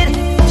it.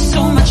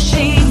 So much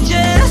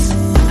changes.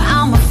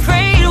 I'm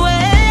afraid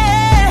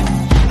when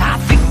I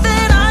think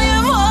that I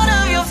am one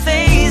of your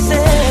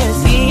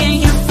faces. Me and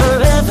you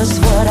forever's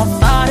what I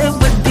thought it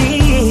would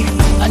be.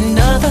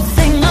 Another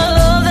thing I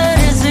love that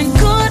isn't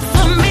good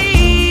for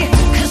me.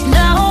 'Cause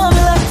now I'm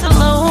left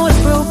alone with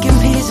broken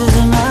pieces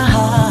in my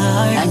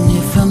heart. I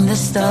knew from the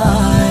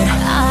start.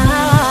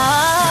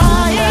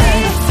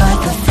 Fight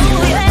the fear,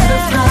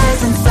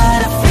 butterflies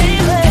inside of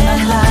fear. Can I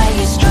lie?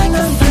 You strike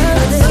a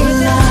fever. So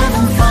alive,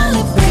 I'm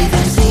finally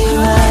breathing. See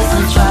your eyes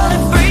and try to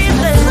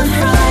breathe in.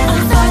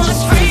 I'm not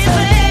just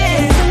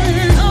freezing.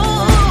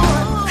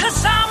 'Cause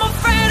I'm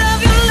afraid of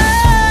your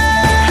love.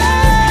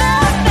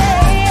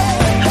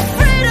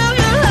 Afraid of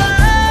your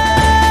love.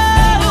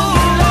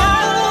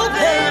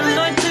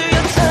 Paranoid to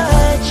your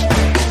touch.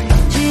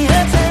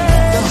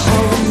 The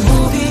whole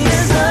movie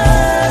is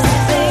us,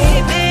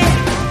 baby.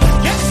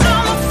 Yes,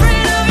 I'm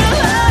afraid of your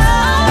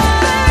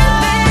love,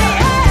 baby.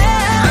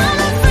 I'm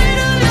afraid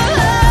of your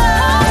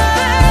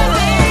love,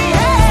 baby.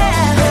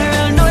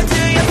 Paranoid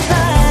to your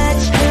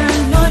touch.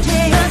 Paranoid to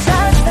your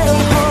touch, baby. The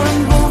whole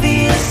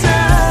movie is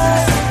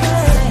us.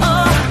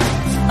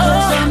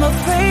 I'm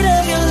afraid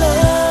of your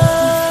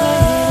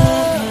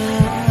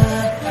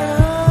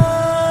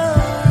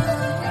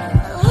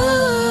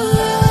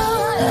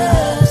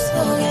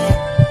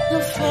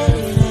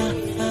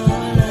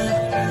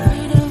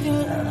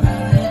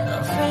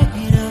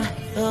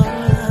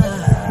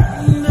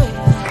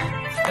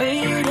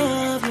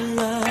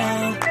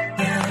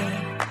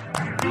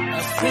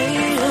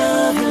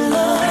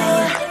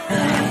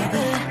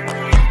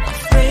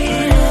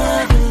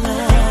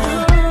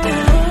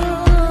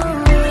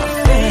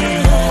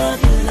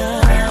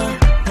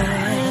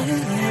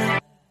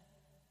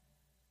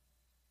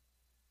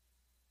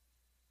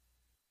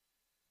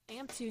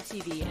AMP2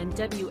 TV and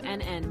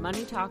WNN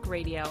Money Talk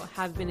Radio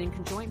have been in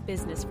conjoint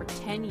business for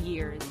 10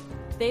 years.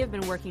 They have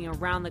been working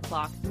around the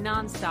clock,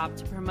 nonstop,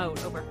 to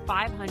promote over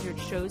 500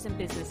 shows and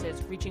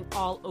businesses reaching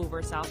all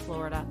over South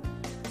Florida.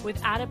 With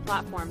added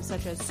platforms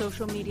such as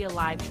social media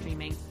live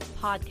streaming,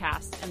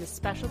 podcasts, and the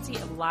specialty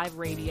of live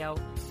radio,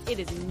 it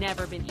has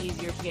never been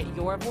easier to get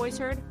your voice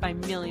heard by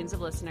millions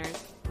of listeners.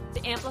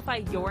 To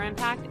amplify your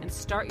impact and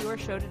start your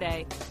show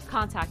today,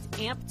 contact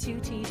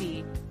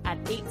AMP2TV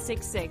at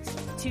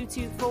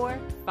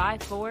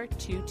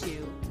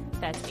 866-224-5422.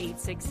 That's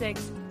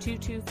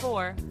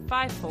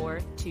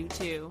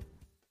 866-224-5422.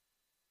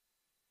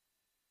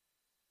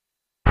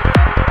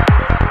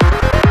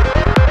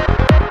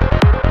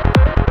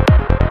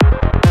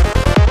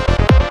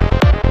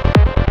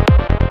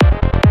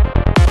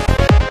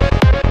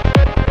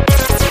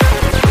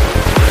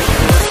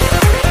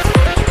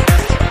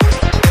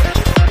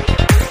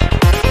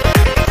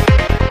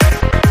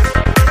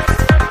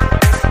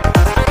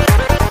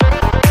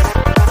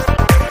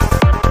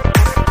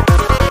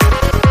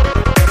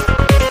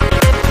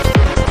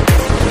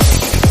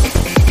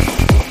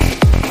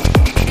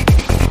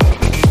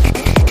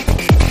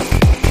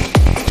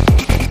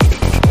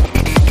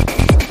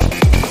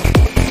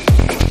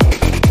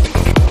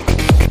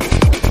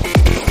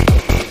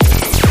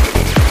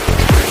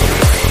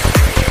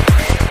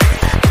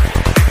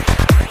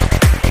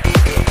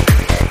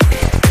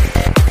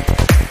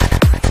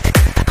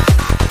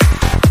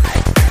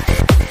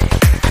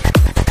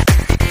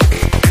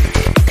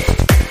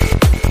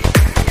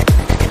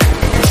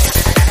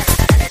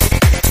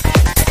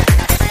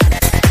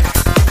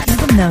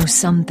 Though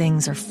some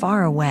things are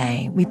far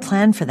away, we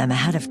plan for them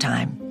ahead of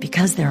time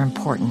because they're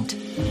important.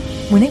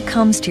 When it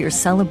comes to your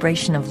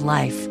celebration of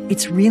life,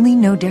 it's really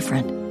no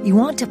different. You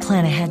want to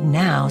plan ahead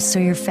now so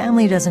your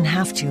family doesn't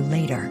have to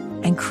later,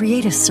 and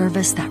create a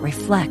service that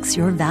reflects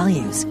your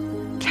values,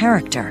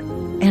 character,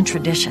 and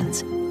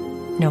traditions,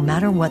 no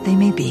matter what they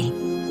may be.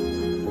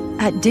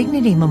 At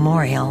Dignity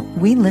Memorial,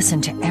 we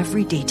listen to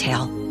every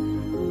detail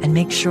and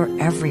make sure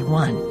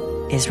everyone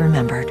is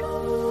remembered.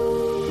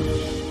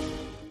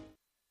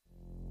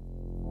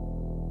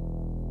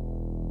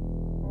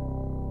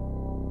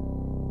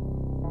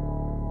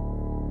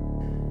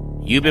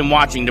 You've been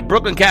watching the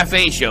Brooklyn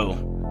Cafe Show.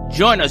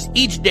 Join us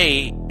each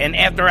day and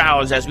after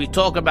hours as we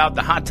talk about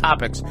the hot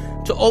topics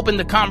to open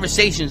the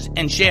conversations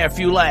and share a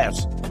few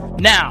laughs.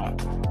 Now,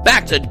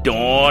 back to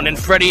Dawn and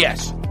Freddie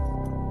S.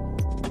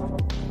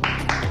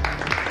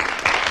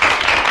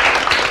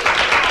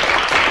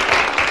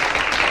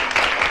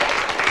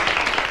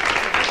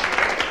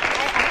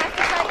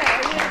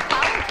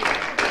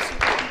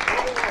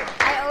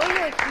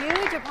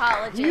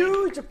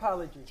 Huge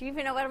apology. Do you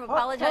even know what I'm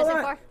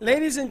apologizing for?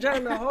 Ladies and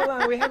gentlemen, hold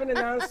on. We have an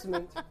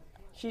announcement.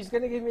 She's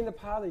going to give me an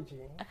apology.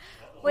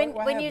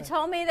 When you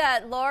told me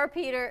that Laura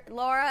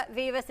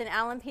Vivas and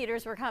Alan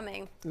Peters were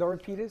coming. Laura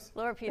Peters?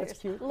 Laura Peters. That's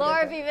cute.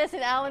 Laura Vivas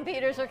and Alan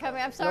Peters were coming.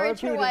 I'm sorry,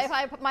 True Wife.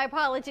 My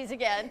apologies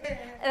again. And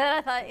then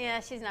I thought, yeah,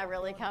 she's not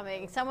really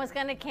coming. Someone's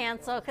going to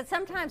cancel. Because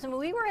sometimes when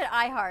we were at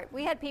iHeart,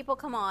 we had people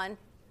come on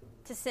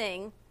to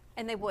sing,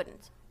 and they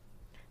wouldn't.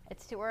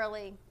 It's too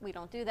early. We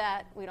don't do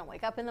that. We don't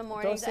wake up in the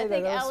morning. Don't say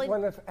that. That was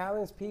one of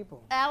Alan's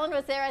people. Alan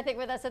was there, I think,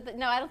 with us.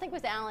 No, I don't think it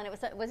was Alan.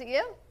 Was it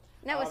you?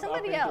 No, it was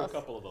somebody else. A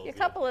couple of those. A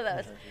couple of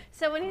those.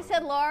 So when he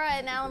said Laura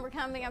and Alan were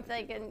coming, I'm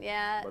thinking,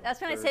 yeah.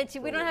 That's when I said to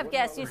you, we don't have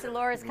guests. You said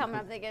Laura's coming.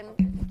 I'm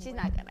thinking, she's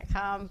not going to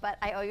come. But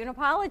I owe you an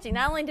apology.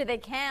 Not only did they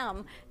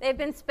come, they've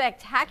been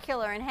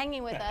spectacular in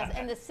hanging with us.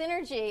 And the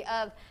synergy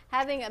of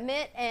having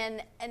Amit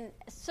and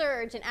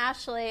Serge and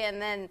Ashley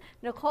and then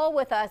Nicole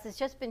with us has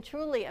just been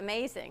truly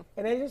amazing.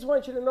 And I just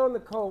want you to know,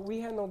 Nicole,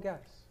 we had no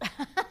guests.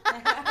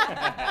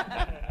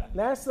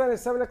 Last night at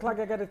 7 o'clock,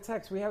 I got a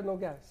text. We have no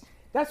guests.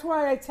 That's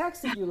why I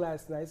texted you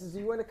last night. I said,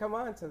 you want to come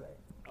on today?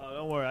 Oh,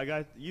 don't worry. I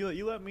got you.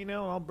 You let me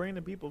know, and I'll bring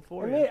the people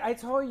for you. Amit, I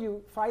told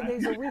you 5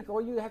 days a week.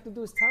 All you have to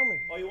do is tell me.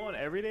 Oh, you want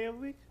every day of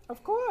the week?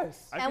 Of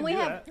course. And we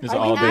have It's an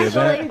all-day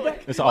event.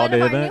 It's an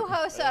all-day event. One of our new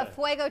hosts,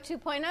 Fuego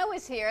 2.0,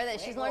 is here.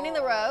 That she's learning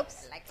the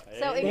ropes.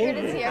 So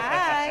Ingrid is here.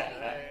 Hi.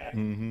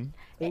 Mm-hmm.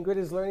 Ingrid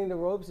is learning the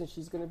ropes, and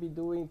she's going to be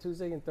doing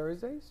Tuesday and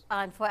Thursdays?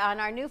 On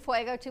our new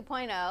Fuego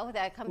 2.0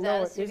 that comes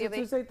out of Studio B. Is it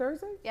Tuesday,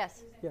 Thursday?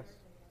 Yes. Yes.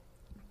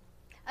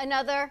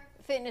 Another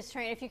fitness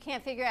trainer, if you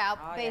can't figure out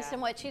based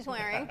on what she's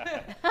wearing.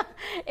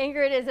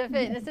 Ingrid is a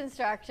fitness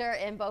instructor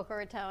in Boca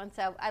Raton.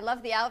 So I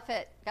love the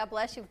outfit. God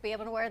bless you for being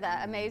able to wear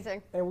that.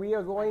 Amazing. And we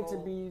are going to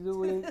be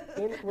doing,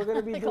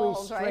 doing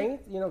strength, right?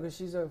 You know, because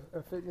she's a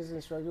fitness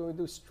instructor. We're going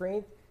to do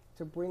strength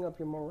to bring up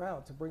your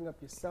morale, to bring up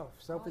your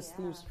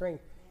self-esteem,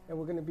 strength. And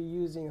we're going to be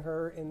using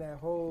her in that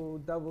whole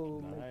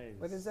double,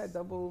 what is that,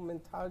 double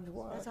mentage?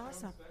 That's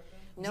awesome.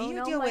 No, do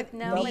you deal with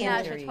knee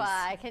injuries?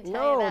 I can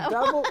tell you that.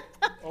 Double.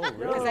 Oh,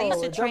 really? Because I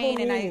used to train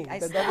and I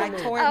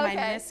tore my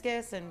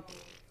meniscus and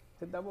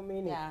the double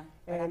meaning. Yeah.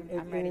 And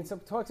it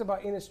talks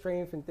about inner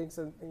strength and thinks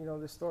of, you know,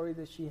 the story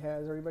that she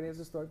has. Everybody has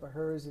a story but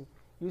hers, and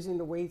using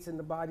the weights in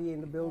the body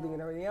and the building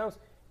and everything else.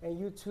 And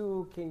you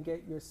too can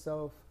get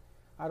yourself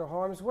out of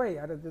harm's way,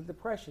 out of the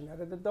depression,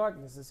 out of the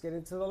darkness. Let's get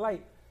into the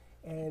light.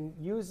 And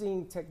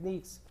using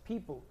techniques,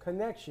 people,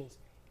 connections,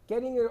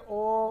 getting it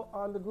all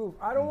on the groove.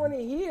 I don't want to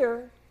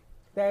hear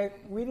that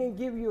we didn't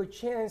give you a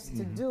chance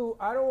to do.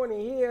 I don't want to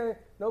hear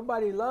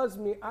nobody loves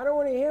me. I don't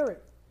want to hear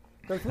it.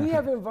 Because we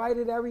have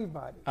invited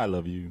everybody. I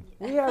love you.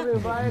 We have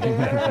invited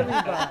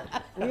everybody.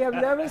 We have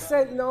never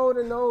said no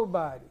to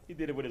nobody. He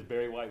did it with his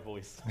Barry White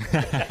voice. You do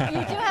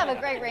have a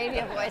great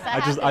radio voice.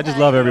 I just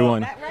love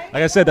everyone. Like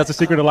I said, that's a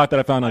secret of life that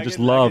I found. I just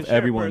love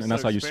everyone, and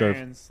that's how you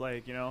serve.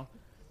 Like, you know,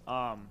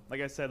 like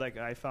I said, like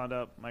I found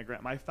out my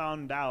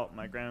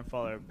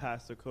grandfather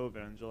passed of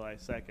COVID on July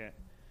 2nd.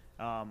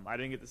 I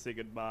didn't get to say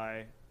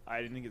goodbye.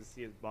 I didn't get to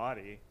see his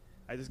body.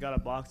 I just got a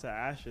box of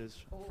ashes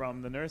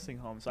from the nursing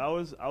home. So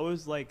I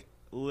was like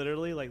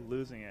literally like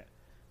losing it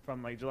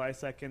from like July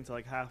 2nd to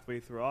like halfway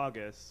through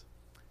August.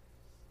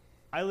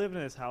 I live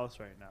in his house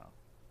right now.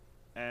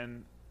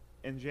 And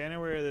in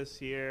January of this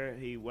year,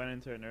 he went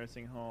into a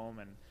nursing home,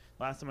 and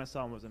last time I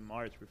saw him was in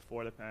March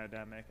before the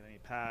pandemic, and then he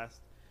passed.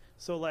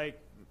 So like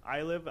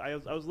I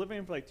was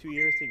living for like 2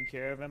 years taking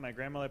care of him. My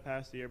grandmother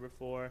passed the year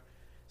before.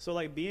 So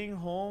like being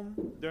home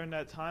during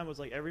that time was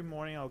like every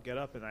morning I'll get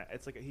up and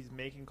it's like he's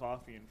making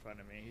coffee in front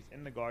of me. He's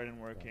in the garden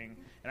working,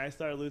 and I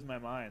started losing my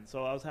mind.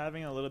 So I was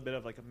having a little bit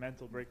of like a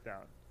mental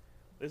breakdown.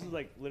 This was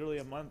like literally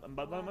about a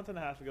month and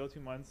a half ago, 2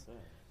 months,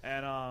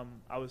 and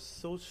I was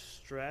so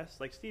stressed.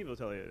 Like Steve will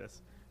tell you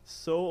this,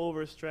 so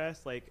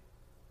overstressed. Like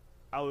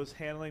I was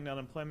handling the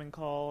unemployment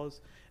calls,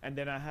 and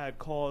then I had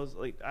calls.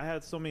 Like I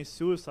had so many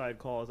suicide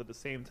calls at the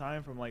same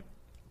time from like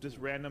just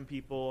random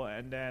people,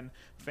 and then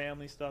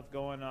family stuff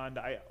going on.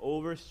 I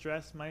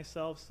overstressed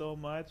myself so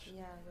much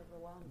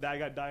that I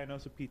got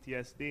diagnosed with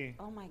PTSD.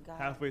 Oh my God.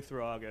 Halfway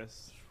through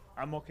August.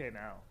 I'm okay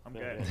now. I'm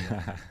good.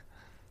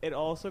 It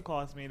also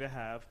caused me to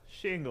have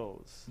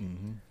shingles.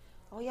 Mm-hmm.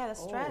 Oh yeah, the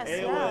stress.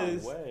 It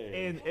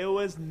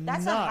was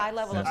That's nuts. a high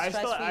level of stress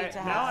for you to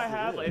have. Now I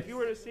have, like, if you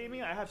were to see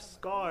me, I have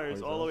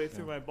scars all the way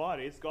through my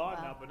body. It's gone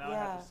now, but now I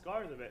have the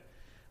scars of it,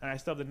 and I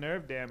still have the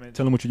nerve damage.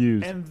 Tell them what you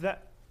use. And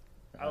that.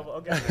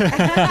 Okay.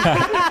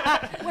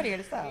 What are you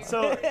to sell?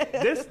 So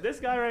this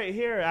guy right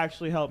here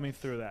actually helped me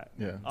through that.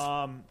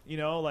 Yeah. You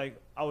know, like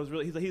I was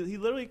really. He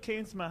literally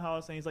came to my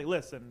house and he's like,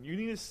 "Listen, you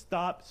need to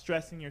stop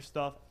stressing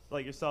yourself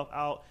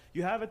out.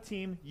 You have a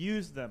team,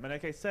 use them." And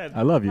like I said,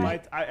 I love you.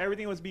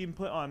 Everything was being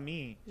put on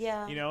me.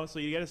 Yeah. You know, so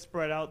you got to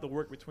spread out the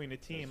work between the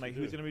team. Like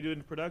who's going to be doing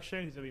the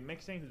production, who's going to be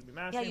mixing, who's going to be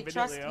mastering.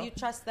 Yeah, you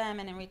trust them,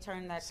 and in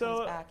return that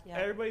comes back. Yeah.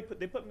 Everybody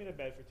put me to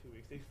bed for 2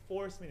 weeks. They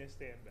forced me to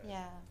stay in bed.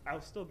 Yeah. I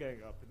was still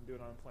getting up and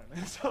doing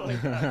unemployment, so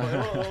like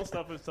that, little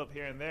stuff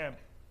here and there.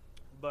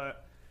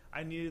 But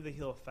I needed to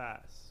heal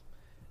fast.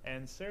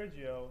 And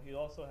Sergio, he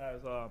also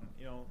has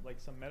you know, like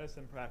some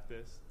medicine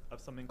practice of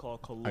something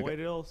called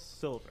colloidal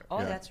silver.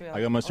 Oh, that's real.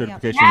 I got my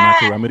certification in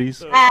natural remedies.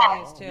 So,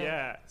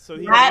 yeah. So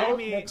he gave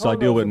me. So I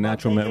deal with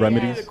natural remedies.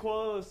 He gave me the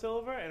colloidal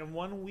silver, and in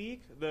 1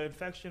 week the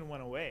infection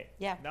went away.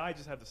 Yeah. Now I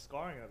just have the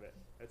scarring of it.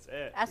 That's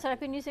it. That's what I've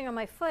been using on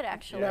my foot,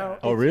 actually. Now,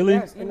 Oh, really?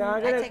 Yes, and now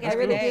I'm gonna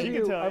give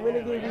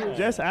you.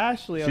 Just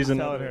Ashley, I was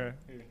telling her.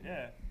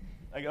 Yeah.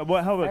 Like,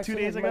 what? How about 2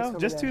 days ago?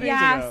 Just 2 days ago.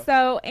 Yeah.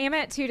 So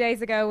Amit 2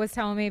 days ago was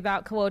telling me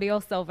about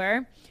colloidal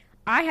silver.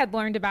 I had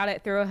learned about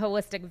it through a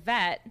holistic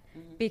vet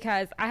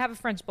because I have a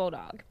French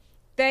bulldog.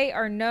 They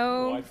are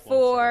known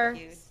for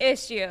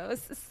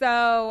issues.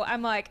 So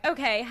I'm like,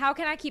 okay, how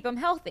can I keep them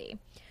healthy?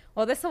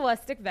 Well, this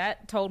holistic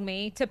vet told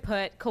me to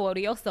put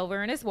colloidal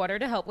silver in his water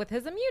to help with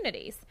his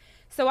immunities.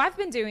 So I've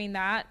been doing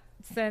that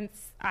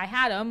since I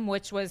had him,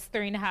 which was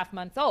 3.5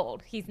 months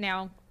old. He's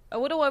now a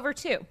little over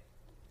 2.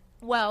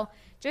 Well,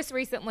 just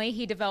recently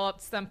he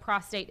developed some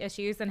prostate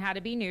issues and had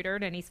to be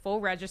neutered, and he's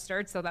full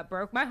registered, so that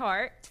broke my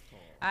heart.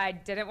 I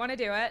didn't want to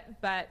do it,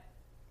 but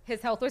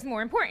his health was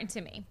more important to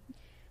me.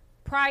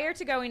 Prior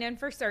to going in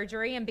for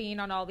surgery and being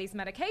on all these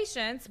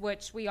medications,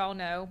 which we all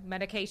know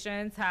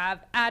medications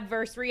have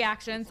adverse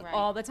reactions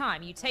all the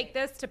time. You take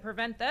this to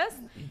prevent this,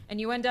 and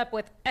you end up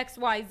with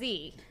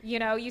XYZ. You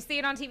know, you see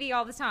it on TV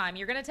all the time.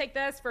 You're going to take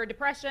this for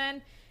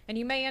depression, and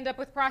you may end up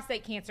with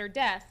prostate cancer,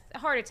 death,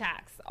 heart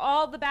attacks,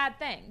 all the bad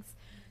things.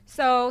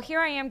 So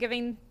here I am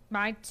giving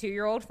my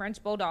 2-year-old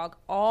French bulldog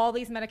all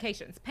these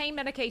medications, pain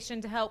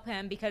medication to help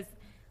him because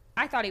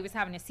I thought he was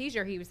having a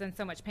seizure. He was in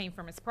so much pain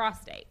from his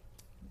prostate.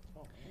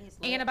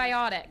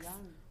 Antibiotics.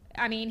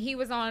 I mean, he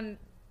was on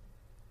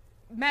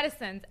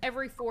medicines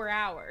every 4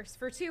 hours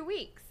for 2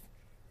 weeks.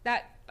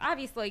 That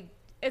obviously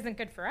isn't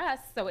good for us,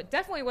 so it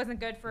definitely wasn't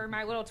good for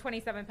my little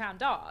 27-pound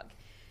dog.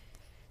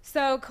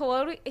 So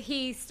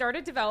he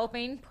started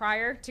developing,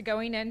 prior to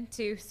going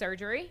into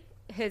surgery,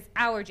 his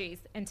allergies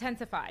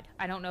intensified.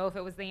 I don't know if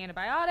it was the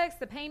antibiotics,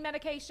 the pain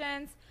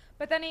medications,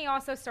 but then he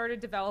also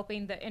started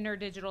developing the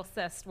interdigital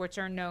cysts, which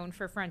are known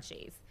for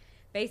Frenchies.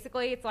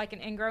 Basically, it's like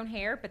an ingrown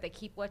hair, but they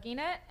keep licking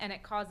it, and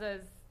it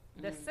causes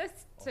the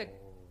cysts to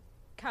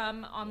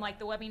come on like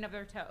the webbing of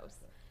their toes.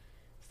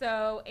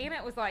 So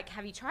Amit was like,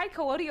 have you tried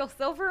colloidal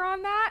silver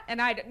on that?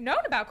 And I'd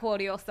known about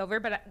colloidal silver,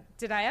 but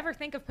did I ever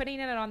think of putting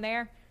it on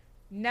there?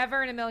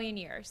 Never in a million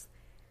years.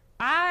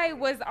 I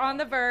was on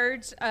the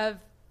verge of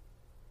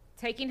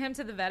taking him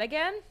to the vet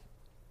again.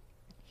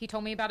 He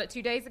told me about it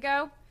 2 days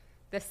ago.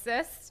 The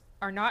cysts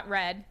are not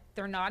red.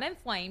 They're not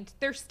inflamed.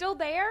 They're still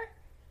there,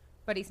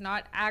 but he's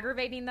not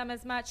aggravating them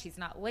as much. He's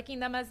not licking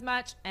them as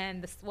much, and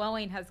the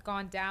swelling has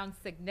gone down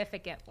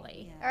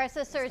significantly. All right,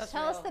 so Serge,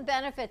 tell us the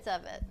benefits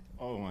of it.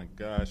 Oh my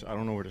gosh, I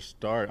don't know where to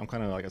start. I'm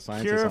kind of like a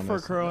scientist Cure on for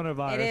this.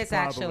 coronavirus. It is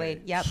probably.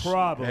 actually. Yep.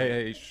 Probably.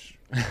 Hey,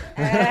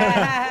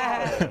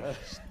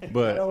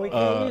 No, we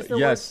can't use the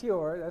yes, word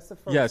cure. That's the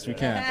first. yes, we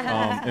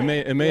can. It may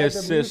You have to mute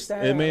assist.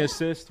 that It may out.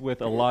 assist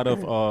with a lot of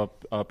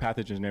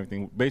pathogens and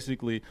everything.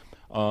 Basically,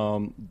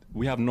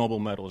 we have noble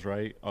metals,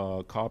 right?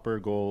 Copper,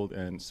 gold,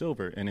 and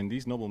silver. And in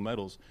these noble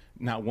metals,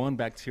 not one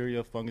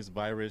bacteria, fungus,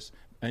 virus,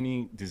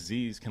 any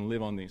disease can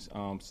live on these.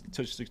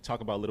 Just to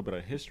talk about a little bit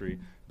of history,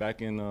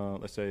 back in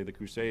let's say the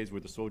Crusades,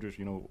 where the soldiers,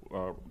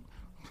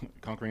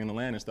 conquering the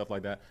land and stuff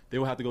like that, they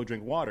would have to go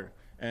drink water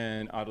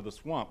and out of the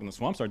swamp, and the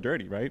swamps are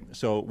dirty, right?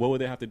 So what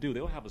would they have to do? They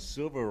would have a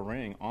silver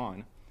ring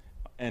on,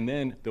 and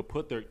then they'll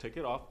take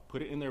it off,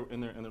 put it in their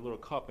little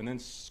cup, and then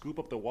scoop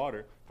up the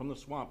water from the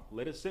swamp,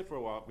 let it sit for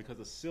a while, because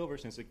the silver,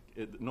 since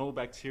no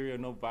bacteria,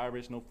 no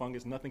virus, no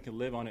fungus, nothing can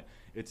live on it.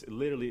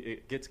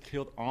 It gets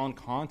killed on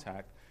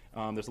contact.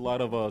 There's a lot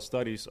of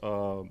studies.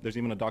 There's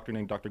even a doctor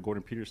named Dr.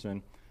 Gordon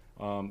Peterson.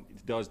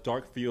 Does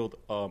dark field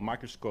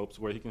microscopes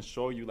where he can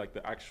show you like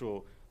the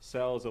actual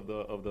cells of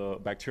the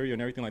bacteria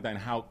and everything like that, and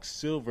how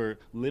silver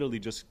literally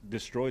just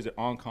destroys it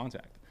on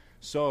contact.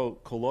 So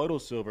colloidal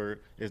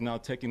silver is now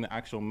taking the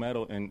actual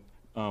metal and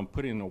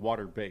putting it in a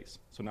water base.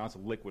 So now it's a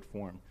liquid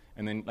form.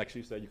 And then, like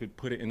she said, you could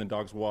put it in the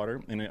dog's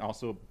water, and it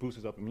also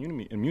boosts up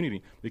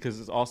immunity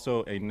because it's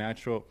also a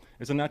natural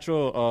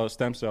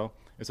stem cell.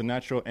 It's a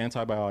natural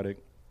antibiotic.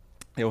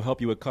 It will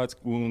help you with cuts,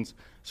 wounds,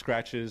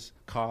 scratches,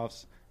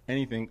 coughs,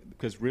 anything,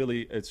 because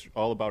really it's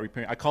all about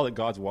repairing. I call it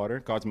God's water,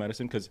 God's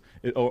medicine, because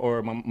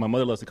or my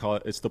mother loves to call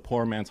it, it's the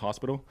poor man's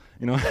hospital,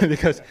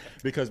 because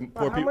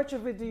poor people. How much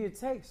of it do you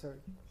take, sir?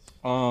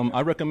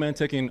 I recommend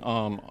taking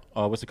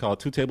 2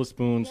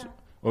 tablespoons,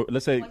 or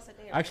let's say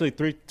actually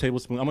 3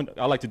 tablespoons.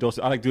 I like to dose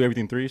it. I like to do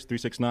everything 3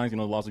 6 9s. The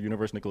laws of the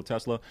universe, Nikola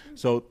Tesla.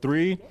 So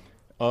 3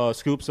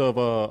 scoops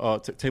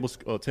of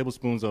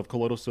tablespoons of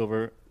colloidal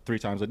silver 3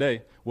 times a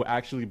day will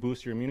actually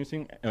boost your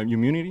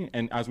immunity.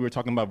 And as we were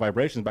talking about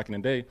vibrations back in the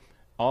day,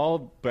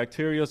 all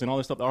bacteria and all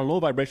this stuff are low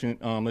vibration,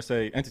 let's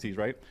say, entities,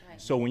 right?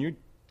 So when you're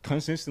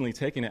consistently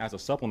taking it as a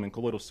supplement,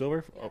 colloidal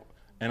silver,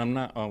 and I'm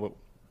not,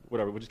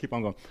 whatever, we'll just keep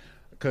on going.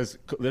 Because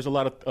there's a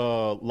lot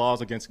of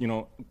laws against,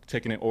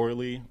 taking it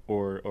orally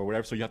or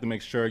whatever. So you have to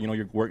make sure,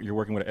 you're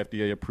working with an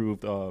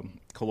FDA-approved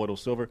colloidal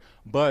silver.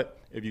 But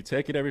if you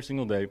take it every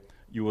single day,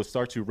 you will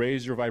start to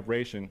raise your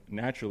vibration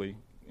naturally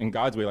in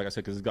God's way, like I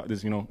said, because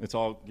it's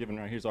all given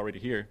right here. It's already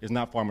here. It's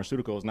not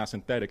pharmaceutical. It's not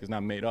synthetic. It's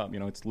not made up.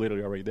 It's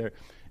literally already there.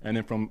 And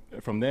then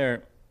from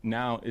there,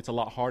 now it's a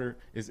lot harder.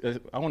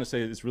 I want to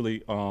say it's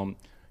really,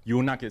 you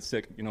will not get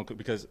sick,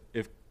 because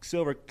if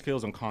silver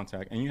kills on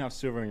contact and you have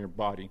silver in your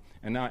body,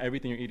 and now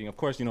everything you're eating, of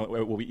course,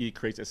 what we eat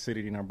creates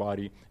acidity in our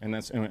body, and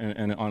that's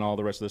and on all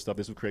the rest of the stuff,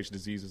 this will create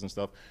diseases and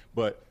stuff.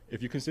 But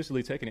if you're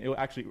consistently taking it, it will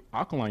actually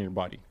alkaline your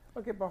body.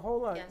 Okay, but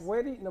hold on. Yes.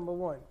 Number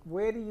one,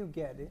 where do you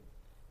get it?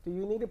 Do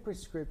you need a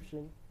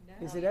prescription?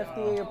 No. Is it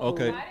FDA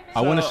approved? Okay,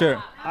 I want to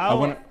share.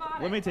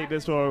 Let me take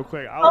this one real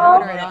quick.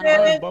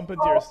 I'll bump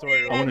into your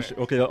story.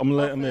 Okay, I'm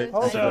gonna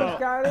let.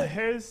 So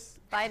here's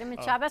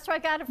vitamin shot. That's where I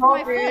got it for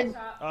my friend.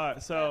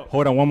 So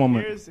hold on one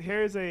moment.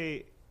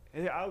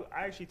 I'll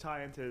actually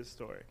tie into his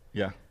story.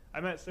 Yeah.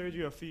 I met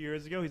Sergio a few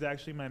years ago. He's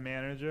actually my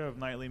manager of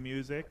Nightly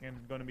Music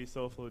and going to be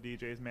Soulful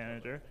DJ's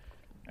manager.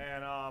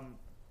 And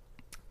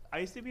I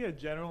used to be a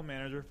general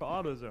manager for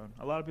AutoZone.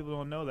 A lot of people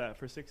don't know that,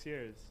 for 6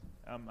 years.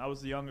 I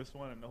was the youngest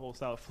one in the whole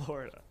South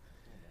Florida.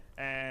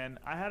 And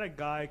I had a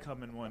guy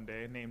come in one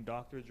day named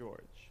Dr.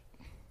 George.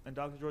 And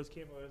Dr. George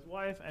came with his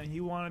wife, and he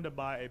wanted to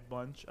buy a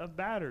bunch of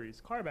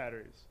batteries, car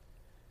batteries.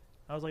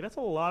 I was like, that's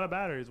a lot of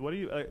batteries. What do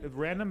you,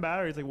 random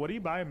batteries, what are you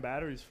buying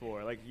batteries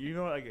for?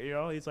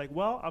 He's like,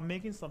 well, I'm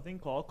making something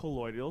called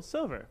colloidal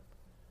silver.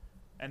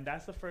 And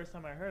that's the first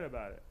time I heard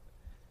about it.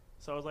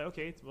 So I was like,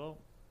 okay, well,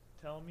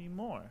 tell me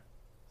more.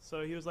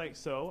 So he was like,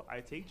 so I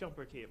take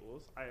jumper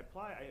cables, I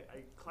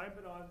clamp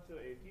it onto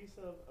a piece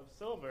of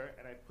silver,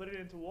 and I put it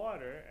into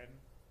water, and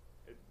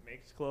it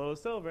makes colloidal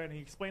silver, and he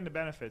explained the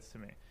benefits to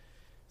me.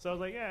 So I was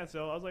like, yeah.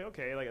 So I was like,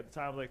 okay. At the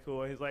time, I was like,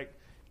 cool. He's like,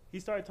 he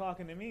started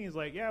talking to me. He's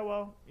like, yeah,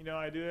 well,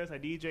 I do this. I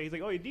DJ. He's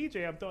like, oh, you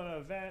DJ? I'm throwing an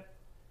event.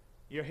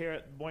 You're here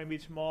at Boynton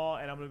Beach Mall,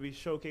 and I'm going to be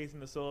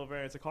showcasing the silver.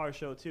 And it's a car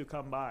show, too.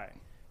 Come by.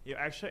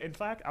 In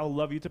fact, I would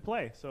love you to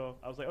play. So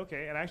I was like,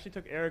 okay. And I actually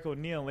took Eric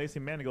O'Neill and Lacey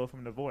Manigault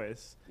from The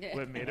Voice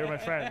with me. They're my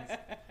friends.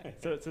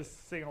 So to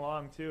sing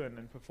along, too, and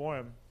then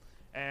perform.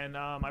 And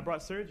I brought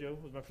Sergio,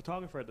 who was my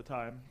photographer at the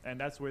time, and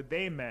that's where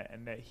they met,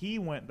 and that he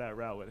went that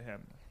route with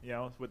him,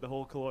 with the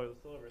whole colloidal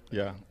silver thing.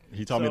 Yeah,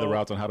 he taught me the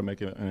routes on how to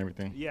make it and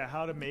everything. Yeah,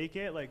 how to make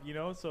it,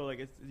 so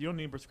you don't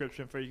need a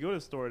prescription for it. You go to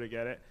the store to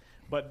get it,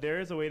 but there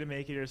is a way to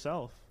make it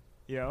yourself.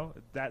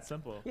 That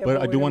simple. Yeah, but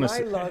I do want to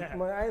say,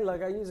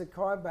 I use a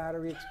car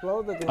battery,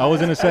 explode the glass. I was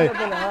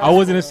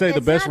gonna say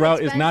the best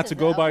route is not to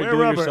go by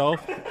do it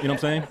yourself. You know what I'm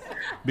saying?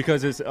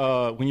 because it's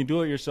when you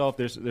do it yourself,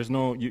 there's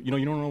no you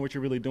don't know what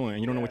you're really doing, and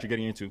you don't know what you're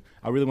getting into.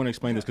 I really want to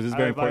explain this because it's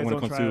very important when it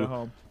comes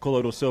to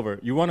colloidal silver.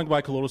 You want to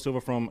buy colloidal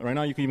silver from right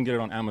now. You can even get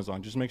it on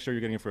Amazon. Just make sure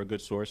you're getting it for a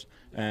good source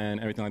and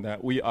everything like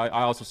that.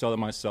 I also sell it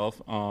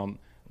myself,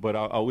 but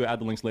we'll add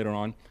the links later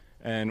on.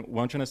 And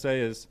what I'm trying to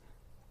say is,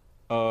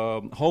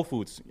 Whole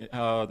Foods, they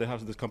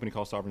have this company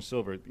called Sovereign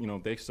Silver.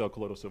 They sell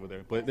colloidal silver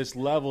there. But there's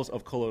levels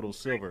of colloidal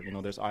silver.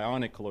 There's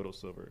ionic colloidal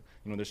silver.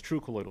 There's true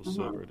colloidal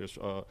silver.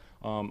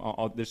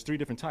 There's 3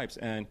 different types.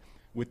 And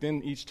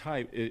within each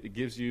type, it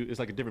gives you, it's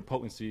like a different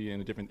potency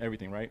and a different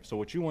everything, right? So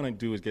what you want to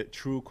do is get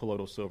true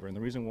colloidal silver. And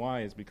the reason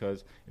why is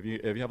because if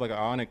you have like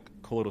ionic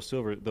colloidal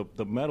silver,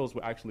 the metals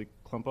will actually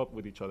clump up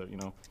with each other,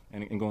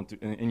 and go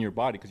in your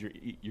body because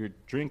you're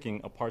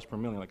drinking a parts per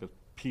million, like a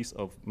piece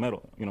of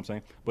metal, you know what I'm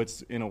saying? But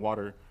it's in a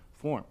water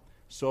form.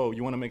 So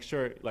you want to make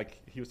sure,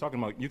 like he was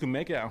talking about, you can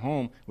make it at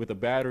home with a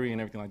battery and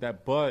everything like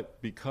that,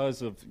 but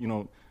because of,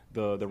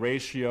 the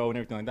ratio and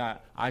everything like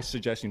that, I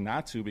suggest you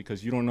not to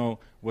because you don't know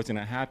what's going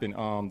to happen.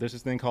 There's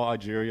this thing called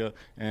Algeria,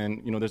 and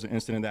there's an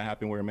incident that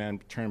happened where a man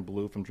turned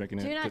blue from drinking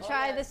it. Do not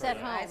try this at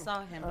home. I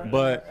saw him.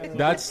 But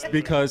that's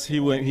because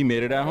he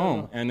made it at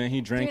home, and then he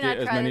drank it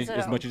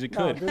as much as he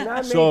could.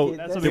 So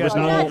there's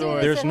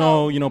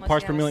no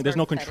parts per million. There's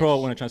no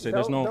control. What I'm trying to say,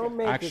 there's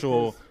no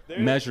actual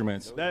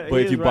measurements. But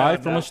if you buy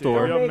it from a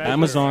store,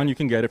 Amazon, you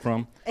can get it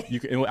from.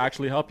 It will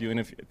actually help you. And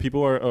if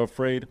people are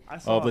afraid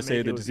of, let's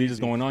say, the disease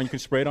is going on, you can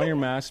spray it on your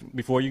mask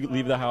before you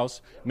leave the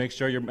house. Make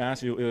sure your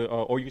mask,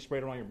 or you can spray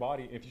it around your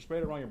body. If you spray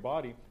it around your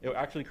body, it will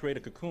actually create a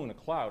cocoon, a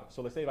cloud.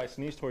 So let's say if I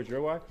sneeze towards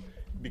your eye,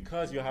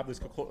 because you have this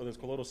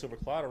colloidal silver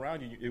cloud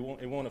around you,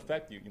 it won't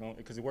affect you,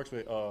 because it works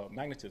with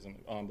magnetism,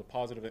 the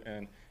positive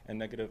and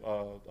negative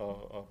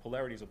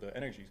polarities of the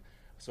energies.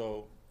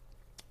 So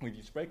if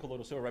you spray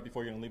colloidal silver right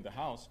before you're going to leave the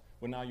house,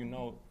 well,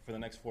 now for the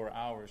next 4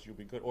 hours you'll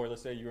be good. Or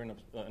let's say you're in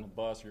a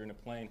bus or you're in a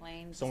plane,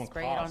 someone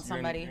spray it on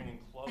somebody. You're in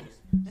clothes,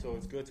 so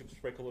it's good to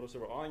spray colloidal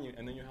silver on you,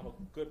 and then you have a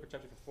good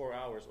protection for 4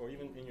 hours. Or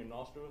even in your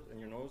nostrils and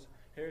your nose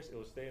hairs, it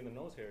will stay in the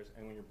nose hairs,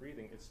 and when you're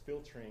breathing, it's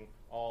filtering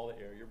all the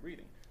air you're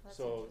breathing.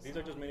 So these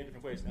are just many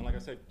different ways. And like I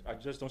said, I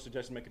just don't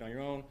suggest you make it on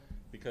your own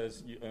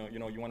because you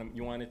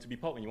want it to be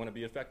potent, you want to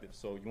be effective.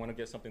 So you want to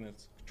get something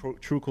that's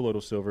true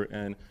colloidal silver,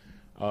 and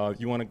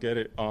you want to get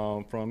it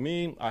from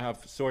me. I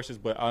have sources,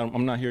 but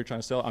I'm not here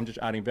trying to sell. I'm just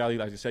adding value.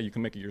 Like I said, you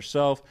can make it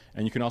yourself,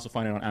 and you can also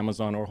find it on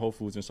Amazon or Whole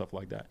Foods and stuff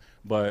like that.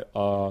 But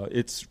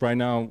it's right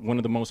now one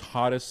of the most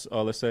hottest,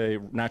 let's say,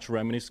 natural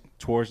remedies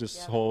towards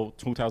this whole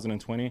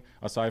 2020,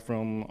 aside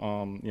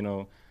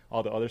from,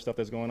 all the other stuff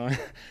that's going on.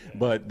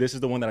 But this is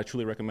the one that I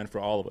truly recommend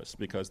for all of us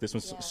because this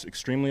one's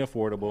extremely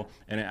affordable,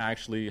 and it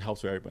actually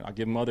helps for everybody. I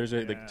give mothers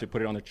it to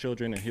put it on their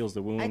children. It heals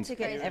the wounds. I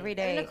take it every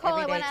day. Nicole,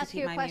 every day I want to to ask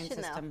keep you a my immune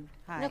question, system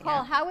though. high.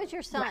 Nicole, how is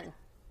your son?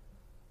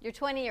 Your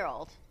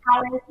 20-year-old.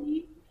 How is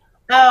he?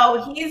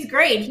 Oh, he's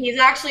great. He's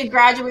actually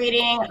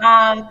graduating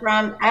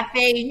from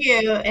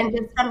FAU in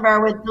December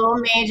with dual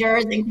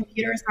majors in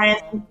computer science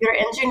and computer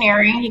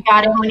engineering. He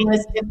got in when he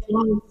was 15.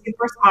 He's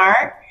super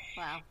smart.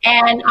 Wow.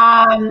 And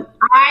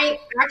I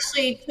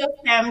actually took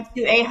him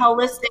to a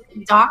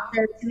holistic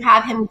doctor to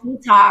have him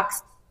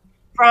detox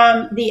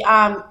from the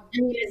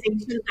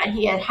immunizations that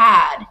he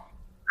had.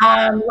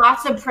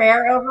 Lots of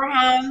prayer over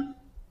him.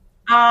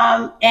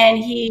 And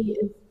he's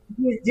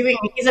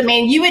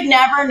amazing. You would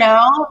never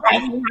know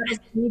that he had a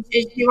speech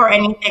issue or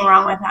anything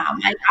wrong with him.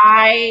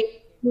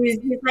 He's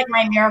like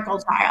my miracle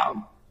child.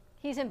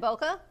 He's in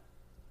Boca?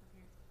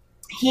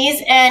 He's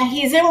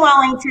in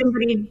Wellington,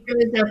 but he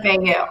goes to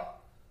FAU.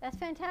 That's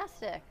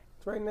fantastic.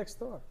 It's right next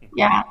door.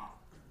 Yeah.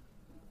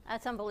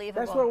 That's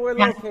unbelievable. That's where we're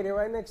located,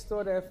 right next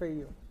door to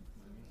FAU.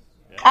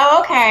 Oh,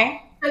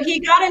 okay. So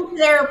he got into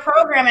their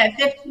program at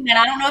 15, and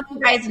I don't know if you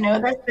guys know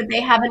this, but they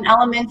have an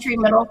elementary,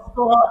 middle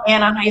school,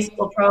 and a high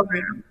school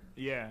program.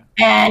 Yeah.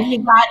 And he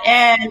got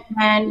in,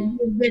 and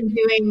he's been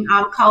doing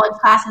college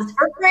classes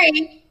for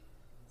free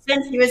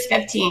since he was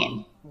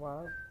 15.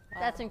 Wow.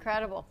 That's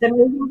incredible. The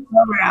movie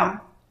program.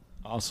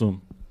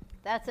 Awesome.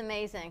 That's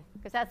amazing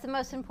because that's the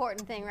most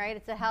important thing, right?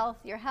 It's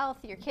your health,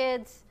 your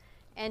kids,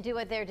 and do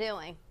what they're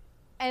doing.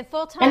 And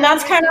full-time. And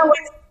that's kind of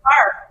what's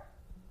smart.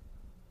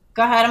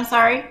 Go ahead, I'm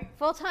sorry.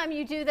 Full-time,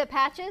 you do the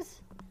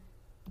patches?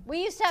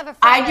 We used to have a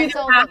friend that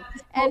sold them,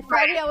 and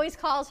Freddie always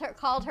called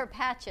her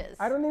Patches.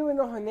 I don't even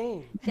know her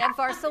name. Deb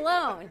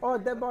Barcelone. Oh,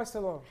 Deb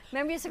Barcelone.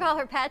 Remember you used to call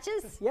her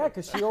Patches? Yeah,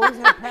 because she always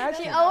had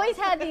patches. She always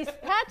had these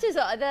patches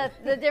on,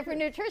 the different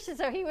nutrition,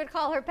 so he would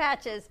call her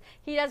Patches.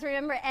 He doesn't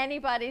remember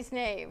anybody's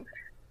name.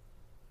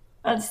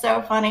 That's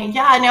so funny.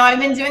 Yeah, no, I've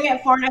been doing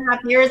it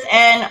 4.5 years,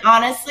 and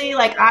honestly,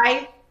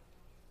 I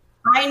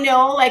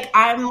know,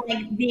 I'm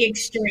the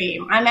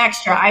extreme. I'm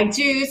extra. I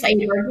juice, I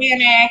eat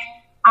organic,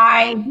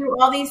 I do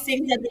all these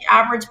things that the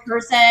average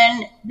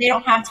person, they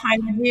don't have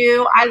time to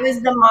do. I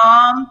was the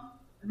mom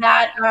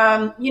that,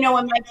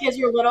 when my kids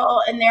were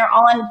little and they're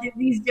all in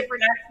these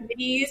different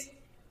activities,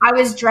 I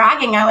was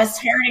dragging, I was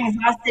tired and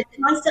exhausted,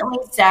 constantly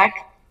sick.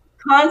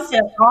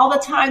 Constant, all the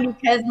time,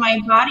 because my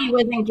body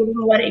wasn't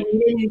getting what it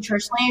needed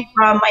nutritionally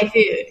from my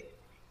food.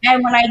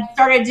 And when I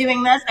started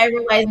doing this, I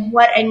realized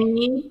what a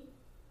need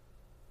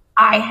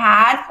I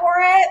had for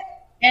it.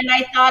 And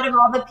I thought of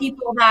all the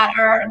people that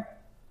are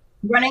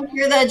running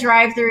through the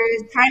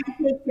drive-thrus, trying to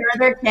take care of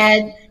their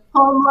kids,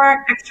 homework,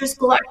 extra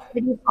school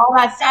activities, all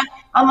that stuff.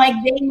 I'm like,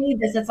 they need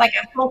this. It's like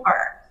a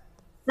helper.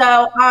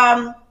 So,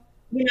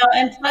 you know,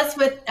 and plus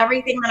with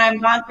everything that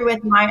I've gone through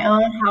with my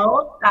own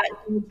health, that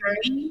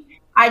journey,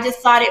 I just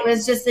thought it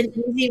was just an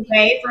easy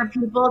way for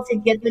people to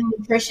get the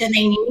nutrition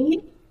they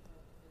need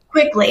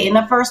quickly in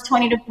the first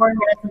 20 to 40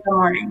 minutes of the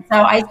morning.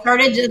 So I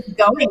started just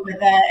going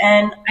with it,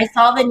 and I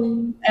saw the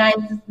need, and I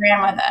just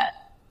ran with it.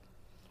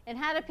 And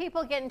how do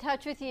people get in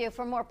touch with you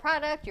for more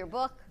product, your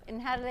book,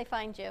 and how do they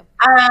find you?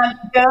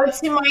 Go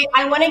to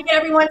I want to get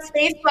everyone's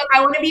Facebook.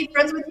 I want to be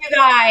friends with you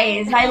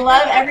guys. I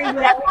love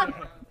everyone.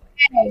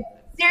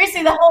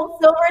 Seriously, the whole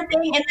silver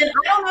thing. And then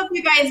I don't know if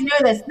you guys know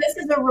this. This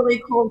is a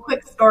really cool,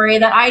 quick story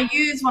that I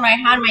used when I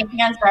had my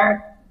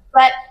cancer.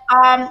 But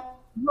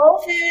Whole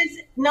Foods,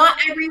 not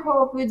every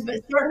Whole Foods,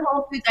 but certain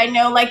Whole Foods I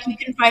know, like you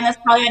can find this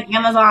probably on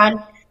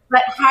Amazon,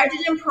 but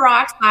hydrogen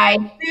peroxide,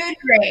 food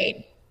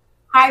grade,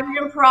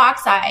 hydrogen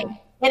peroxide,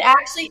 it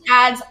actually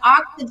adds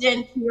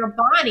oxygen to your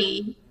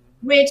body,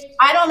 which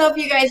I don't know if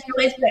you guys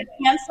realize, but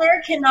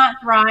cancer cannot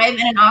thrive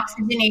in an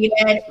oxygenated,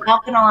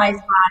 alkalized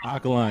body.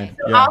 Alkaline,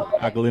 So yeah,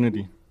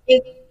 alkalinity.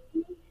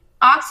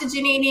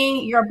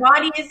 Oxygenating your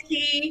body is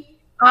key.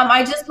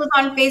 I just was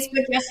on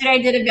Facebook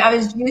yesterday. I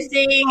was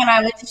juicing, and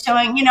I was just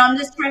showing, you know, I'm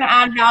just trying to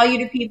add value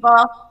to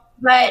people.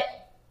 But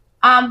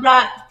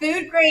the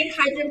food grade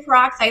hydrogen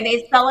peroxide,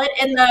 they sell it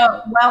in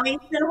the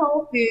Wellington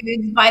Whole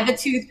Foods by the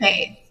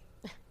toothpaste.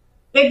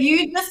 If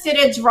you just did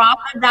a drop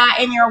of that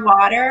in your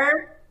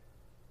water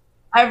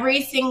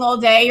every single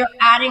day, you're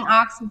adding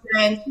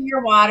oxygen to your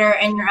water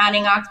and you're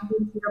adding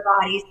oxygen to your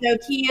body. So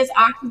key is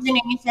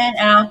oxygenation and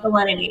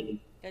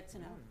alkalinity. Good to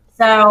know.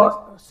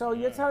 So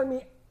you're telling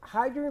me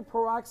hydrogen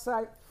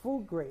peroxide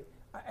food grade?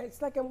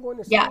 It's like I'm going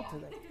to school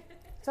today.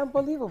 It's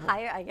unbelievable.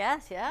 I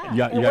guess, yeah.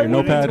 You got a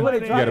notepad?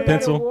 You got a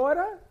pencil?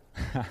 Water?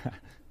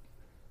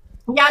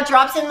 Yeah,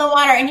 drops in the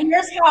water. And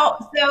here's how.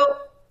 So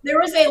there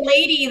was a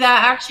lady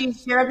that actually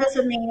shared this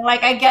with me.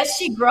 Like, I guess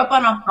she grew up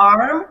on a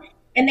farm,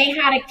 and they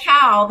had a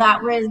cow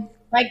that was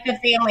like the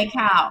family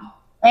cow.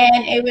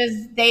 And it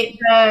was,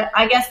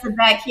 I guess the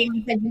vet came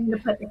and said, you need to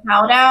put the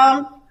cow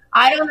down.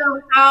 I don't know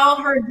how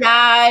her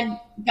dad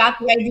got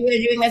the idea of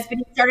doing this, but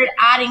he started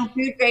adding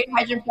food grade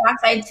hydrogen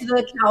peroxide to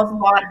the cow's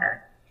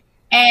water,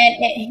 and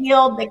it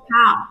healed the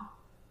cow.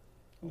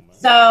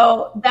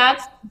 So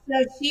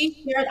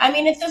she shared, I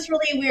mean, it's just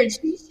really weird.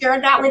 She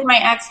shared that with my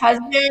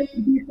ex-husband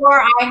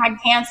before I had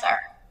cancer.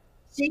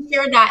 She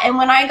shared that. And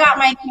when I got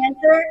my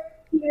cancer,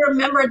 he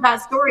remembered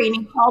that story and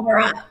he called her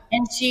up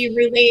and she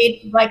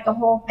relayed like the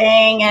whole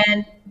thing.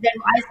 And then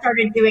I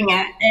started doing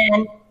it.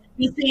 And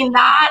between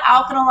that,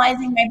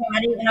 alkalizing my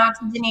body and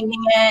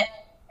oxygenating it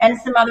and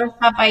some other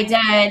stuff I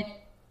did,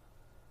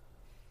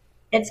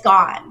 it's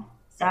gone.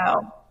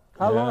 So.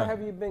 How long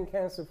have you been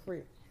cancer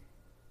free?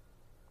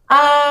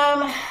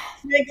 Okay,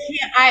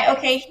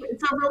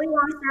 it's a really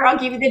long story. I'll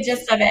give you the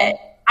gist of it.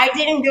 I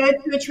didn't go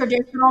to a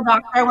traditional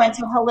doctor. I went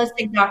to a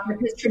holistic doctor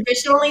because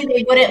traditionally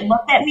they wouldn't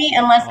look at me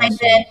unless I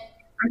did a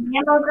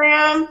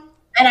mammogram,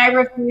 and I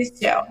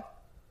refused to.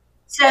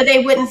 So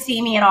they wouldn't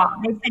see me at all.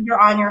 They said, you're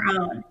on your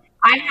own.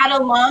 I had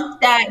a lump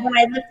that when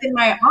I lifted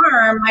my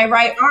arm, my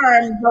right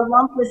arm, the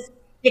lump was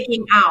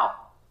sticking out.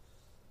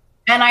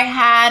 And I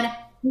had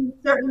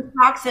certain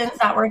toxins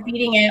that were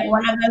feeding it,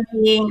 one of them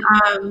being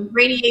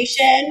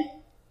radiation.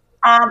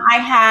 I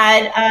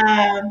had,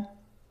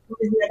 what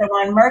was the other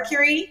one?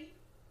 Mercury.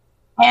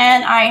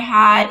 And I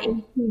had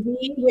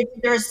HPV, which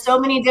there's so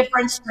many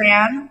different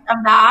strands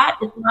of that.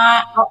 It's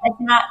not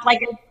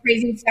like a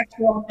crazy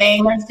sexual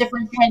thing. There's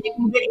different strands. You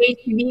can get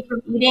HPV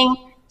from eating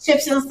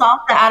chips and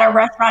salsa at a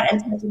restaurant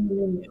and touching the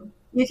menu.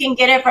 You can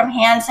get it from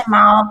hand to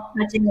mouth,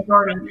 touching the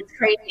doorknob. It's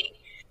crazy.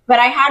 But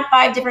I had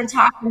 5 different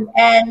toxins,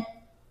 and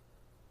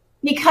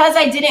because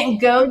I didn't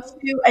go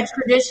to a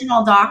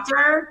traditional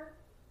doctor,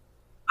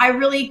 I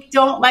really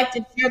don't like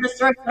to share the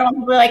story. I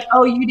don't be like,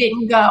 oh, you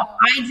didn't go.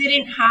 I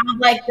didn't have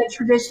like the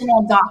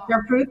traditional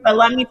doctor proof, but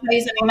let me tell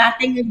you something, that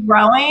thing is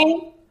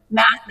growing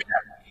massive.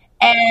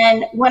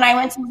 And when I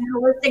went to my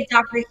holistic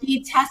doctor,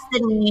 he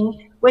tested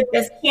me with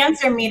this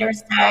cancer meter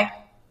stick,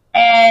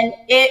 and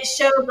it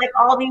showed like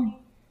all these,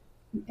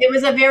 it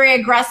was a very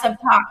aggressive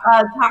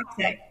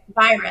toxic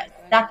virus.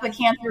 That's what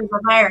cancer is, a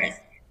virus.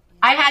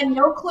 I had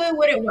no clue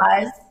what it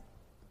was,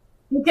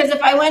 because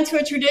if I went to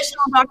a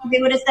traditional doctor,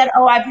 they would have said,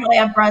 oh, I probably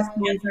have breast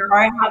cancer, or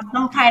I have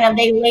some kind of,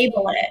 they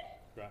label it.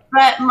 Right.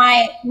 But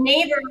my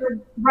neighbor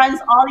runs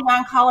all the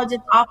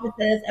oncologist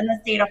offices in the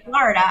state of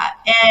Florida.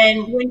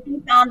 And when he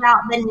found out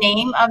the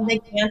name of the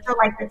cancer,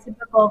 like the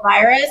typical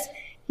virus,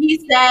 he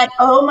said,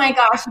 oh my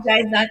gosh, you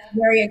guys, that's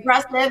very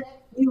aggressive.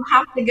 You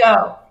have to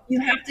go. You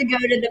have to go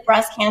to the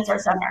breast cancer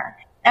center.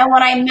 And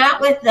when I met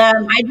with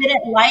them, I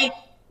didn't like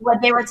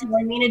what they were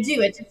telling me to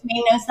do. It just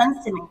made no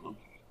sense to me.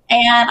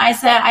 And I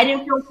said I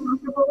didn't feel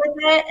comfortable with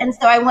it. And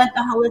so I went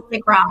the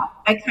holistic route.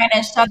 I kind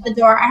of shut the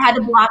door. I had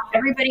to block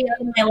everybody out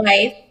of my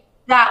life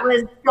that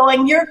was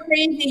going, you're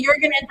crazy, you're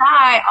going to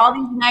die. All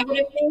these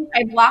negative things,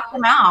 I blocked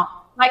them out.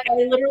 Like I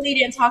literally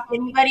didn't talk to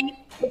anybody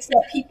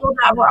except people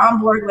that were on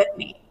board with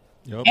me.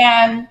 Yep.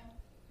 And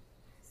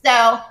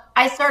so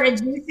I started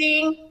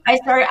juicing. I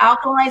started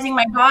alkalizing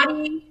my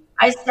body.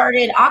 I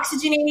started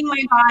oxygenating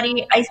my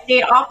body. I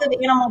stayed off of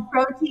animal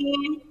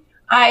protein.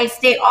 I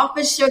stayed off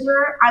of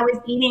sugar. I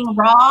was eating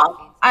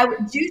raw.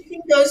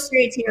 Juicing goes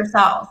straight to your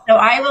cells. So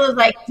I was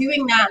like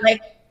doing that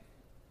like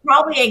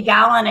probably a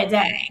gallon a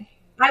day.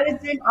 I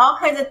was doing all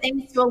kinds of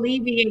things to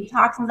alleviate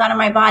toxins out of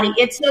my body.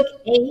 It took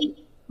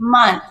 8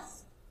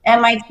 months and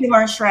my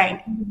tumor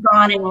shrank. It was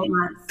gone in 8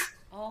 months.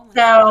 Oh my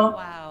so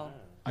wow.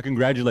 I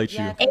congratulate you.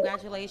 Yeah,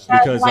 congratulations.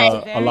 Because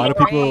Very a lot of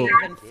people,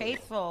 brave and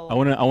faithful. I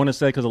want to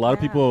say, because a lot of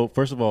people,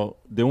 first of all,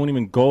 they won't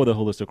even go the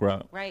holistic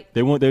route. Right.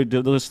 They won't.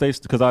 They'll stay,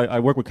 because I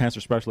work with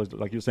cancer specialists,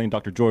 like you're saying,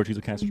 Dr. George. He's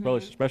a cancer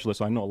specialist,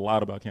 so I know a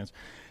lot about cancer,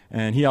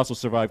 and he also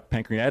survived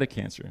pancreatic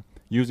cancer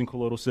using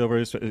colloidal silver,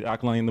 is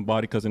alkaline the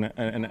body, because in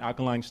an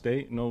alkaline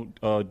state, no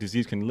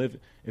disease can live.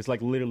 It's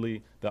like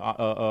literally the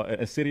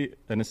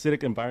an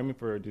acidic environment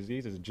for a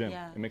disease is a gym.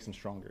 Yeah. It makes them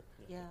stronger.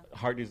 Yeah.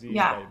 Heart disease,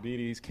 Yeah.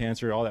 diabetes,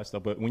 cancer, all that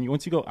stuff. But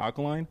once you go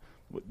alkaline,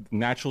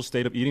 natural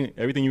state of eating,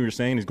 everything you were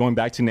saying is going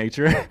back to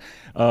nature.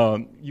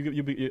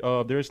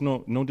 There's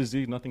no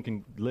disease, nothing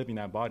can live in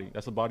that body.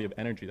 That's a body of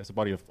energy. That's a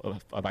body of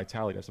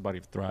vitality. That's a body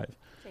of thrive.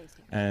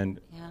 And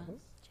yeah,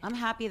 I'm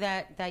happy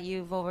that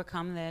you've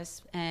overcome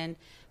this, and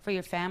for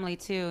your family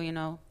too. You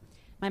know,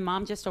 my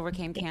mom just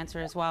overcame cancer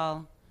as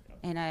well,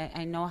 and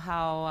I know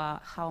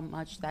how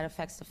much that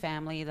affects the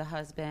family, the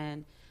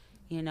husband.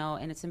 You know,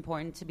 and it's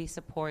important to be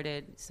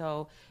supported.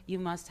 So you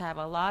must have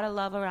a lot of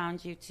love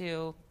around you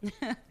too.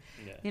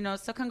 You know,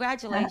 so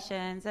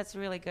congratulations. That's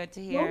really good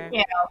to hear. Thank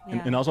you.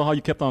 Yeah. And also how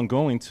you kept on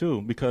going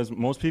too, because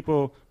most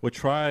people would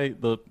try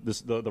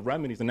the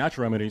remedies, the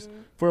natural remedies,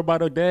 for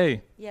about a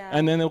day,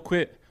 and then they'll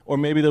quit, or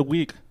maybe the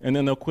week, and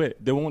then they'll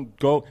quit. They won't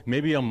go.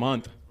 Maybe a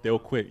month, they'll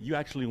quit. You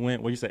actually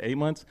went. What you say, 8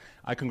 months?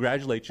 I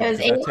congratulate you. It was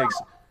Because 8 that takes.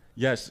 months.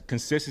 Yes,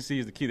 consistency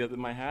is the key.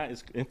 My hat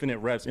is infinite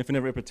reps.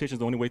 Infinite repetition is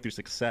the only way through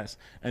success.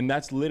 And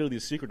that's literally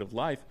the secret of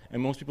life. And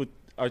most people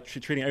are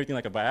treating everything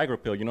like a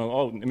Viagra pill. You know,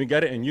 oh, let me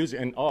get it and use it,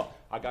 and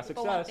I got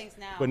People want success. things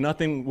now. But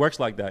nothing works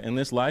like that. In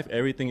this life,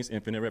 everything is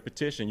infinite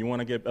repetition. You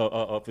want to get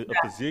a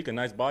physique, a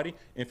nice body,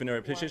 infinite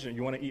repetition.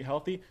 You want to eat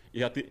healthy,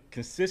 you have to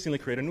consistently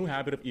create a new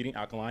habit of eating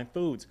alkaline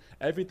foods.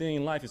 Everything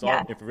in life is all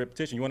infinite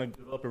repetition. You want to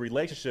develop a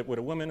relationship with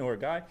a woman or a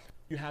guy,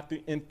 you have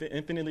to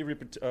infinitely,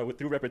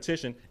 through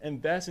repetition,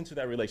 invest into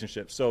that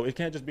relationship. So it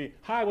can't just be,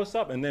 hi, what's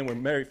up, and then we're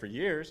married for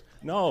years.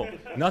 No,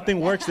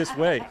 nothing works this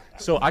way.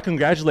 So I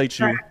congratulate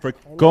you for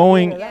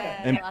going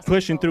and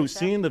pushing through,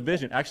 seeing the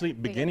vision, actually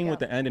beginning with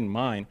the end in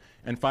mind,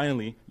 and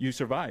finally you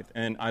survived.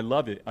 And I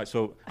love it.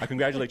 So I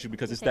congratulate you,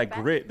 because it's that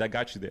grit that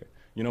got you there.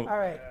 You know, All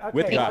right. Okay.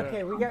 with God.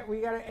 Okay. We got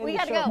to end We the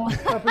gotta show.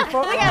 go. But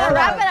before, We gotta hold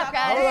wrap on, it up,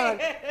 guys. Hold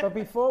on. But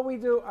before we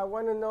do, I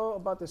want to know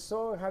about the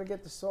song, how to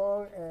get the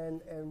song,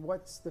 and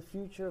what's the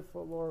future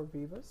for Laura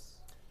Vivas.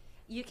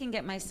 You can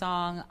get my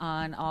song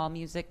on all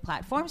music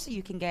platforms. So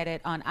you can get it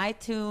on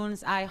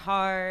iTunes,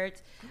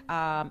 iHeart,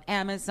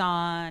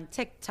 Amazon,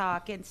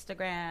 TikTok,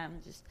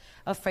 Instagram. Just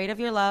Afraid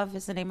of Your Love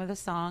is the name of the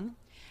song.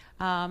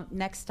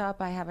 Next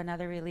up, I have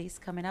another release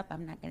coming up.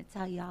 I'm not going to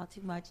tell you all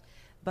too much,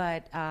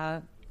 but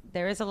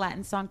there is a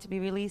Latin song to be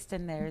released,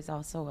 and there is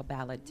also a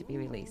ballad to be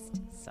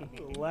released. So.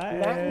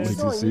 Latin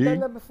song, you done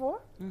that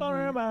before? You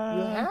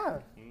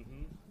have?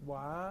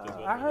 Wow.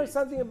 I heard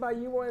something about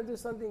you want to do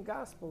something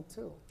gospel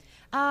too.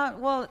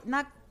 Well,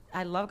 not.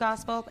 I love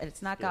gospel, but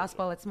it's not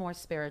gospel. It's more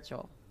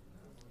spiritual.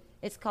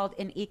 It's called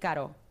In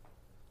Icaro.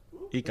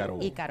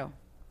 Icaro. Icaro.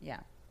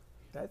 Yeah.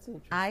 That's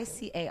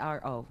interesting.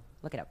 Icaro.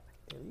 Look it up.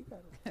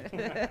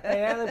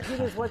 Hey, Alan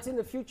Peters, what's in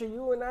the future?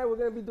 You and I, we're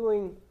going to be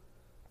doing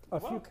a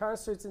few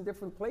concerts in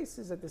different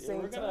places at the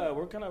same time.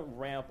 We're gonna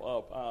ramp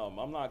up.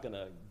 I'm not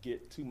gonna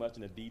get too much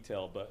into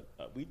detail, but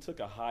we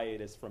took a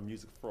hiatus from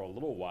music for a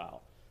little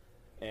while,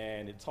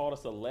 and it taught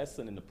us a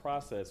lesson in the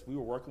process. We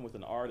were working with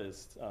an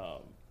artist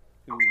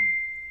who,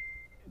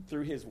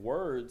 through his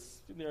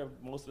words,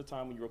 most of the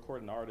time when you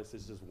record an artist,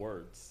 it's just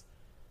words,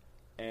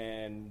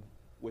 and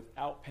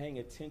without paying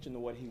attention to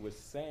what he was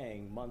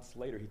saying, months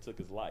later he took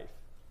his life,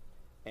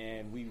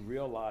 and we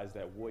realized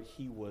that what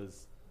he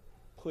was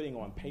putting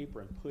on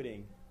paper and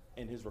putting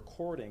in his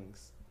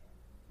recordings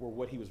were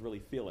what he was really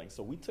feeling.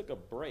 So we took a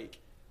break,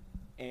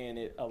 and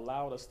it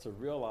allowed us to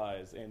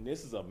realize, and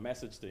this is a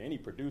message to any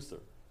producer,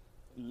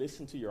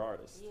 listen to your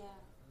artists. Yeah.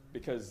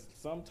 Because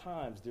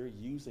sometimes they're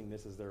using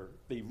this as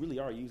they really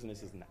are using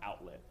this as an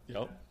outlet.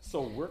 Yep.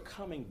 So we're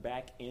coming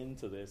back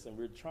into this, and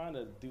we're trying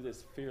to do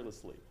this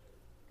fearlessly.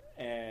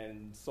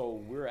 And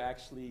so we're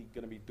actually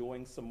gonna be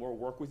doing some more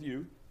work with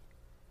you,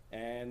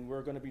 and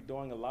we're gonna be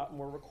doing a lot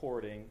more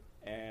recording,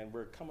 and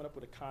we're coming up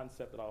with a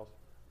concept that I'll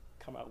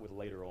come out with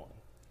later on.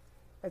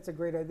 That's a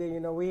great idea. You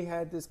know, we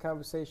had this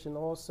conversation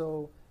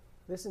also.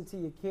 Listen to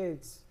your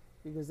kids.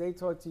 because they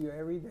talk to you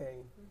every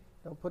day.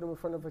 Don't put them in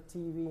front of a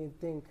TV and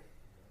think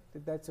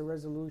that that's a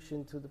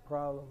resolution to the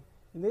problem.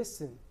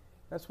 Listen.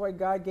 That's why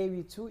God gave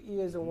you 2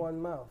 ears and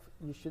 1 mouth.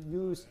 You should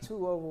use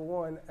 2 over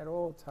 1 at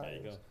all times. There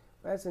you go.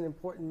 That's an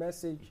important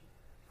message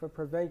for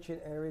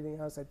prevention and everything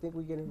else. I think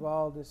we get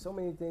involved in so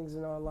many things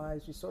in our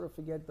lives. We sort of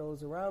forget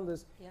those around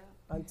us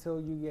until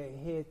you get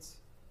hit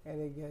and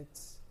it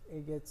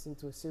gets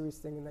into a serious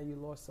thing and then you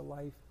lost a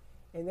life.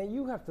 And then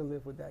you have to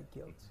live with that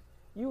guilt.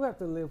 You have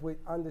to live with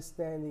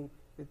understanding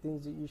the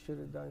things that you should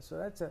have done. So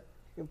that's an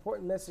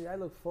important message. I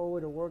look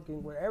forward to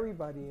working with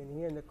everybody in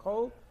here.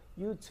 Nicole,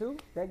 you too.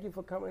 Thank you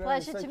for coming.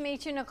 Pleasure to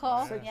meet you,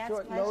 Nicole. Such yes,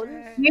 short pleasure.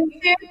 notice. You too.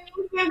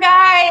 Thank you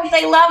guys.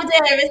 I loved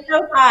it. It was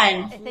so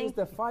fun. She's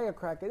the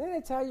firecracker. Didn't I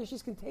tell you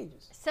she's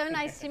contagious? So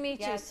nice to meet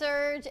you,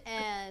 Serge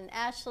and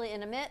Ashley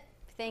and Amit.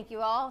 Thank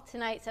you all.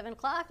 Tonight, 7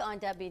 o'clock on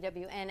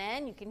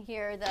WWNN. You can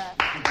hear the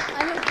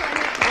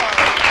unemployment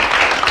woes.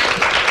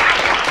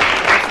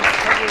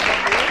 Thank you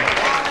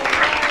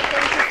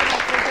so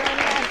much for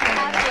joining us.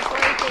 Have a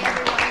great day,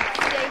 everyone.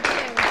 Stay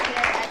tuned.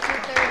 Today at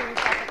 2:30, we've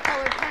got the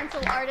colored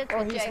pencil artist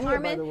with Jay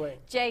Harmon.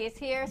 Jay is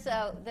here.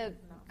 So the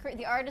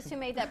artist who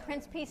made that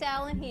Prince piece,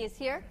 Alan, he is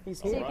here. He's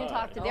so here. you can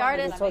talk to the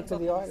artist. Talk to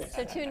the artist.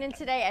 So tune in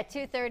today at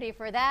 2:30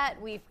 for that.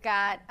 We've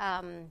got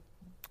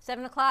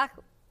 7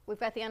 o'clock. We've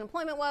got the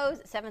unemployment woes.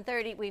 At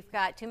 7:30, we've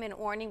got 2-Minute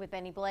Warning with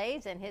Benny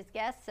Blaze and his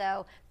guests.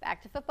 So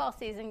back to football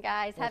season,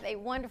 guys. Have a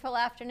wonderful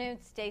afternoon.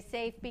 Stay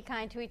safe. Be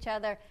kind to each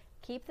other.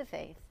 Keep the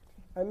faith.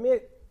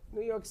 Amit,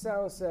 New York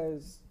Sound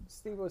says,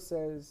 Steve-O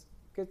says,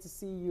 good to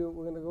see you.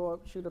 We're going to go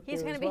up, shoot up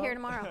He's there going to be here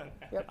tomorrow.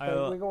 Yep,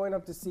 we're going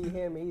up to see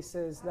him. He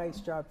says, nice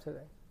job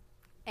today.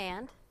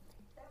 And?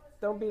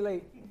 Don't be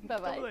late.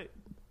 Bye-bye.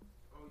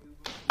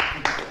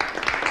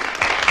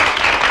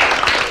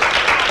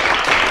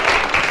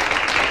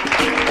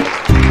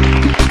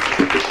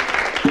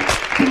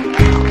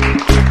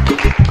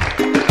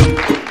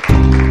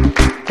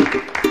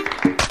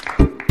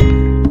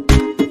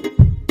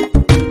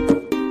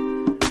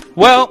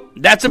 Well,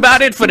 that's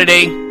about it for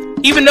today.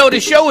 Even though the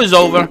show is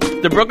over,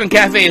 the Brooklyn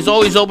Cafe is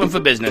always open for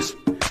business.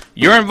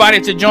 You're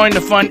invited to join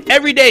the fun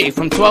every day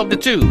from 12 to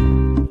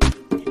 2.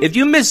 If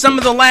you missed some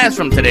of the laughs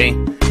from today,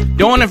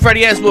 Dawn and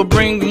Freddie S. will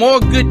bring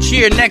more good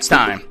cheer next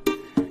time.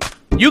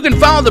 You can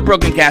follow the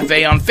Brooklyn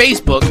Cafe on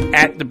Facebook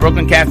at the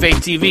Brooklyn Cafe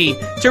TV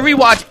to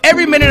rewatch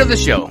every minute of the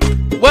show.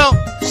 Well,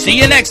 see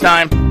you next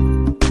time.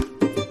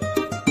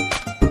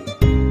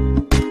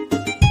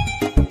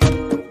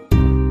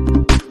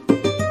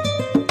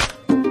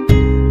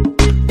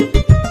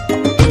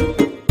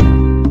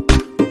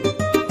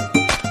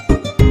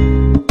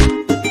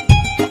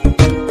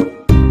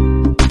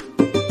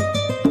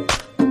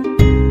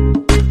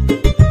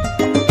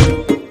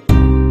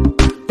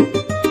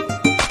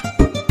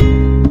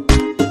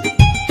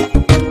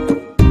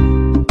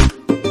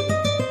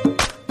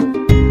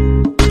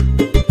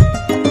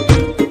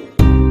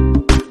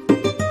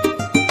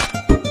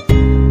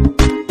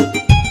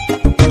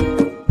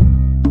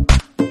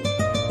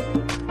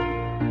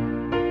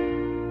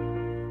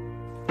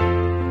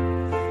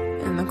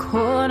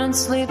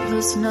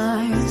 Sleepless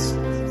nights,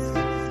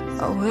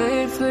 I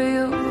wait for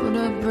you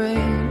to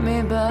bring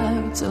me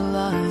back to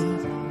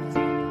life.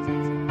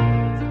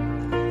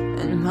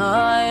 In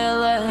my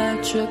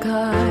electric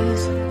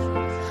eyes,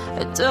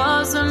 it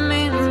doesn't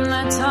mean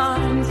that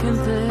time can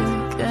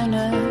thicken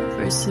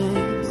every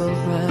single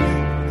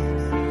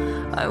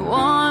breath. I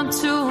want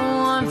to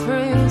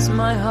unfreeze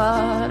my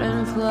heart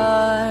and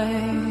fly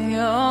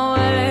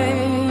away.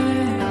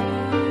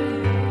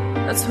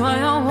 That's why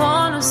I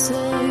wanna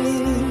say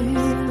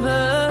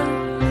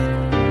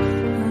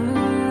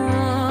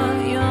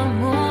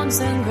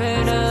and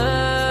craters,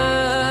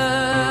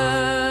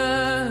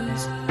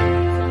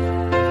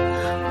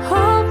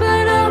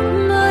 open up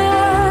my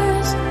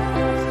eyes,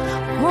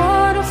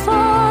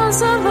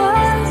 waterfalls of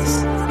ice,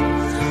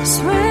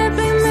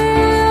 sweeping me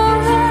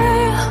away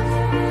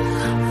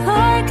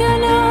like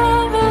an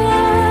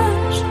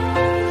avalanche,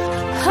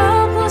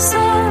 helpless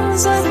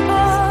as I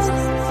fall,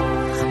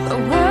 the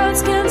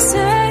words can't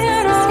say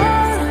it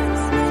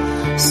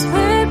all,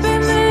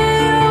 sweeping me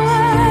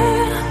away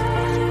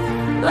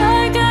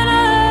like an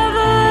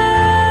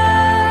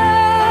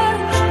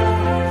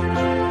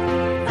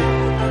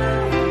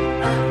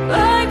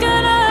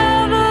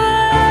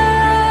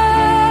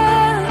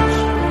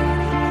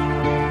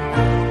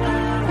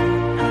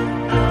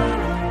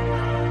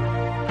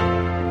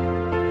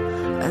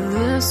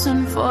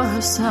for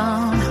a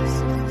sound,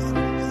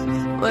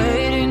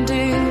 waiting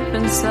deep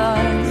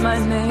inside my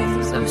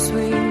maze of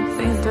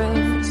sweeping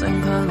thrills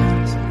and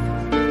colors,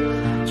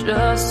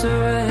 just a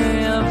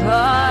ray of